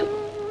 সবকিছু।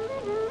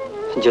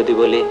 যদি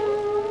বলি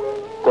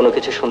কোনো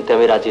কিছু শুনতে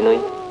আমি রাজি নই,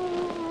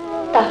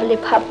 তাহলে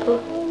ভাববো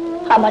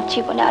আমার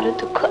জীবনে আরো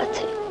দুঃখ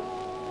আছে।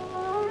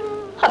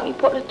 আমি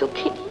বড়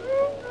দুঃখিনী,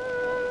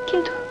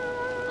 কিন্তু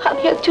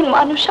আমি একজন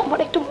মানুষ, আমার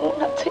একটা মন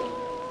আছে।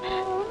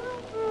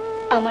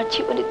 আমার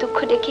জীবনে দুঃখ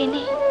ডেকে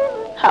এনে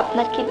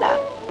আপনার কি লাভ?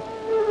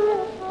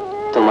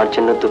 তোমার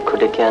জন্য দুঃখ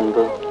ডেকে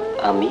আনবো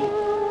আমি?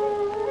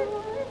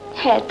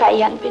 হ্যাঁ, তাই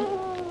আনবেন,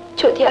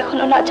 যদি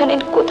এখনো না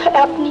জানেন কোথায়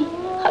আপনি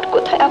আর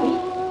কোথায় আমি।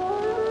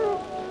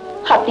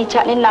 আপনি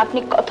জানেন না আপনি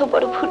কত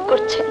বড় ভুল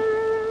করছেন।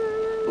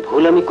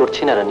 ভুল আমি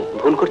করছি না রানী,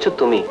 ভুল করছো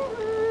তুমি।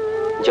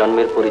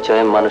 জন্মের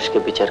পরিচয়ে মানুষকে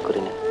বিচার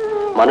করি না,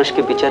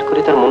 মানুষকে বিচার করি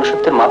তার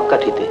মনুষ্যত্বের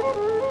মাপকাঠিতে।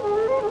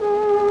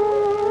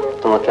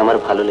 তোমাকে আমার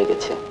ভালো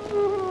লেগেছে,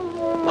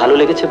 ভালো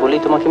লেগেছে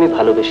বলেই তোমাকে আমি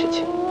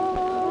ভালোবেসেছি।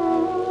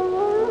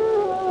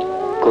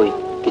 কই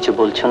কিছু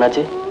বলছো না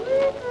যে?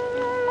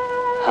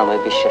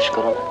 আমায় বিশ্বাস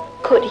করো না?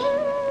 করি,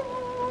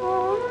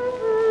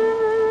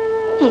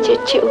 নিজের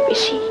চেয়েও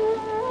বেশি।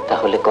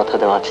 তাহলে কথা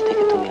দাও আজ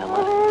থেকে তুমি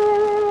আমার,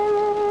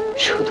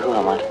 শুধু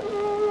আমার।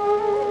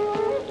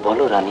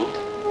 বলো রানী,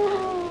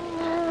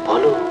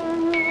 বলো।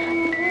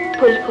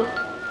 বলবো,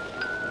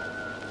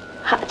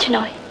 আজ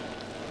নয়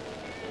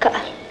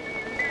কাল।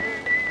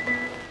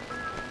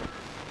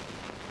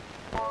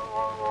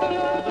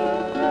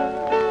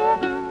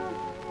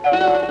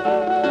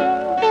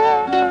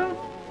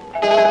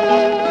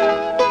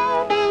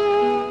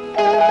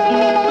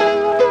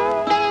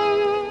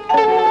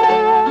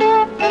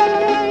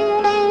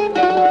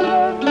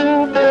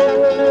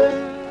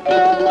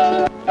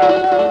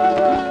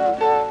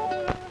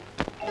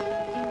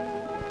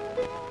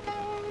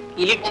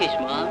 কি লিখছিস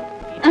মা?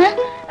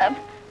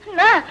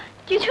 না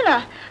কিছু না,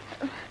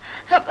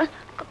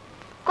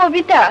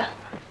 কবিতা।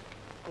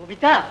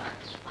 কবিতা?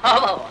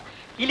 বাবা,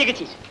 কি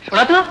লিখেছিস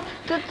শোনা তো।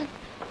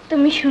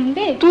 তুমি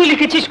শুনবে? তুই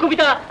লিখেছিস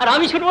কবিতা আর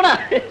আমি শুনবো না?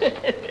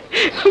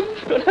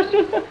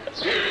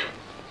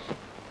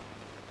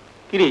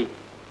 কিরে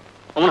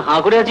অমন হাঁ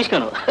করে আছিস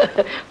কেন?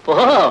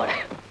 পড়।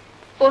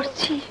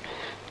 পড়ছি।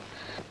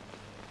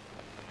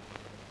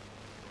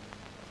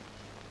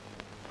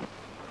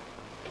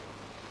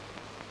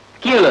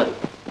 কি হলো?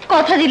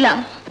 কথা দিলাম।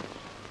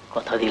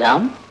 কথা দিলাম?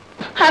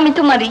 আমি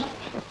তোমারই।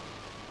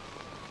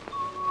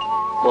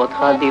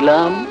 কথা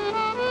দিলাম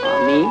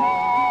আমি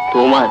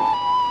তোমার।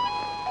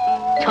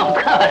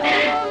 চমৎকার।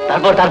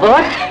 তারপর তারপর?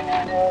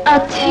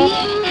 আছি,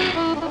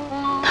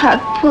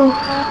 থাকবো।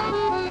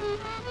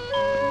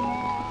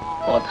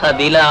 কথা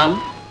দিলাম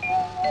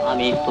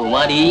আমি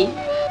তোমারই,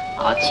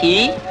 আছি,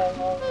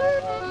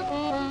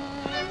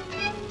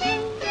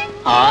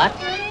 আর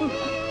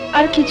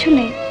আর কিছু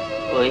নেই।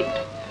 ওই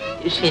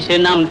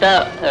শেষের নামটা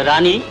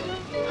রানী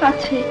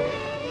আছে।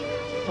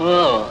 ও,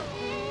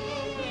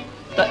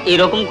 তা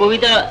এরকম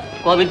কবিতা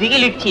কবে থেকে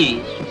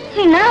লিখছিস?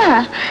 না,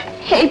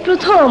 এই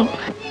প্রথম।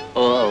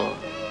 ও,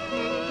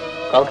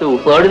 কাউকে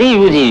উপহার দিই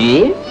বুঝি?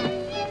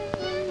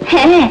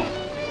 হ্যাঁ।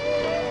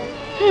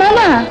 না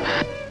না,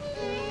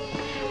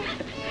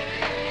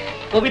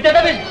 কবিতাটা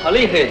বেশ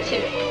ভালোই হয়েছে।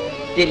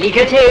 যে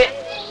লিখেছে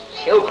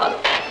সেও ভালো,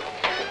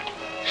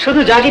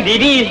 শুধু যাকে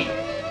দিবি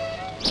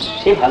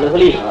সে ভালো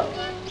হলেই হয়।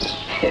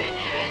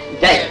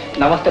 যাই,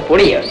 নামাজটা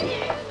পড়েই আসি।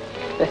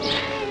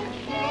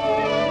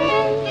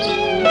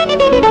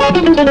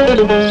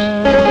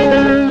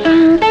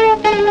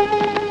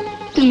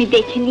 তুমি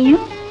দেখে নিও,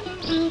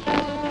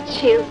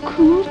 সেও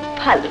খুব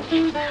ভালো।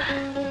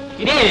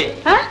 কিরে,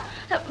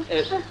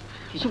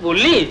 কিছু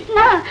বললি?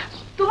 না,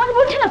 তোমাকে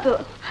বলছি না তো।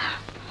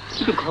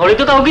 ঘরে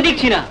তো কাউকে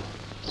দেখছি না।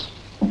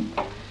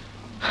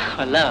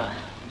 আল্লাহ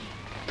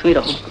তুমি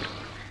রহম করো।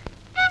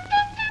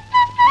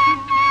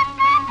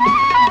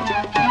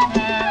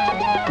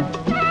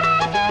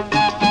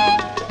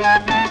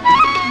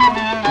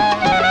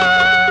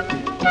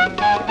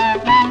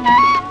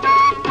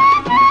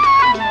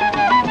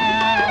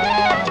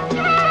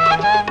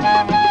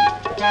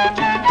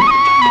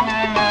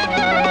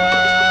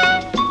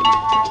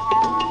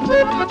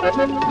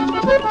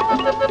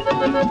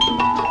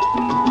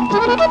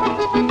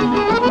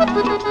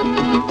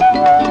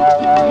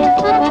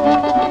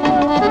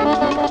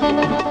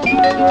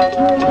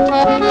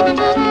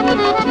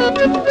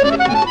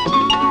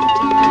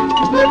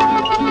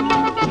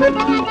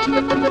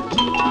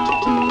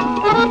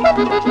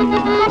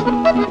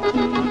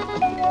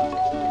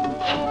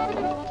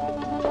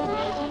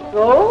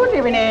 Good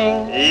evening.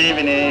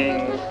 Evening.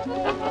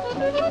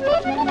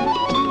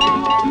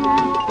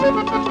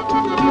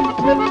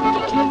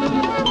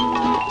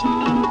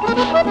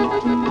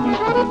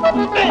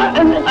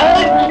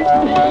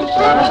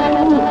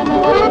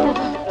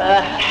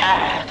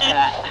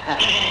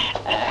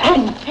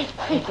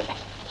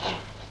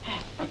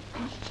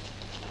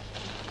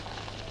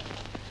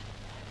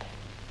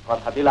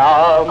 কথা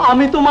দিলাম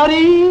আমি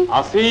তোমারই,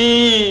 আছি,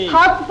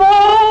 থাকবো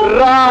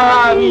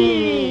রানী।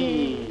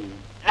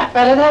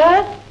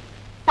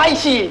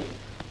 পাইছি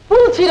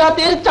পুলছি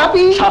রাতের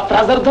চাপি,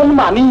 7,000 ধন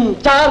মানি,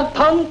 4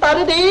 ধন তার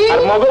দে,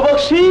 আর মগ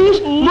বকশিস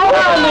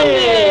মগানে।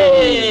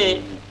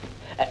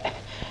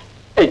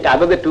 এই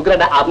কাগজের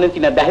টুকরাটা আপনার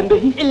কিনা দেখেন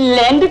দেখি।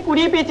 ল্যান্ডে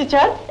কুড়িয়ে পেয়েছি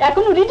স্যার,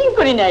 এখনো রিডিং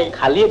করি নাই,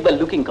 খালি একবার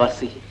লুকিং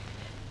করছি।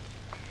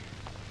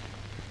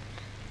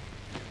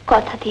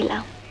 কথা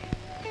দিলাম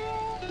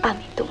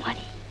আমি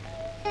তোমারই,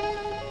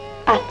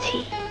 আছি,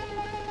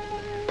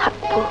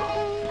 থাকবো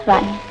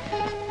রানী।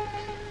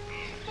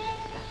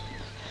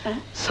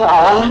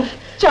 স্যার,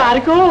 4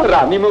 গো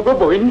রানী মগো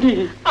বইন্ডি,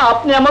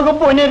 আপনি আমাকে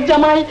বোনের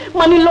জামাই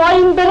মানে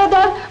লইন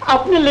বেড়াদার,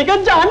 আপনি লেগে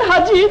যান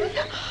হাজির।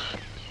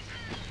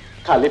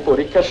 খালি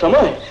পরীক্ষার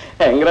সময়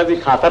ইংরেজি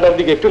খাতাটার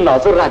দিকে একটু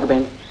নজর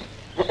রাখবেন।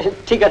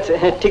 ঠিক আছে,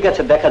 ঠিক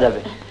আছে, দেখা যাবে।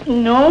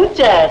 নো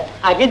স্যার,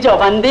 আগে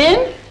জবান দেন।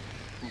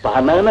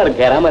 বানান আর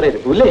গ্রামারের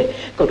ভুলে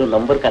কোনো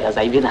নম্বর কাটা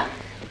যাইবে না।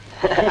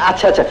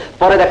 আচ্ছা আচ্ছা,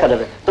 পরে দেখা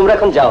যাবে, তোমরা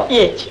এখন যাও।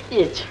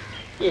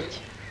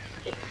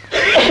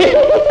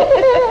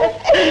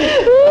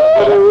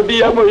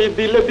 উডিয়া মই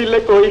দিলে দিলে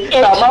কই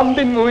তামাম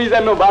দিন মুই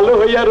যেন ভালো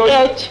হইয়া রই।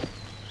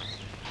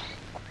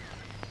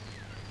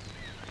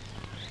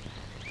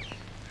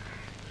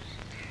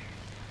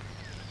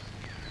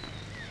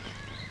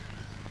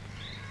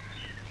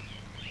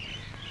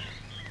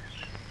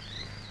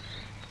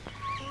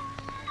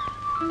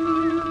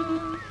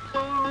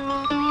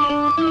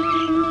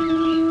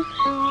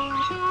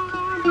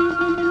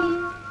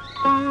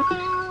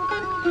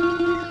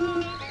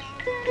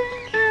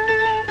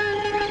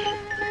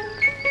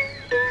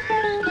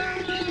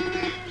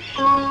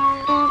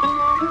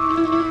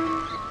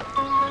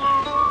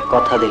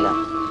 কথা দিলাম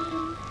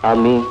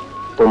আমি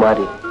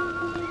তোমারই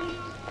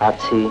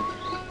আছি,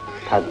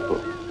 থাকবো।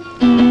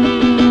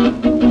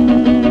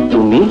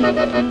 তুমি?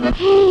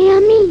 হ্যাঁ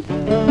আমি,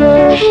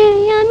 হ্যাঁ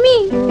আমি,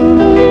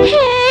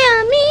 হ্যাঁ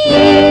আমি,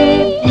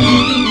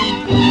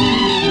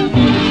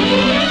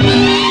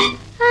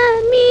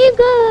 আমি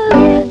গো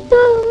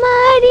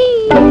তোমারই,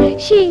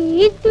 সে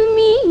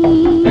তুমি।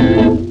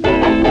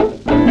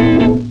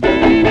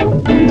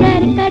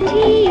 যার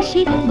কাছে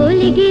এসে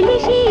বলে গেলে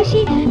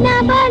শেষে না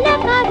বলা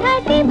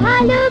কথাতে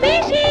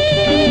ভালোবেসে,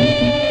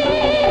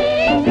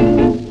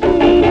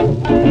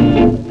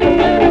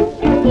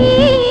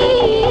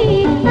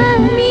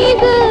 আমি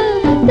গো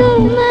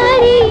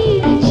তোমারই,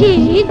 সে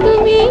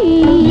তুমি।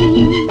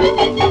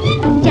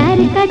 যার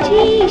কাছে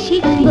এসে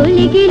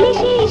বলে গেলে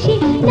শেষে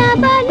না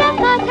বলা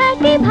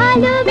কথাতে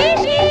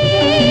ভালোবেসে,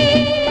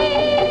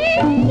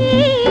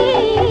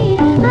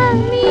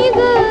 আমি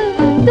গো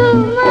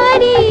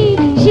তোমারই,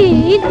 সে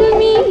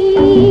তুমি।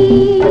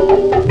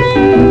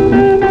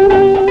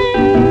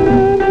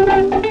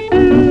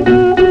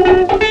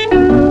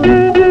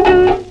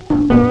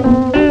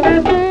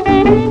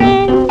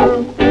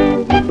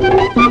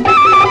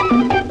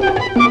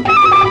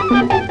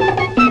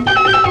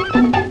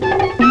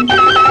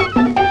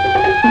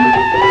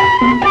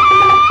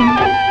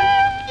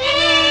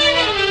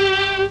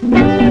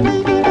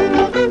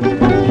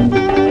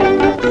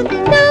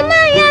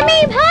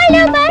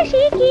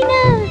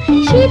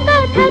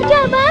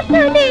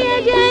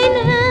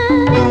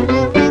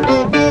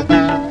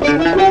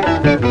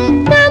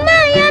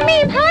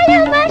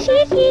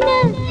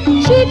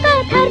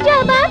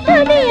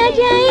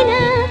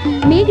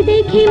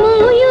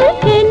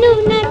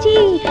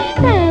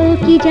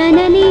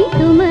 জানা নেই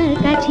তোমার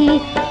কাছে,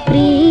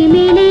 প্রেম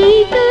এলেই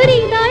তো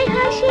হৃদয়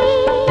হাসে,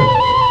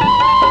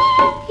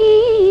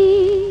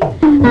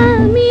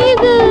 আমি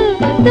গো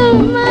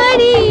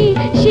তোমারই,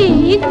 সে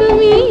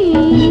তুমি।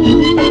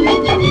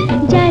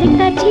 যার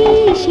কাছে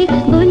এসে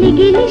বলে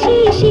গেলে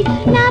শেষে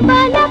না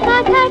বলা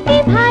কথাতে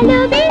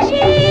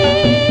ভালোবেসে,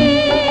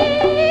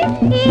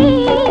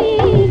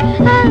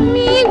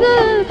 আমি গো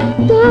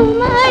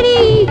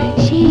তোমারই,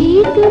 সে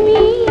তুমি।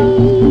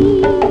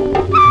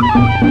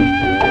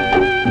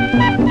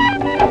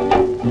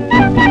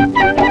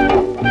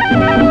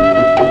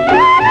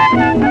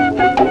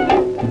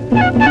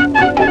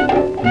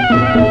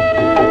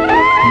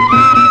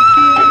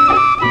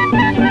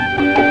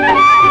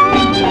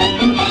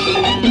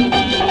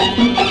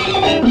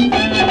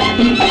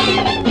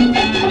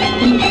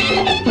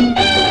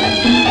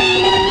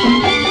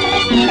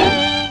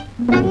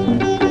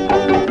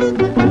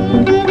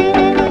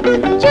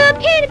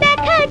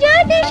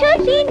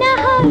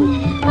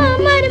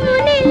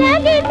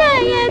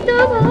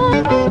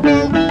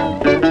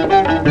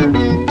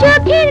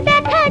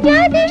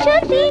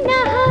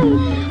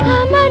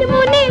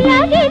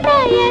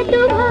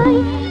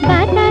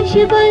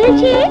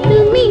 বলছে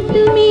তুমি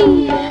তুমি,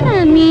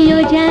 আমিও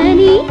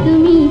জানি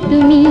তুমি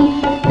তুমি,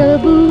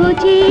 তবুও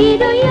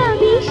চিরই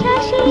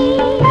অবিশ্বাসে,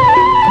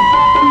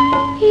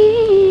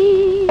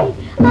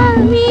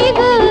 আমি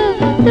গো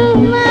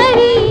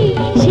তোমারই,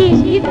 সে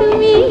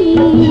তুমি।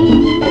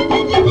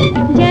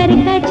 যার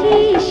কাছে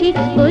এসে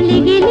বলে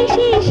গেলে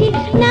শেষে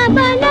না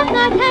বলা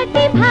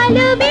কথাতে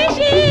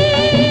ভালোবেসে,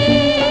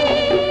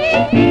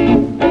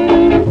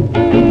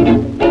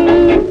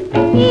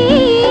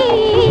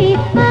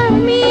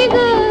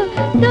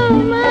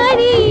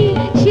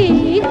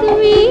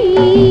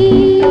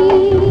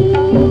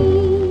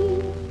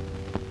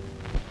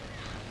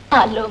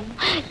 আলম,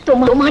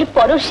 তোমার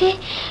পরশে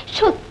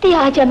সত্যি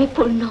আজ আমি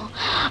পূর্ণ,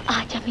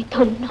 আজ আমি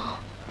ধন্য।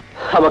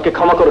 আমাকে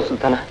ক্ষমা করো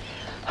সুলতানা,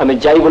 আমি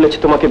যাই বলেছি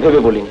তোমাকে ভেবে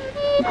বলিনি,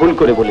 ভুল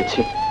করে বলেছি।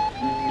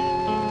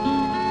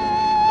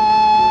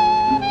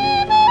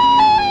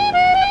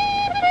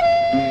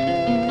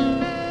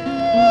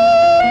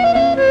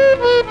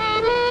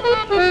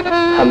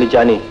 আমি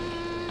জানি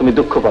তুমি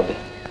দুঃখ পাবে,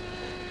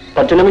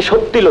 তার জন্য আমি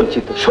সত্যি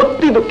লজ্জিত,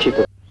 সত্যি দুঃখিত।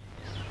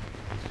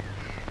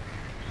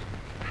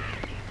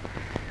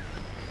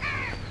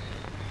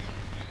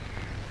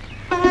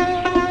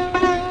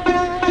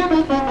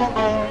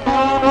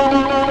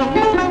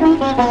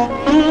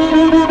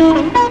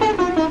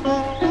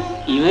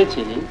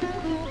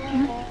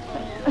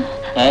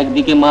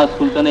 একদিকে মা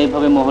সুলতানা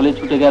এইভাবে মহলে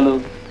ছুটে গেল,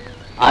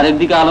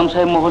 আরেকদিকে আলম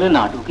সাহেব মহলে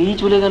নাটকেই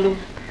চলে গেল।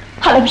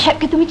 আলম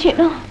সাহেবকে তুমি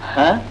চেনো?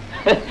 হ্যাঁ,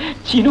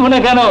 চিনব না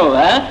কেন?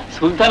 হ্যাঁ,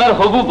 সুলতানার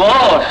হবু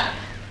বর।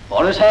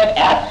 বড় সাহেব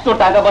এত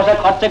টাকা পয়সা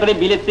খরচা করে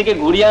বিলেত থেকে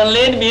ঘুরিয়ে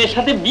আনলেন মেয়ের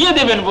সাথে বিয়ে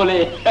দেবেন বলে।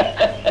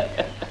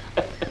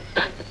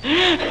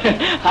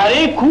 আরে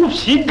খুব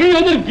শীঘ্রই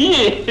ওদের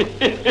বিয়ে।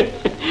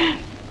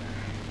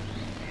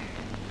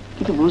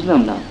 কিন্তু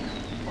বুঝলাম না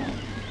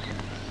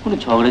কোনো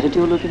ঝগড়াঝাটি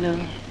হলো কিনা।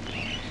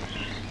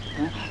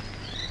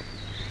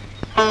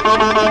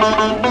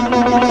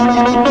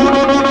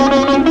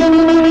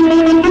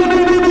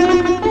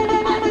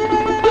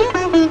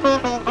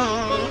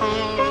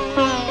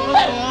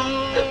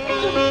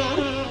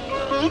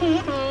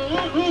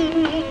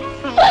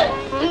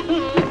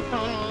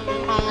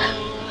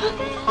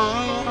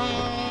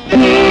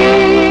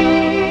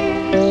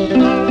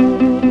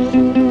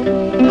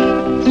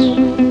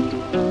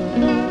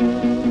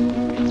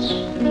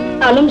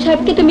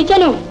 সাহেবকে তুমি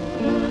জানো?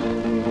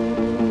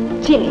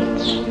 চিনি।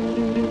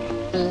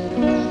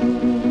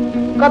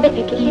 কবে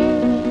থেকে?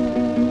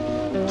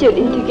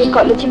 যেদিন থেকে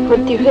কলেজে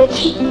ভর্তি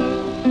হয়েছি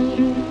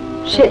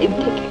সেদিন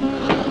থেকে।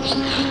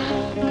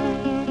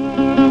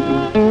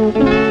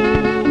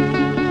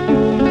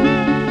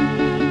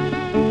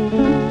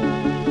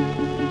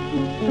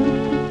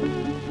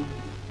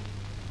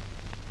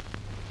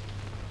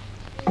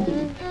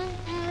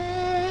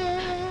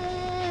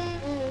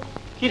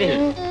 কি রে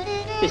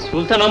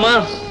সুলতান আমা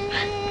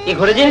এ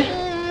ঘরে যে?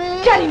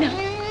 জানি না,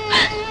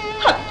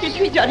 আমি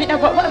কিছুই জানি না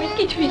বাবা, আমি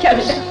কিছুই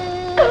জানি না,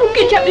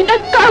 কাউকে জানি না,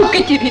 কাউকে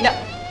চিনি না।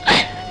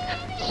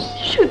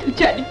 শুধু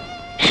জানি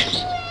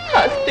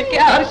আজ থেকে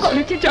আর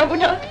কলেজে যাবো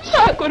না,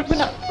 করবো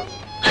না।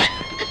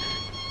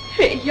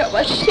 এই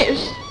আমার শেষ,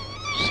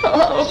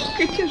 সব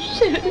কিছু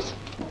শেষ।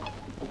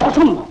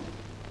 অসম্ভব,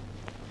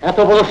 এত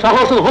বড়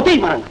সাহস হতেই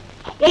পারে না।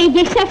 এই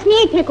বিশ্বাস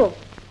নিয়েই থেকো।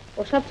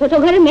 ওসব ছোট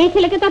ঘরের মেয়ে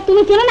ছেলেকে তো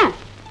তুমি চেনো না,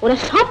 ওরা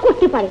সব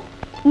করতে পারে।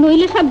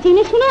 নইলে সব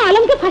জেনে শুনে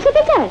আলমকে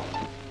ফাঁসাতে চায়।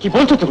 কি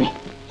বলছো তুমি?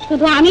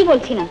 শুধু আমি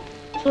বলছি না,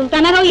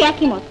 সুলতানারও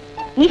একই মত।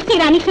 নিশ্চয়ই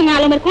রানীর সঙ্গে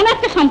আলমের কোন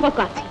একটা সম্পর্ক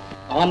আছে।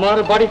 আমার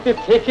বাড়িতে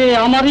থেকে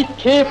আমারই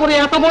খেয়ে পড়ে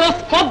এত বড়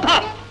স্পর্ধা,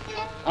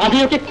 আমি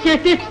ওকে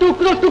কেটে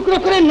টুকরো টুকরো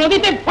করে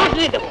নদীতে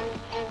ভাসিয়ে দেবো।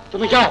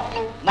 তুমি যাও,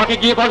 মাকে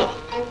গিয়ে বলো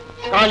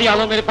কালী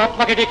আলমের বাপ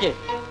মাকে ডেকে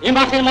এ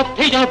মাসের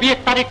মধ্যেই যেন বিয়ের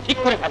তারিখ ঠিক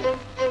করে ফেলে।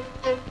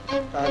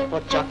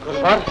 তারপর যা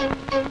করবার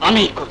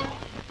আমি করবো।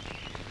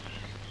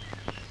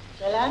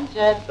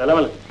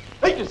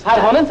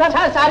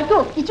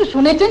 কিছু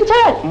শুনেছেন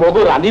স্যার?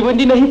 মগো রানী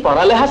বন্দি নাহি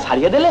পড়ালেখা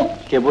সারিয়ে দিলে?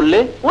 কে বললে?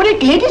 ওরে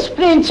লেডিস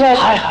ফ্রেন্ড স্যার।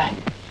 হায় হায়,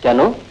 কেন?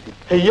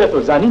 ইয়া তো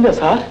জানি না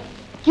স্যার,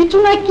 কিছু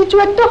না কিছু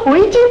একটা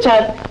হয়েছে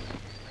স্যার।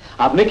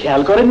 আপনি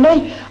খেয়াল করেন নাই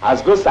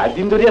আজকে 4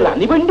 দিন ধরে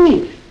রানী বন্দি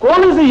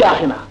কলেজেই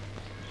আসে না।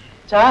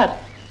 স্যার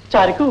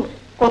চারকু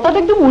কথাটা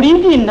একটু উড়িয়ে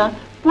দিন না,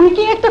 তুই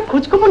কি একটা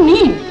খোঁজখবর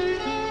নিন।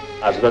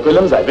 আজকে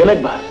কইলাম যাবেন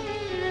একবার।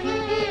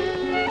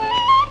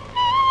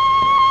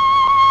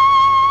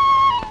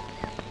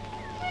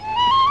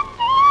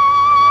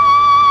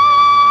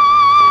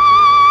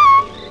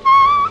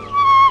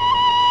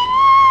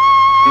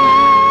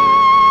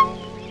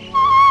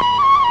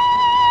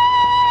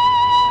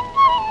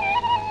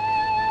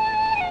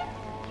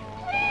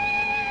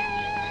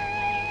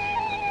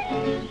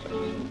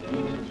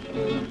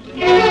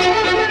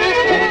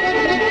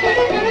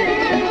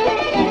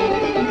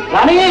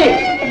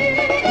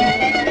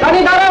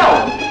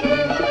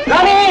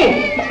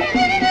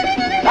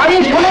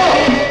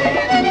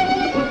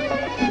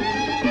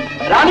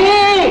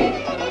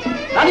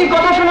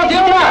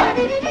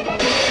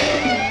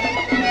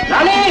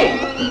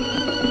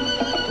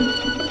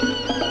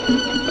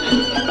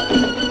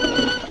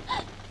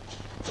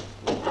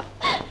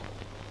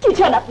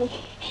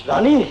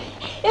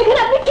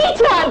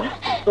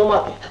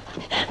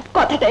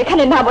 কথাটা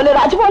এখানে না বলে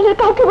রাজমহলের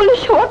কাউকে বলে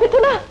শোভা পেত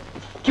না।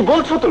 কি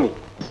বলছো তুমি?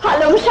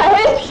 আলম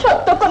সাহেব,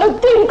 সত্য কোনো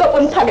দিন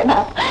গোপন থাকে না,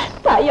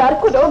 তাই আর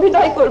কোনো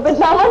অভিনয় করবেন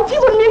না, আমার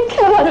জীবন নিয়ে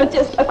খেলারও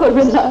চেষ্টা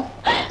করবেন না।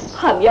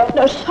 আমি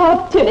আপনার সব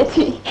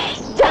জেনেছি।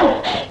 যান,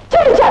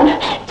 চলে যান,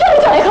 চলে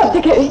যান এখান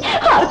থেকে,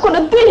 আর কোনো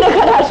দিন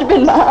এখানে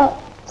আসবেন না।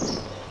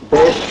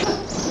 বেশ,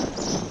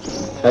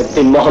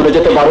 একদিন মহলে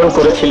যেতে বারণ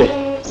করেছিলে,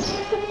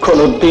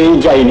 কোনো দিন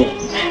যাইনি।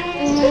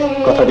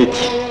 কথা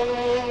দিচ্ছি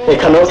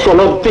এখানেও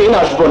কোনো দিন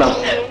আসবো না।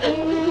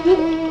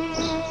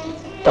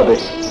 তবে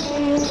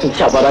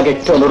যাবার আগে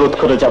একটু অনুরোধ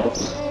করে যাব,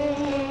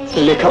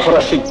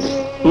 লেখাপড়া শিখবে,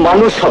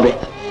 মানুষ হবে,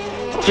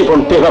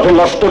 জীবনটা এভাবে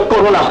নষ্ট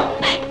করো না।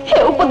 হে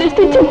উপদেশ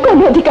দিচ্ছেন কোন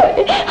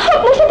অধিকারে?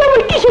 আপনার সাথে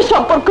আমার কিসের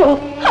সম্পর্ক?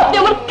 আপনি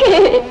আমার কে?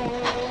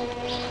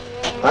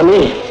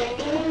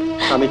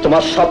 আমি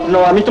তোমার স্বপ্ন,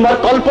 আমি তোমার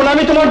কল্পনা,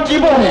 আমি তোমার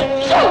জীবন।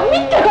 সব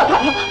মিথ্যা কথা।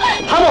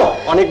 থামো,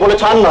 অনেক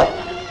বলেছ আর নয়।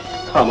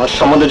 আমার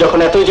সম্বন্ধে যখন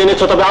এতই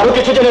জেনেছো তবে আরো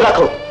কিছু জেনে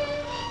রাখো।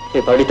 এ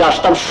বাড়িতে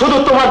আসতাম শুধু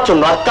তোমার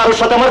জন্য, আর কারোর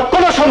সাথে আমার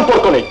কোনো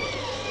সম্পর্ক নেই।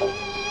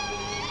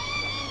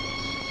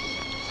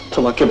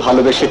 তোমাকে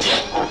ভালোবেসেছি,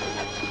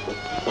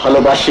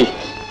 ভালোবাসি,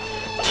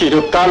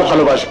 চিরকাল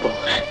ভালোবাসবো।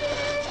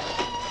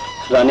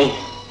 রানী,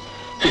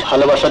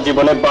 ভালোবাসা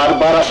জীবনে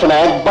বারবার আসে না,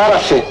 একবার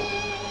আসে।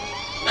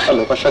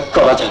 ভালোবাসা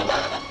করা যায় না,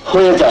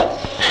 হয়ে যায়।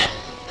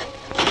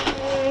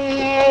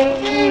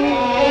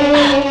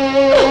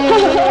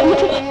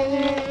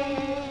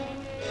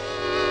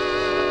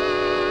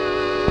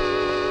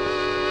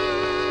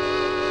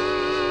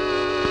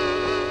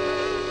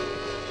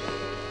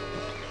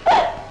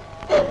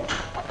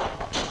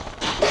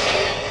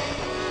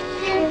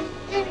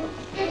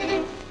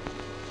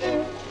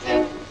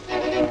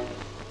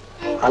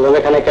 আলম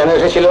এখানে কেন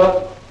এসেছিল?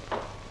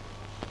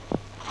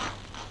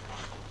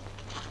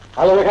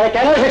 আলম এখানে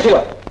কেন এসেছিল?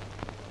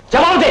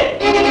 জবাব দে।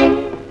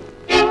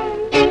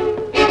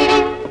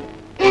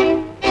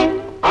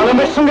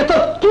 আলমের সঙ্গে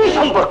তোর কি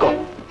সম্পর্ক?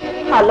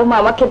 আলম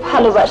আমাকে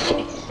ভালোবাসে।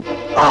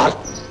 আর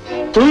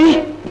তুই?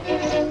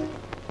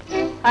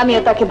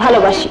 আমিও তাকে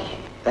ভালোবাসি।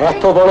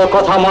 এত বড়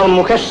কথা আমার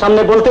মুখের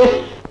সামনে বলতে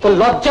তোর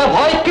লজ্জা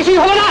ভয় কিছুই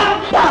হলো না?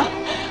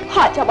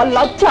 আজ আমার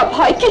লজ্জা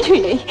ভয়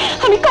কিছুই নেই।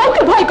 আমি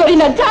কাউকে ভয় করি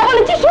না, যা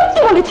বলেছি সত্যি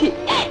বলেছি।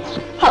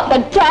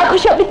 আপনার যা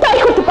খুশি আপনি তাই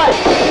করতে পারেন।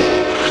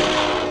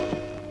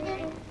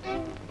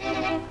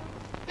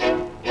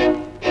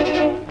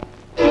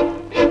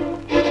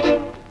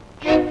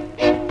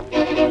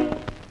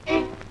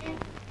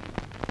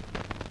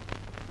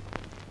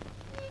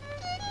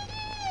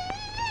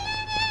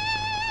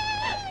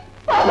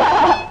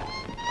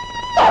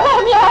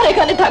 আমি আর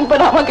এখানে থাকবো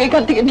না, আমাকে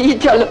এখান থেকে নিয়ে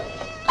চলো।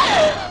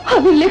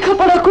 আমি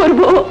লেখাপড়া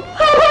করবো,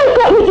 আবার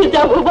কলেজে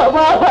যাবো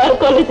বাবা, আবার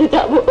কলেজে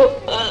যাবো।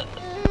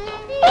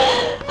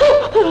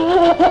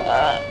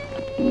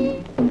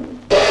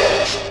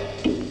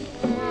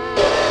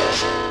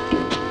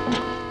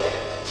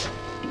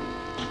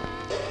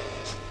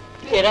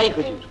 এরাই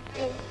হুজুর,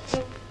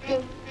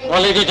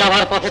 কলেজে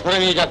যাওয়ার পথে ধরে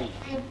নিয়ে যাবি,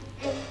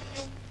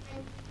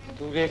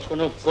 দূরে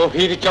কোনো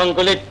গভীর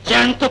জঙ্গলে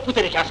জ্যান্ত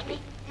পুঁতে রেখে আসবি।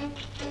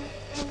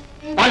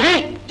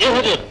 যে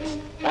হুজুর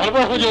পারবো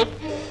হুজুর।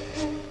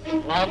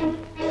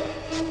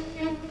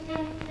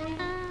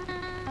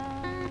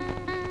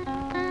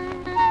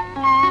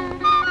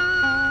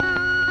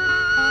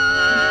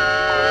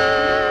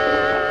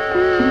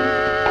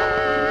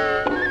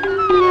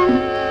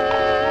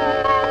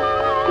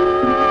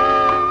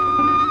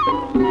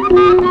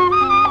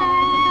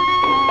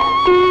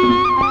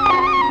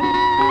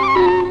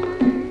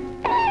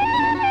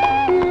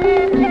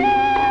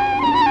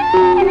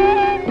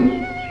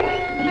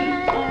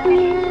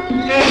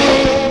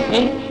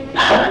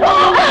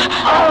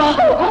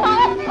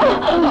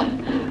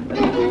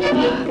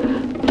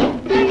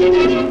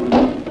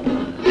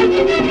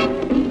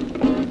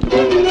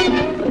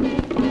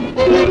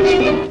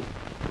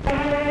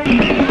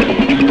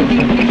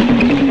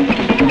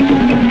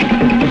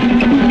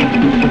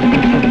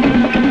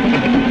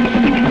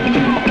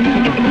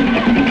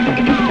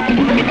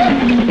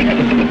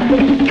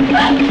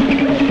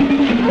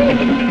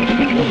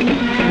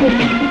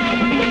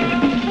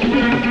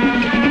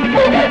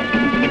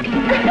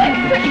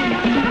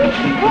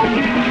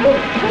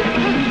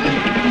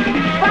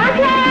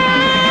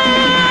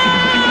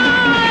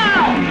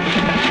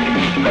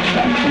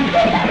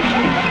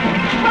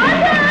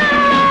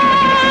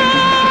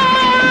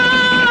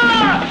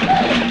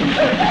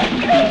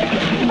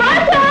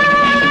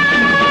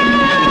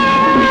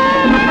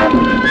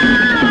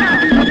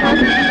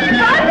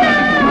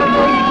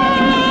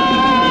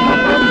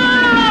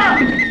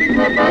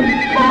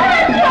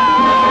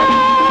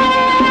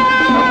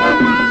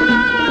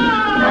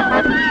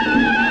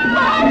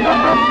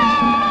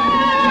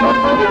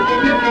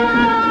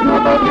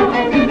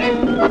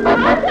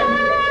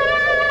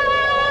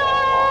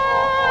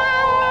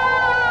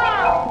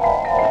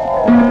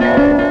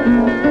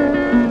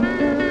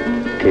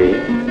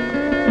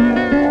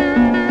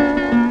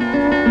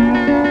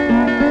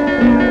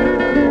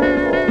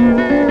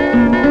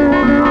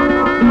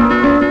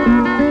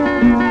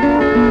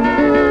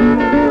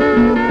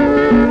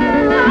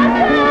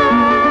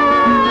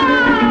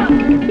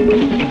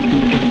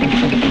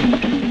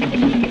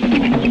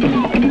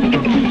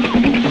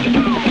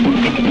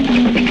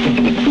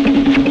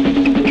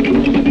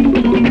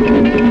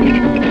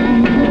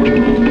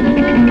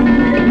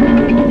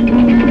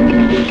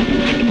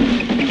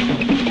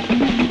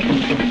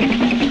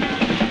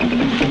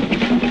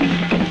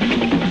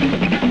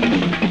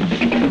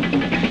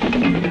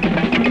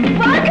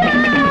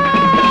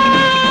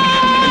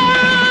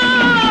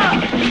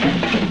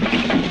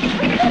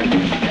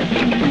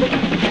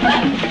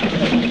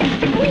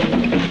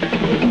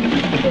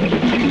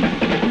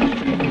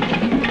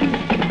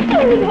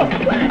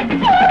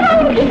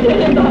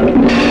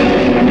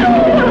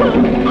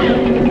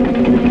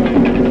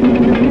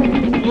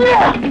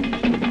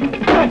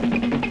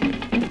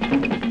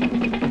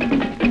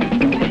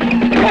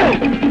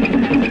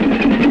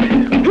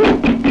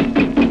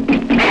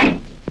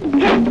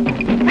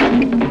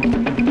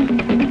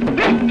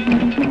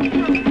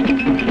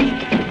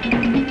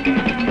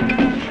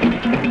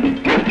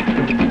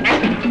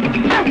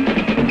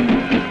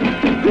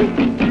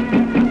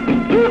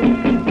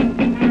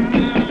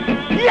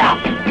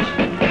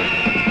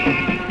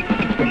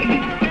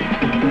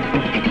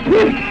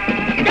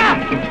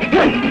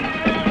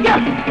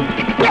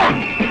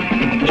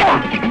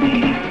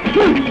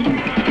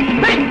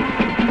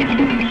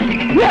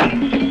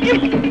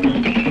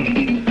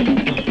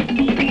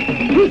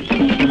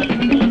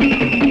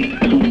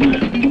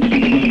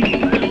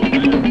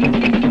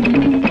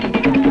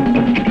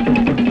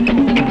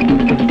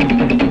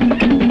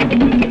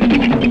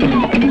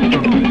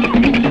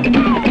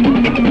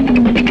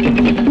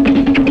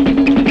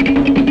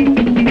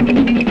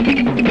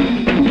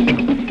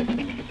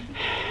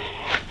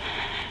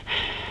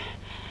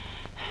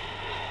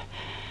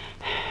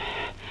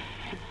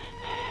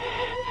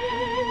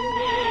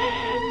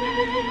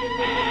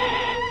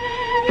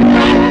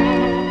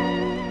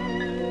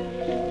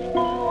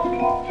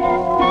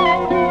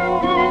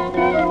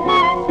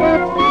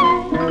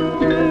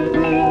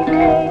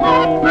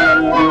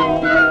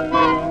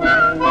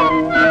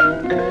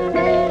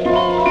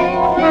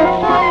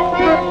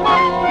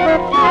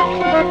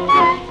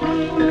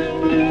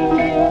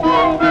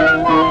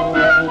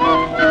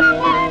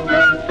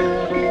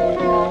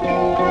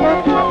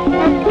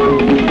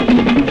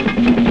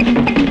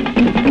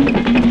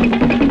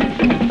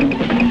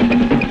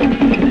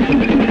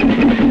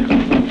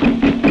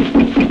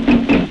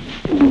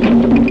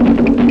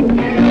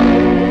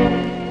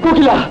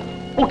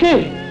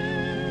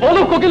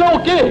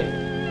 কে?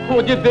 ও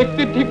যে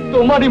দেখতে ঠিক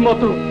তোমারই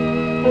মতো,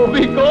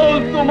 অবিকল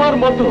তোমার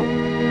মতো।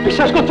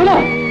 বিশ্বাস করছো না?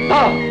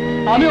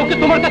 আমি ওকে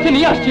তোমার কাছে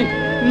নিয়ে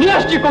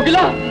আসছি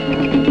কোকিলা।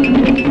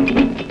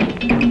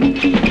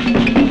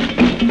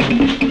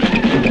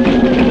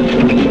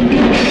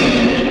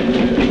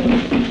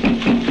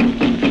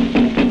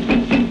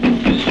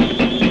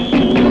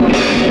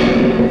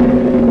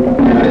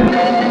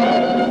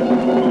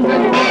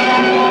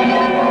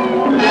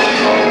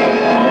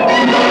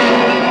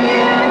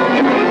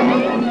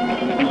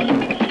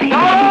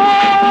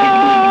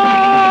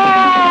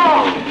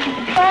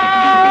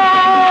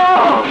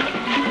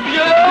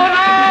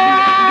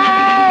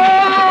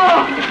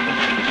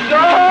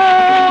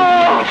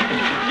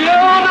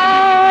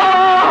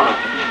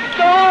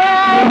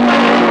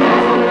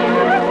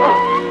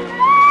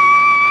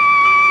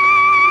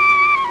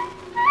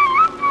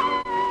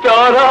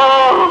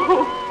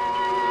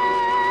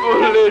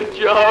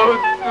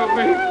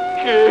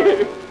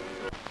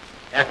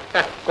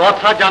 একটা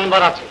কথা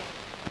জানবার আছে।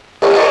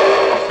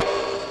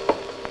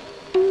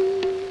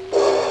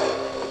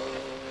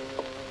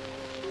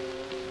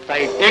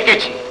 তাই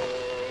ডেকেছি।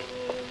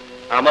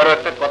 আমারও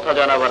একটা কথা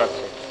জানাবার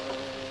আছে,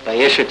 তাই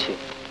এসেছি।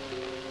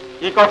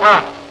 কি কথা?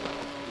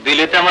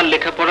 বিলেতে আমার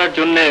লেখাপড়ার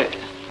জন্য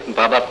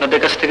বাবা আপনাদের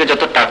কাছ থেকে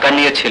যত টাকা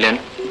নিয়েছিলেন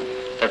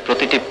তার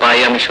প্রতিটি পাই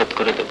আমি শোধ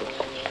করে দেব।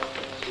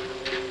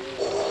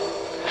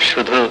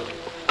 শুধু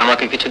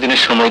আমাকে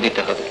কিছুদিনের সময়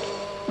দিতে হবে।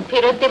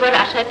 ফেরত দেবার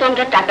আশায় তো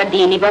আমরা টাকা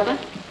দিইনি বাবা।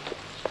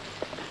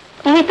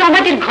 তুমি তো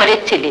আমাদের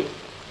ঘরের ছেলে।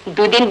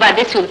 দুদিন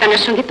বাদে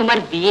সুলতানের সঙ্গে তোমার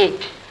বিয়ে,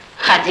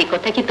 আজ এই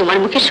কথা কি তোমার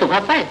মুখে শোভা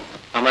পায়?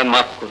 আমায়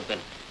মাফ করবেন,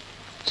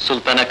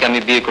 সুলতানাকে আমি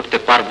বিয়ে করতে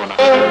পারবো না।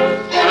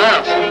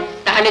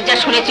 তাহলে যা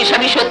শুনেছি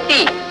সবই সত্যি?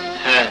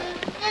 হ্যাঁ,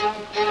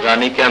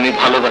 রানীকে আমি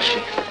ভালোবাসি।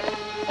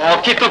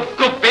 অকৃতজ্ঞ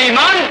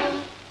বেঈমান,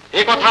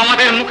 এই কথা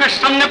আমাদের মুখের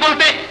সামনে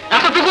বলতে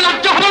এতটুকু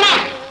লজ্জা হলো না?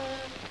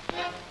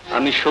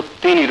 আমি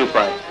সত্যি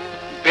নিরুপায়।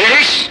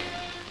 বেশ,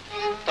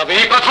 তবে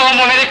এই কথাও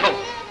মনে রেখো,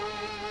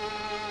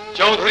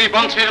 চৌধুরী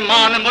বংশের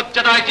মান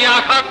মর্যাদায় যে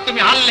আঘাত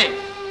তুমি হারলে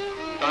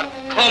তার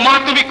ক্ষমা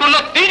তুমি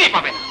কোনোদিনই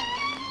পাবে না।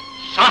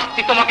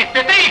 শাস্তি তোমাকে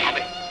পেতেই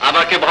হবে।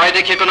 আমাকে ভয়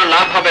দেখিয়ে কোনো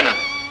লাভ হবে না।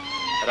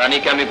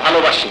 রানীকে আমি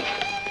ভালোবাসি,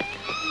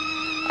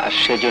 আর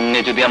সেজন্য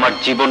যদি আমার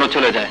জীবনও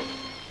চলে যায়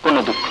কোনো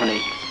দুঃখ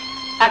নেই।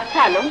 আচ্ছা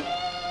আলম,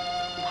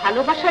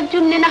 ভালোবাসার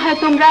জন্য না হয়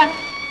তোমরা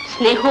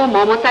স্নেহ,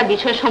 মমতা,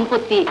 বিষয়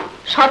সম্পত্তি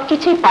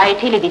সবকিছুই পায়ে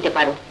ঠেলে দিতে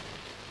পারো,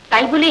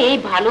 তাই বলে এই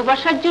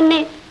ভালোবাসার জন্য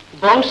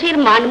বংশের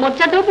মান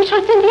মর্যাদাও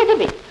বিসর্জন দিয়ে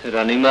দেবে?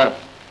 রানীমা,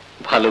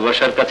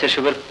 ভালোবাসার কাছে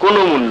সবের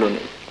কোনো মূল্য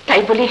নেই।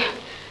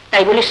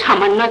 তাই বলে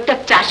সামান্য একটা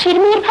চাষির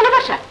মেয়ের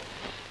ভালোবাসা?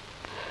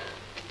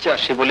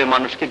 চাষি বলে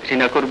মানুষকে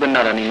ঘৃণা করবেন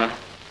না রানীমা।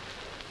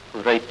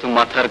 ওরাই তো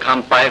মাথার ঘাম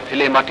পায়ে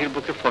ফেলে মাটির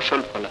বুকে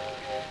ফসল ফলায়,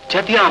 যা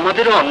দিয়ে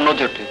আমাদেরও অন্ন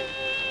জোটে।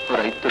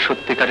 ওরাই তো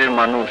সত্যিকারের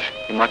মানুষ,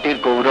 মাটির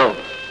গৌরব।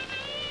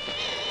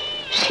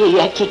 সেই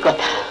একই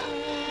কথা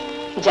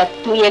যা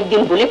তুই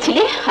একদিন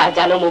বলেছিলি, আজ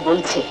আলমও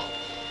বলছে।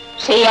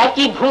 সেই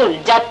একই ভুল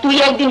যা তুই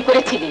একদিন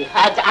করেছিলি,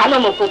 আজ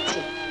আলমও করছে।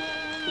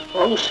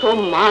 বংশ,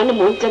 মান,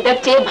 মর্যাদার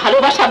চেয়ে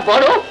ভালোবাসা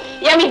বড়,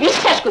 এ আমি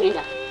বিশ্বাস করি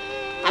না।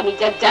 আমি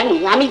যা জানি,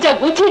 আমি যা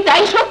বুঝি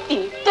তাই সত্যি।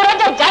 তোরা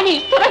যা জানিস,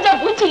 তোরা যা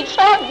বুঝিস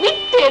সব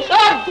মিথ্যে,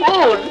 সব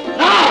ভুল।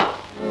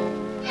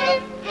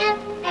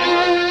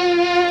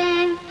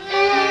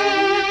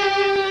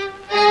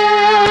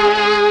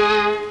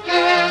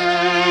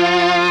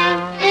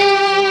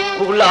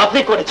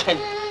 আপনি করেছেন,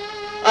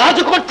 আজ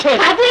করছেন।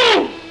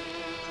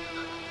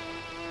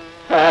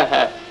 হ্যাঁ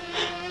হ্যাঁ,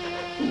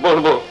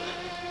 বলবো,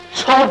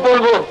 সব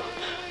বলবো।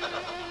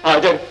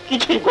 আজ আর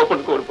কিছুই গোপন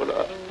করবো না।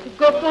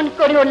 গোপন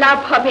করেও লাভ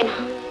হবে না,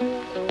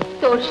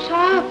 তোর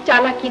সব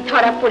চালাকি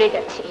ধরা পড়ে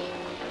গেছে।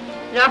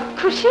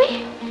 রাক্ষসী,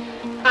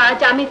 আজ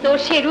আমি তোর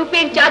সে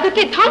রূপের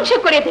জাদুকে ধ্বংস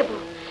করে দেব,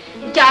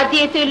 যা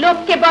দিয়ে তুই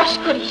লোককে বশ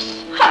করিস।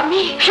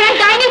 আমি? হ্যাঁ,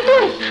 ডাইনি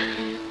তুই।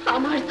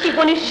 আমার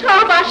জীবনের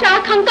সব আশা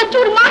আকাঙ্ক্ষা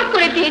চুরমার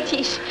করে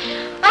দিয়েছিস।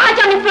 আজ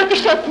আমি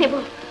প্রতিশোধ নেব।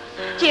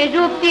 যে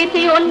রূপ দিয়ে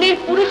তুই অন্যের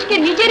পুরুষকে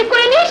নিজের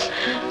করে নিস,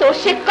 তোর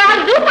সে কার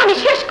রূপ আমি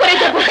শেষ করে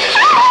দেব।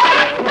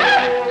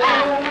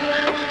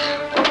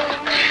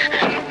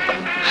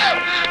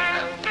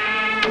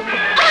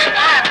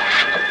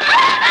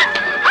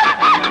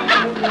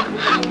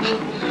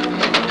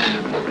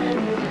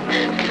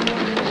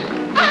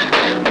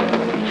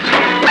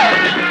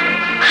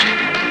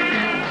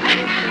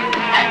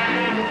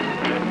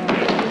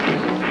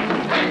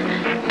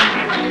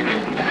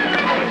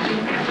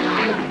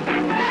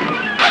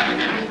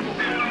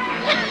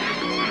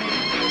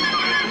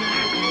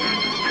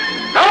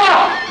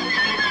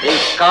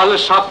 কাল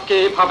সাপকে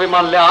এভাবে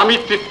মারলে আমি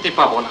তৃপ্তি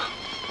পাবো না।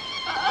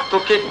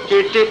 তোকে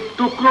কেটে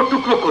টুকরো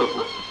টুকরো করবো,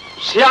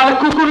 শিয়াল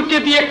কুকুরকে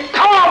দিয়ে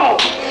খাওয়াবো।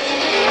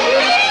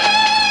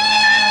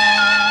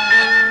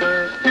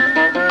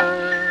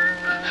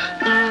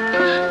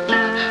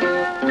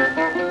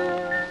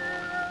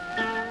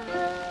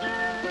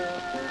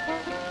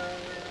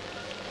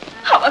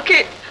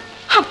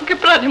 আমাকে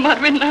প্রাণে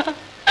মারবেন না,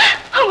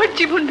 আমার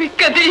জীবন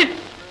ভিক্ষা দিন।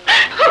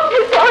 আপনি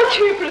পা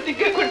ছুঁয়ে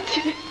প্রতিজ্ঞা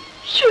করছি,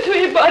 শুধু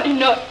এই বাড়ি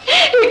নয়,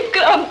 এই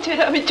গ্রাম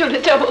ছেড়ে আমি চলে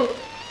যাব।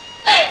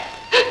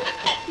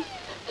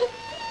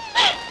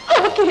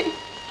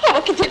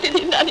 আমাকে যেতে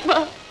দিন রানীমা,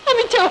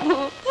 আমি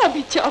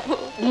যাবো।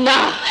 না,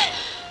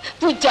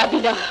 তুই যাবি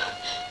না,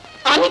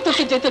 আমি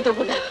তোকে যেতে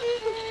দেবো না।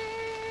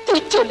 তুই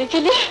চলে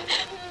গেলে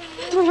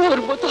তুই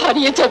ওর মতো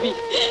হারিয়ে যাবি,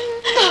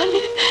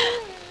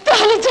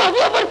 তাহলে যাবি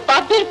আবার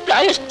পাপের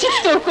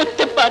প্রায়শ্চিত্ত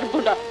করতে পারবো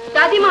না।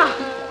 দাদিমা,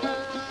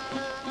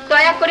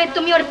 দয়া করে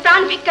তুমি ওর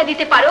প্রাণ ভিক্ষা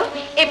দিতে পারো,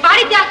 এই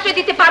বাড়িতে আশ্রয়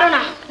দিতে পারো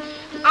না।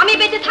 আমি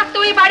বেঁচে থাকতে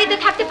ওই বাড়িতে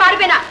থাকতে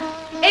পারবে না।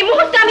 এই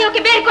মুহূর্তে আমি ওকে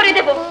বের করে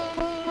দেব।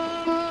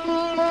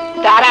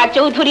 তারা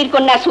চৌধুরীর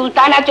কন্যা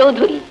সুলতানা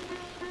চৌধুরী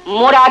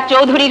মোরা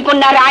চৌধুরীর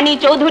কন্যা রানী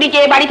চৌধুরীকে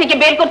এ বাড়ি থেকে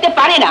বের করতে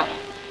পারে না,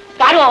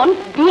 কারণ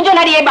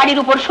দুজনেরই এ বাড়ির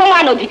উপর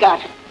সমান অধিকার।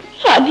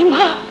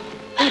 রানীমা,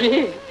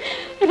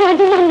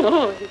 রানীমা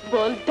নয়,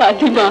 বল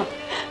দাদিমা,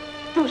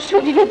 তোর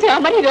শরীরে যে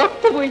আমারই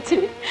রক্ত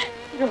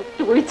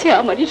বইছে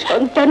আমারই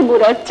সন্তান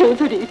মোরাদ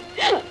চৌধুরী।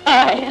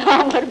 আয়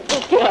আমার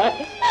বুকে আয়,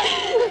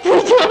 তুই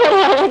যে আমার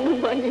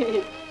অনুমানে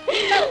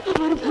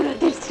আমার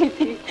মোরাদের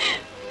স্মৃতি।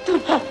 তোর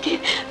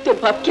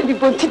বাপকে আমি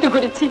বঞ্চিত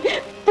করেছি,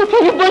 তোকে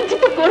আমি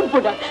বঞ্চিত করবো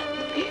না।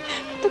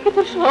 তোকে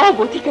তোর সব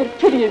অধিকার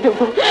ফিরিয়ে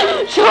দেবো,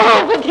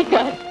 সব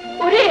অধিকার।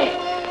 ওরে,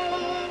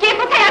 কে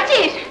কোথায়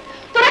আছিস?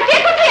 তোরা কে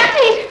কোথায়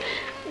আছিস?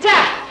 যা,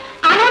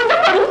 আনন্দ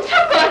কর,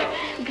 উৎসব কর,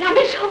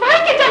 গ্রামের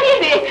সবাইকে জানিয়ে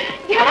দে,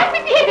 ঢেরা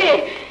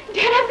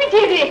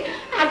পিটিয়ে দে।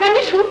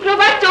 আগামী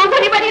শুক্রবার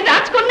চৌধুরী বাড়ির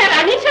রাজকন্যা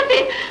রানীর সাথে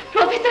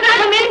প্রফেসর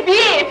আলমের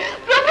বিয়ে।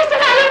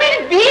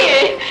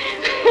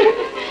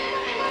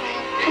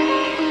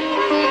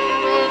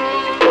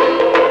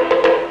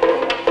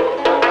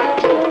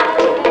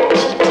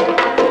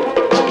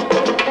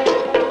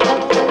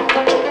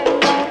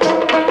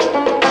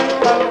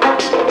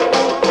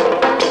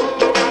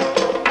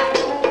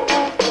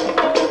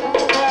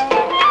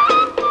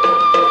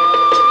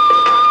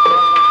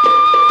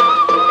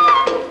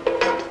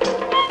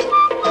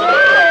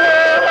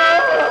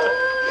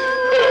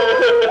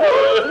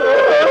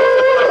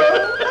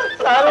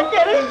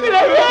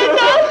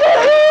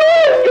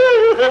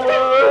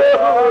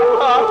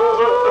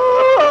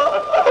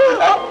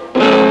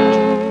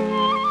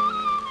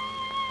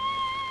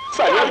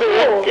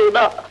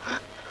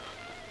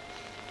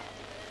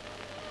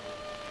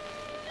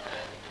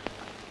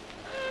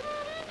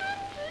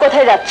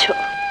 কোথায় যাচ্ছ?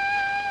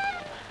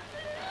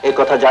 এই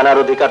কথা জানার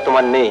অধিকার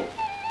তোমার নেই।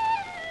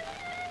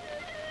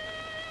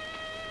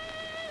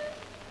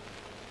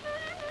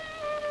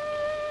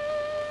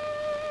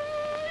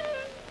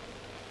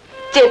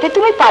 যেতে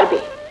তুমি পারবে,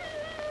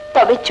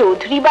 তবে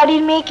চৌধুরী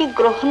বাড়ির মেয়েকে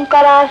গ্রহণ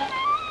করার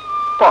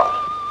পর।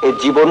 এই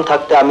জীবন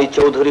থাকতে আমি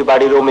চৌধুরী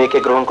বাড়িরও মেয়েকে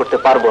গ্রহণ করতে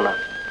পারবো না।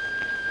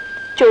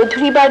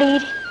 চৌধুরী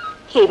বাড়ির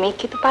হে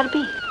মেয়েকে তো পারবে।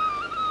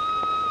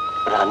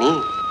 রানী,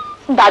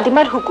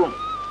 দাদিমার হুকুম,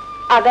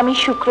 আগামী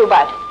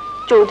শুক্রবার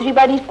চৌধুরী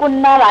বাড়ির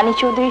কন্যা রানী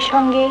চৌধুরীর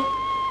সঙ্গে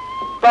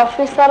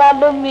প্রফেসর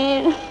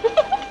আলমের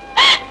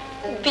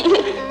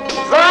বিয়ে।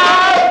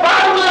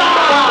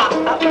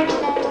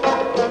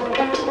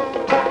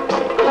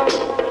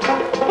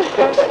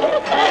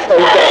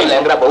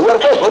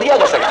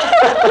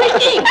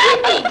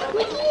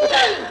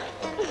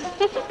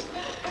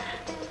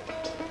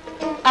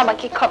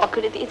 আমাকে ক্ষমা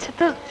করে দিয়েছে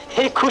তো?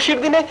 এই খুশির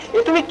দিনে এ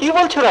তুমি কি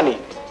বলছো রানী?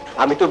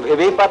 আমি তো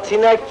ভেবেই পাচ্ছি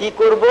না কি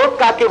করব,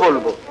 কাকে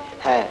বলবো।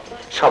 হ্যাঁ,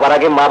 সবার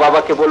আগে মা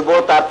বাবাকে বলবো,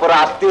 তারপর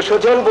আত্মীয়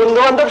স্বজন, বন্ধু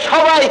বান্ধব,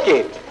 সবাইকে।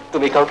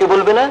 তুমি কাউকে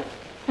বলবে না?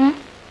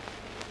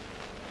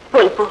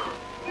 বলবো,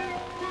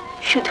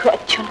 শুধু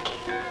একজনকে।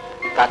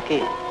 কাকে?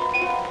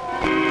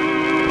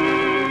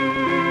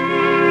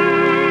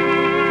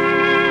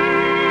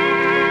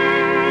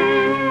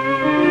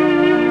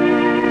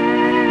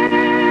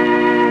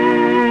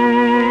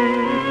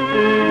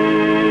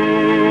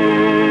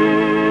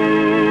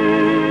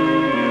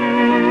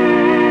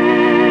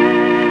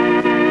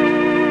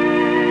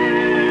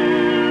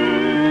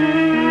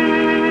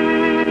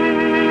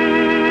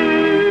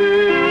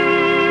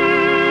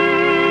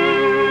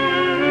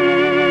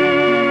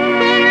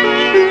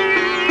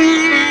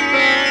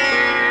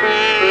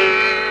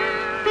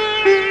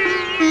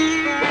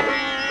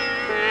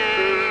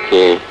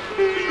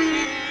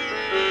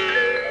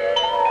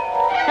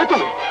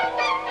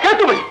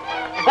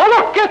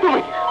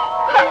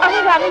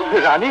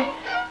 রানী,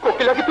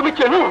 কোকিলাকে তুমি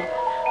চেনো?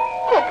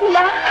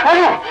 কোকিলা?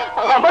 হ্যাঁ,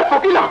 আমার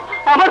কোকিলা,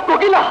 আমার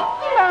কোকিলা।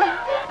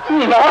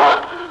 না,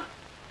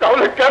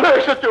 তাহলে কেন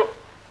এসেছো?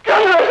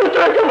 কেন এসেছো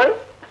এখানে?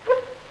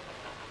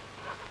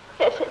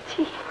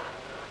 এসেছি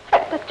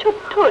একটা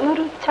ছোট্ট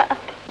অনুরোধ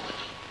জানাতে।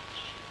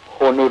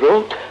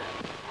 অনুরোধ?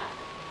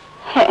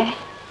 হ্যাঁ,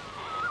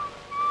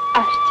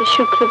 আসছে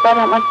শুক্রবার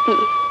আমার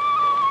বিয়ে,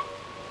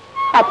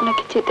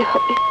 আপনাকে যেতে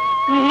হবে।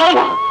 না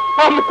না,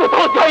 আমি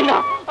কোথাও যাই না,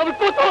 আমি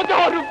কোথাও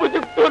যাওয়ার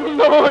উপযুক্ত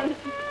নই।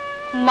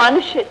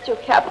 মানুষের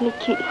চোখে আপনি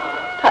কি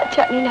তা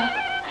জানি না,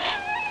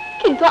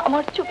 কিন্তু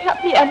আমার চোখে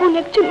আপনি এমন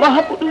একজন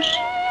মহাপুরুষ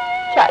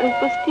যার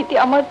উপস্থিতি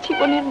আমার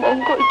জীবনের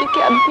মঙ্গল ডেকে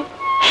আনবে,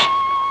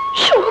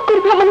 শুভ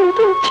করবে আমার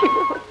নতুন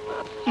জীবন।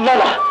 না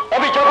না,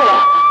 আমি যাব না,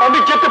 আমি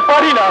যেতে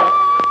পারি না।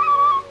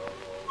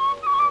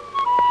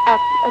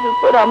 তোমার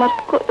উপর আমার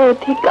কোনো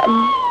অধিকার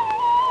নেই।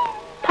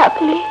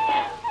 থাকলে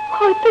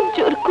হয়তো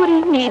জোর করে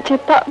নিয়ে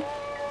যেতাম,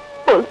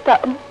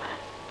 বলতাম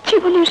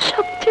জীবনের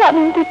সবচেয়ে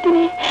আনন্দের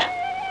দিনে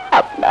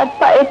আপনার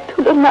পায়ের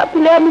ধুলো না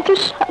পেলে আমি যে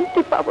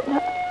শান্তি পাবো না।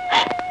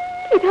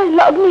 হৃদয়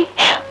লগ্নে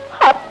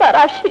আপনার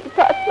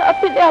আশীর্বাদ না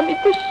পেলে আমি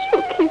তো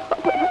সুখী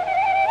হব না।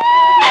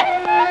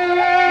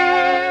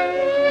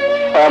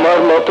 আমার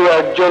মতো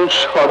একজন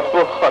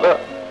সর্বহারা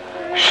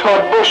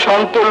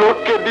সর্বশান্ত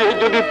লোককে দিয়ে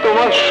যদি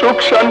তোমার সুখ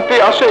শান্তি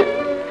আসে,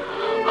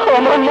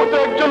 আমার মতো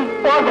একজন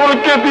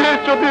পাগলকে দিয়ে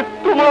যদি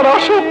তোমার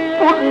আশা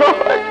পূর্ণ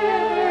হয়,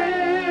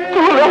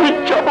 তাহলে আমি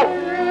যাব,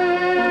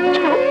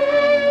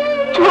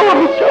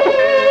 আমি যাব।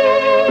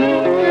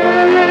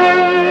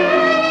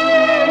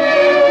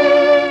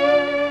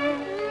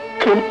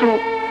 কিন্তু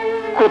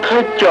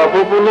কোথায় যাব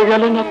বলে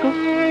গেল না তো?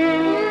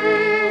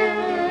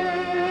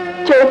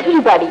 চৌধুরী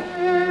বাড়ি।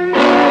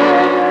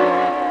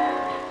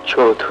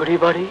 চৌধুরী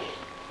বাড়ি?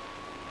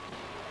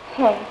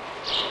 হ্যাঁ,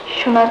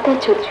 সোনারগাঁ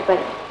চৌধুরী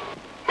বাড়ি।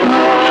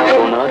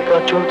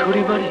 সোনারগাঁ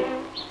চৌধুরী বাড়ি?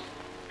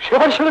 সে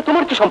বাড়ির সঙ্গে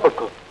তোমার কি সম্পর্ক?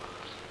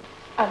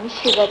 আমি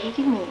সে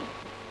বাড়িরই মেয়ে।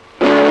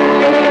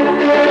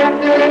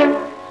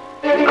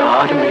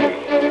 কার মেয়ে?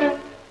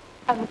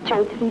 আমি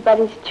চৌধুরী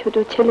বাড়ির ছোট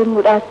ছেলে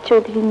মুরাদ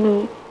চৌধুরীর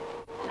মেয়ে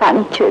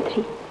রানী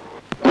চৌধুরী।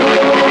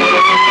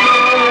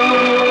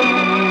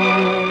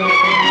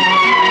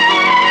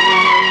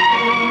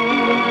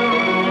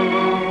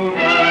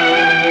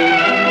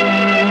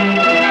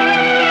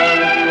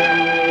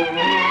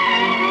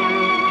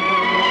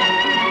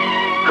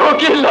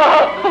 কোকিলা,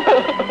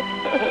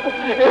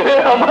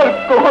 আমার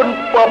কোন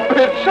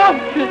পাপের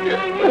শান্তি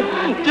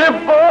যে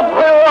বাপ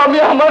হয়েও আমি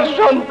আমার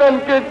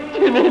সন্তানকে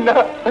চিনি না,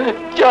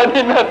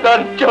 জানি না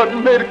তার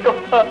জন্মের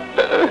কথা।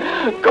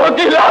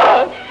 কোকিলা,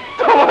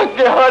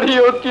 তোমাকে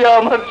হারিয়েও কি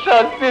আমার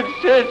শান্তির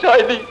শেষ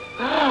হয়নি?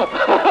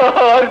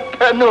 আর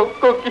কেন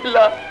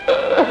কোকিলা,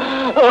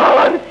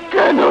 আর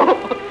কেন?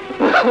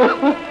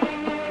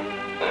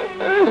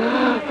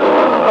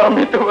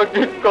 আমি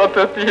তোমাকে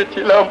কথা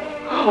দিয়েছিলাম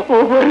ও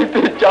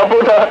বাড়িতে যাব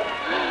না,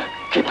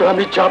 কিন্তু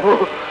আমি যাব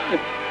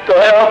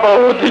দয়া বা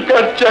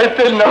অধিকার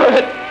চাইতে নয়,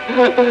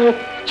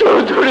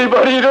 চৌধুরী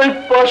বাড়ির ওই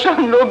পাষাণ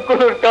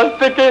লোকগুলোর কাছ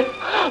থেকে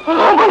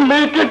আমার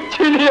মেয়েকে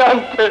ছিনিয়ে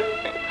আনতে।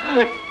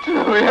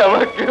 তুমি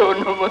আমাকে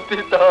অনুমতি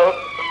দাও,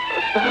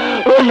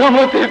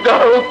 অনুমতি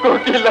দাও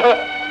কোকিলা,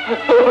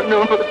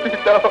 অনুমতি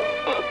দাও।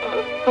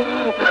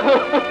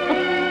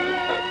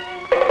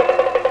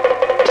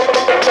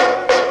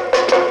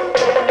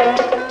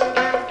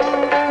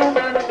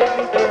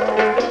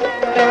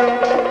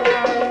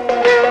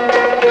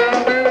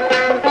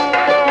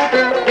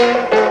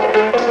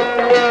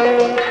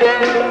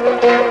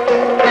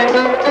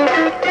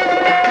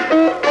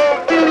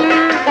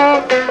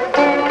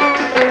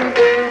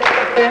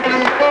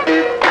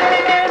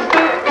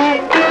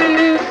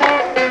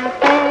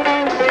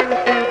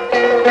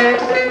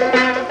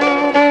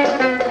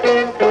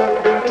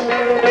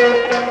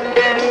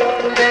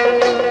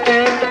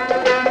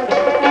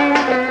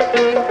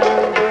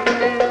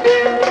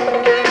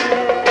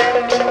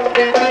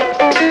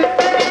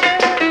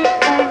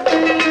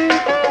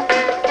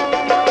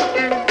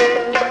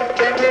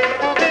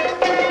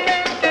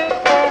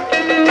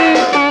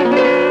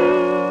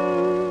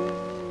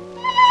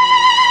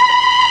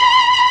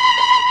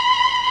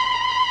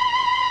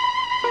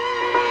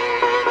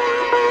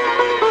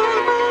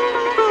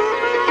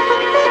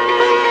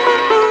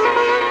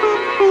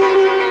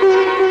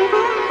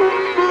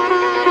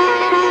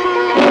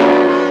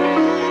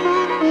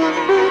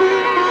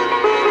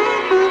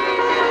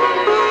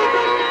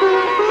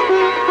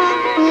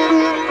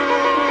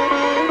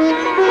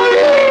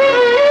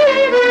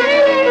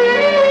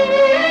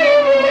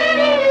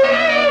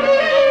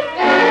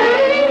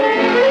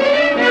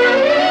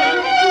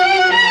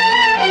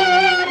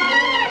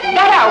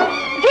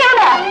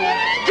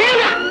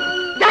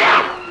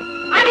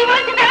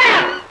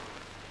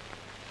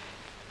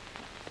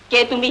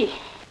 তুমি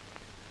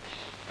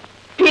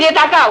ফিরে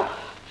তাকাও,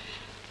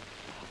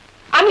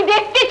 আমি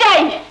দেখতে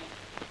চাই।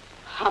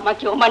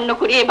 আমাকে অমান্য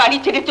করে এ বাড়ি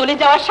ছেড়ে চলে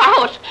যাওয়ার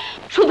সাহস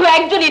শুধু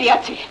একজনেরই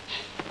আছে।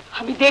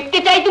 আমি দেখতে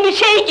চাই তুমি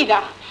সেই কিনা।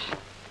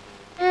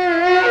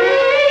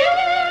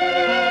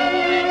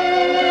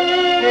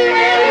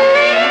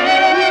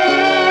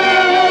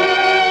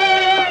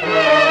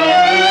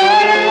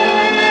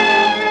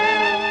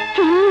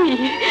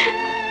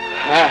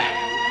 হ্যাঁ,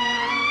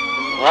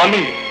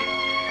 আমি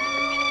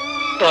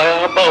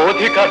দয়া বা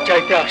অধিকার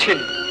চাইতে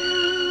আসেনি,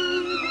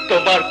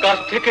 তোমার কাছ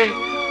থেকে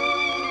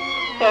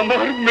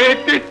আমার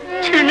মেয়েকে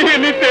ছিনিয়ে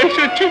নিতে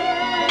এসেছি।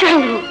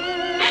 কেন?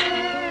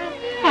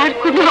 আর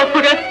কোন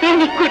অপরাধ তো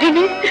আমি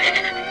করিনি।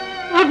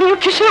 আমি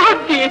ওকে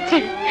সাহায্য দিয়েছি,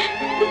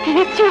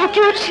 ওকে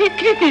ওর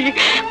স্বীকৃতি,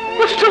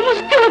 ওর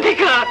সমস্ত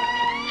অধিকার।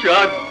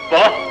 যার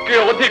বাপকে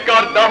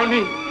অধিকার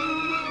দাওনি,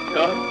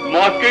 যার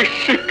মাকে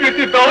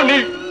স্বীকৃতি দাওনি,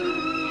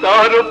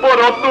 তার উপর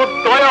অত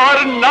দয়া আর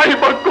নাই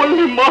বা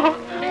করলি মা?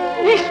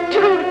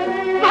 নিষ্ঠুর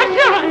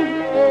পাষাণ,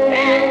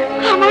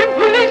 আমার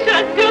ভুলের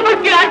শাস্তি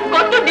আমাকে আর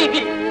কত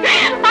দিবি,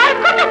 আর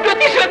কত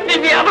প্রতিশোধ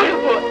দিবি আমার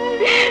উপর?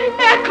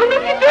 এখনো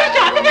কিন্তু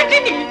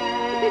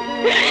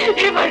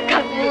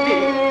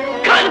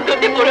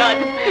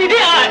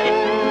আয়।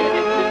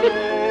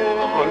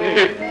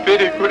 অনেক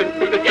দেরি করে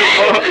ফেলেছে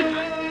মা,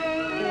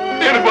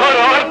 এরবার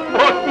আর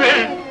পথ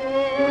নেই।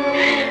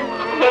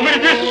 আমি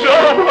যে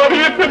সব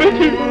হারিয়ে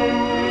ফেলেছি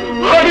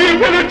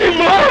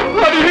মা,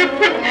 হারিয়ে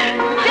ফেলেছি।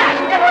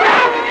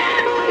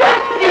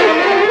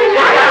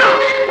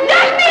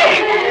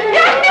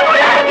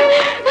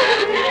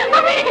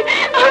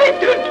 আমি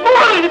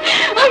দুর্বল,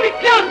 আমি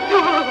ক্লান্ত,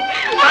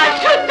 আর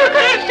সহ্য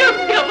করার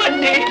শক্তি আমার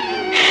নেই।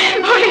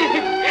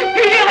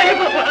 ফিরে আয়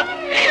বাবা,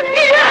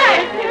 ফিরে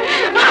আয়।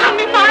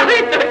 আমি মা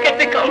হয়ে তোর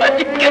কাছে ক্ষমা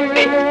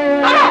জিজ্ঞাসা।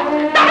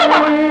 বাবা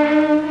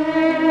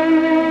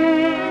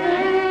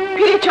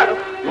ফিরে চলো।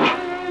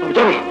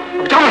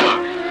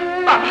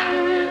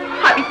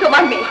 আমি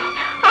তোমার মেয়ে,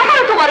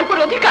 আমারও তোমার উপর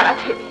অধিকার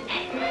আছে।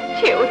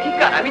 সে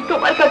অধিকার আমি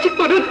তোমার কাছে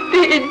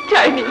কোনোদিন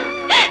চাইনি,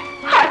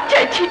 হাত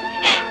চাইছি।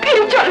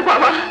 ফিরে চলো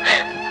বাবা।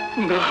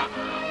 না,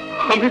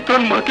 আমি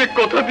তোর মাকে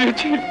কথা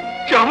দিয়েছি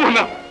যাবো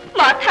না।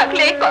 মা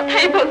থাকলে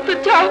কথাই বলতো,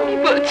 যাওনি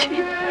বলছি।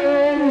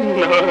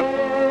 না,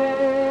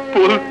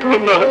 বলতো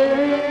না।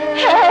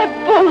 হ্যাঁ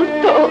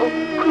বলতো,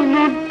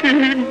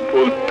 কোনদিন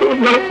বলতো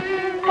না।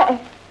 হ্যাঁ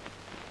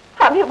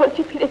আমিও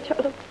বলছি ফিরে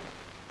চলো।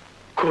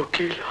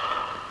 কোকিলা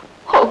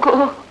ওগো,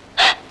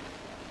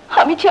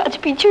 আমি যে আজ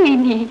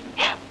পিছুইনি।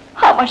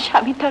 আমার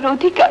স্বামী তার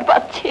অধিকার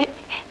পাচ্ছে,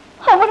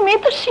 আমার মেয়ে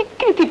তার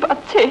স্বীকৃতি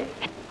পাচ্ছে,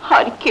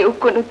 আর কেউ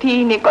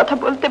কোনোদিন এ কথা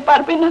বলতে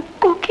পারবে না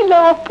কোকিলা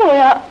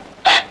অপয়া।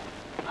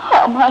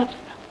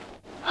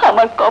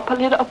 আমার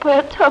কপালের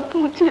অপয়া ছাপ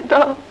মুছে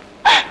দাও,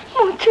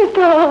 মুছে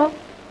দাও,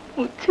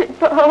 মুছে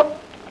দাও।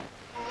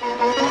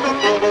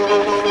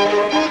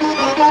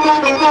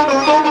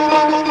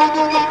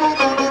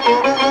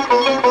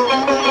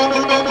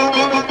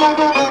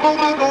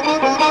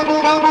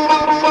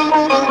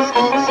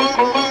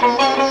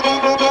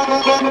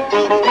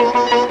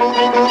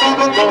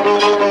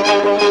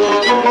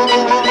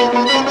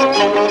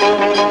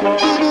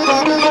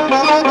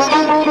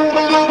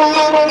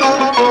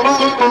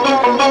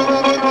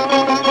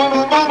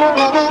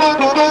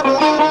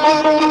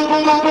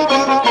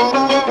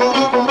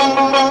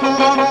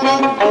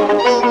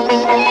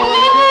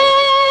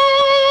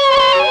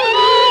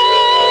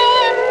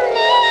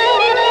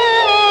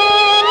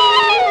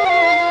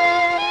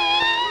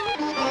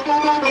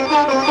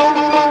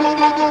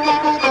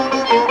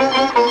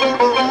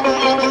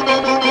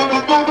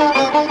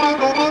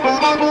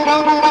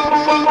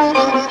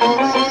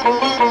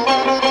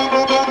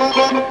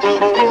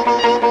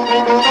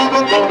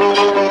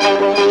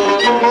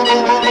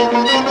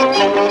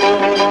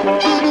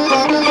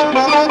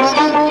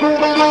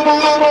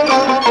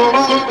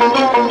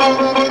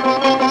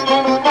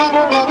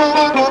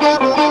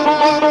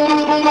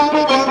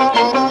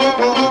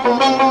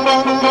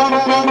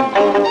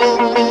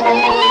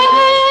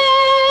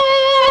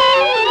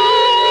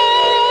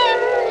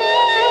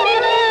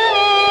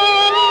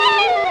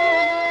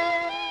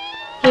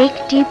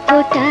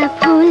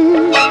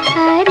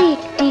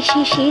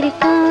 শিশির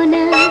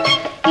কণা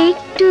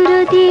একটু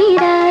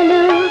রোদের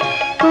আলো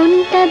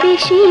কোনটা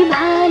বেশি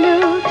ভালো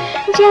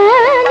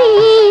জানি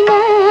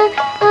না,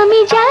 আমি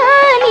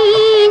জানি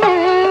না।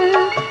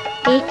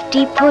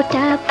 একটি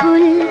ফোঁটা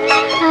ফুল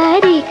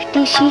আর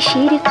একটি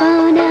শিশির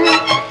কণা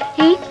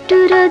একটু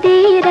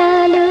রোদের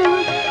আলো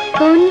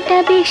কোনটা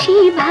বেশি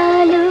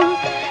ভালো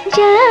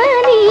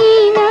জানি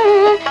না,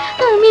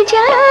 আমি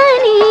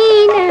জানি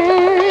না।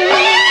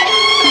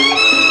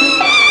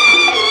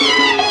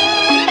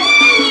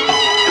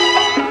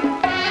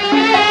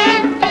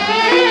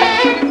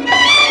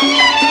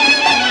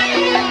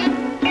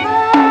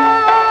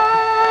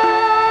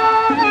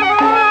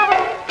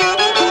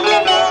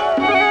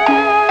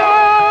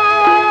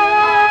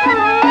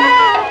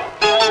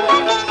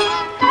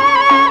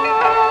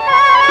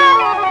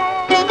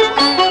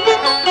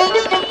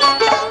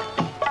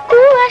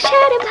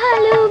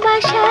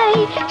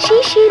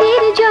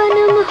 শিশিরের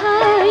জন্ম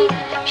হয়,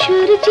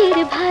 সূর্যের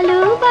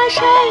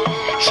ভালোবাসায়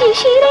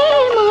শিশিরের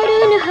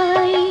মরণ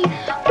হয়।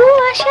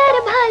 কুয়াশার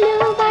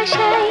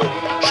ভালোবাসায়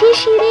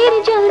শিশিরের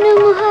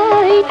জন্ম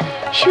হয়,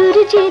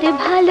 সূর্যের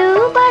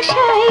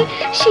ভালোবাসায়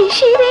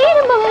শিশিরের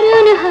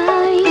মরণ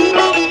হয়।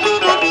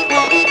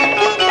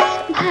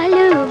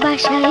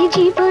 ভালোবাসায়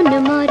জীবন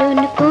মরণ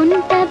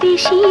কোনটা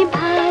বেশি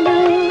ভালো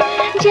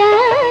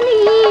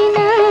জানি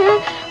না,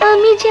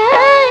 আমি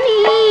জানি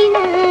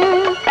না।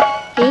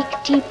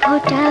 একটি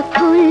ফোঁটা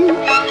ফুল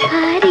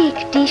আর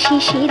একটি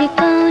শিশির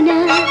কণা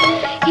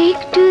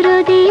একটু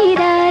রোদের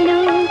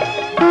আলো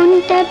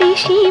কোনটা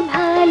বেশি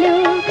ভালো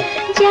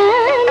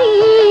জানি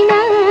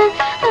না,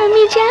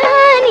 আমি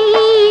জানি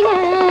না।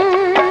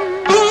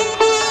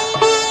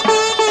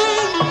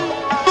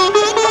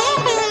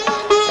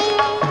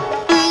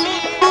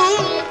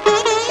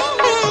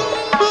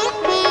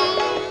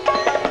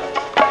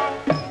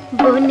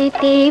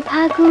 বনেতে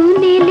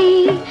ফাগুন এলে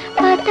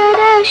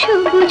পাতারা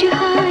সবুজ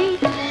হয়,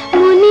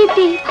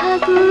 মনেতে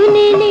ফাগুন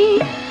এলে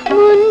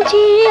মন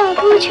যে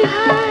অবুঝ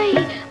হয়।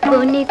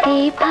 বনেতে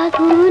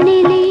ফাগুন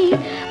এলে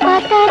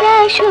পাতারা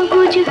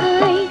সবুজ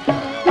হয়,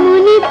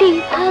 মনেতে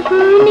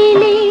ফাগুন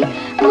এলে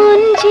মন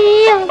যে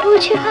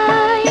অবুঝ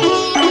হয়।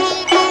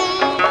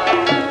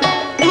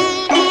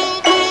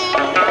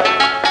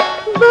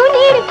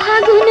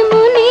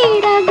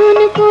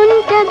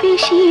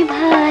 বেশি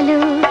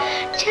ভালো।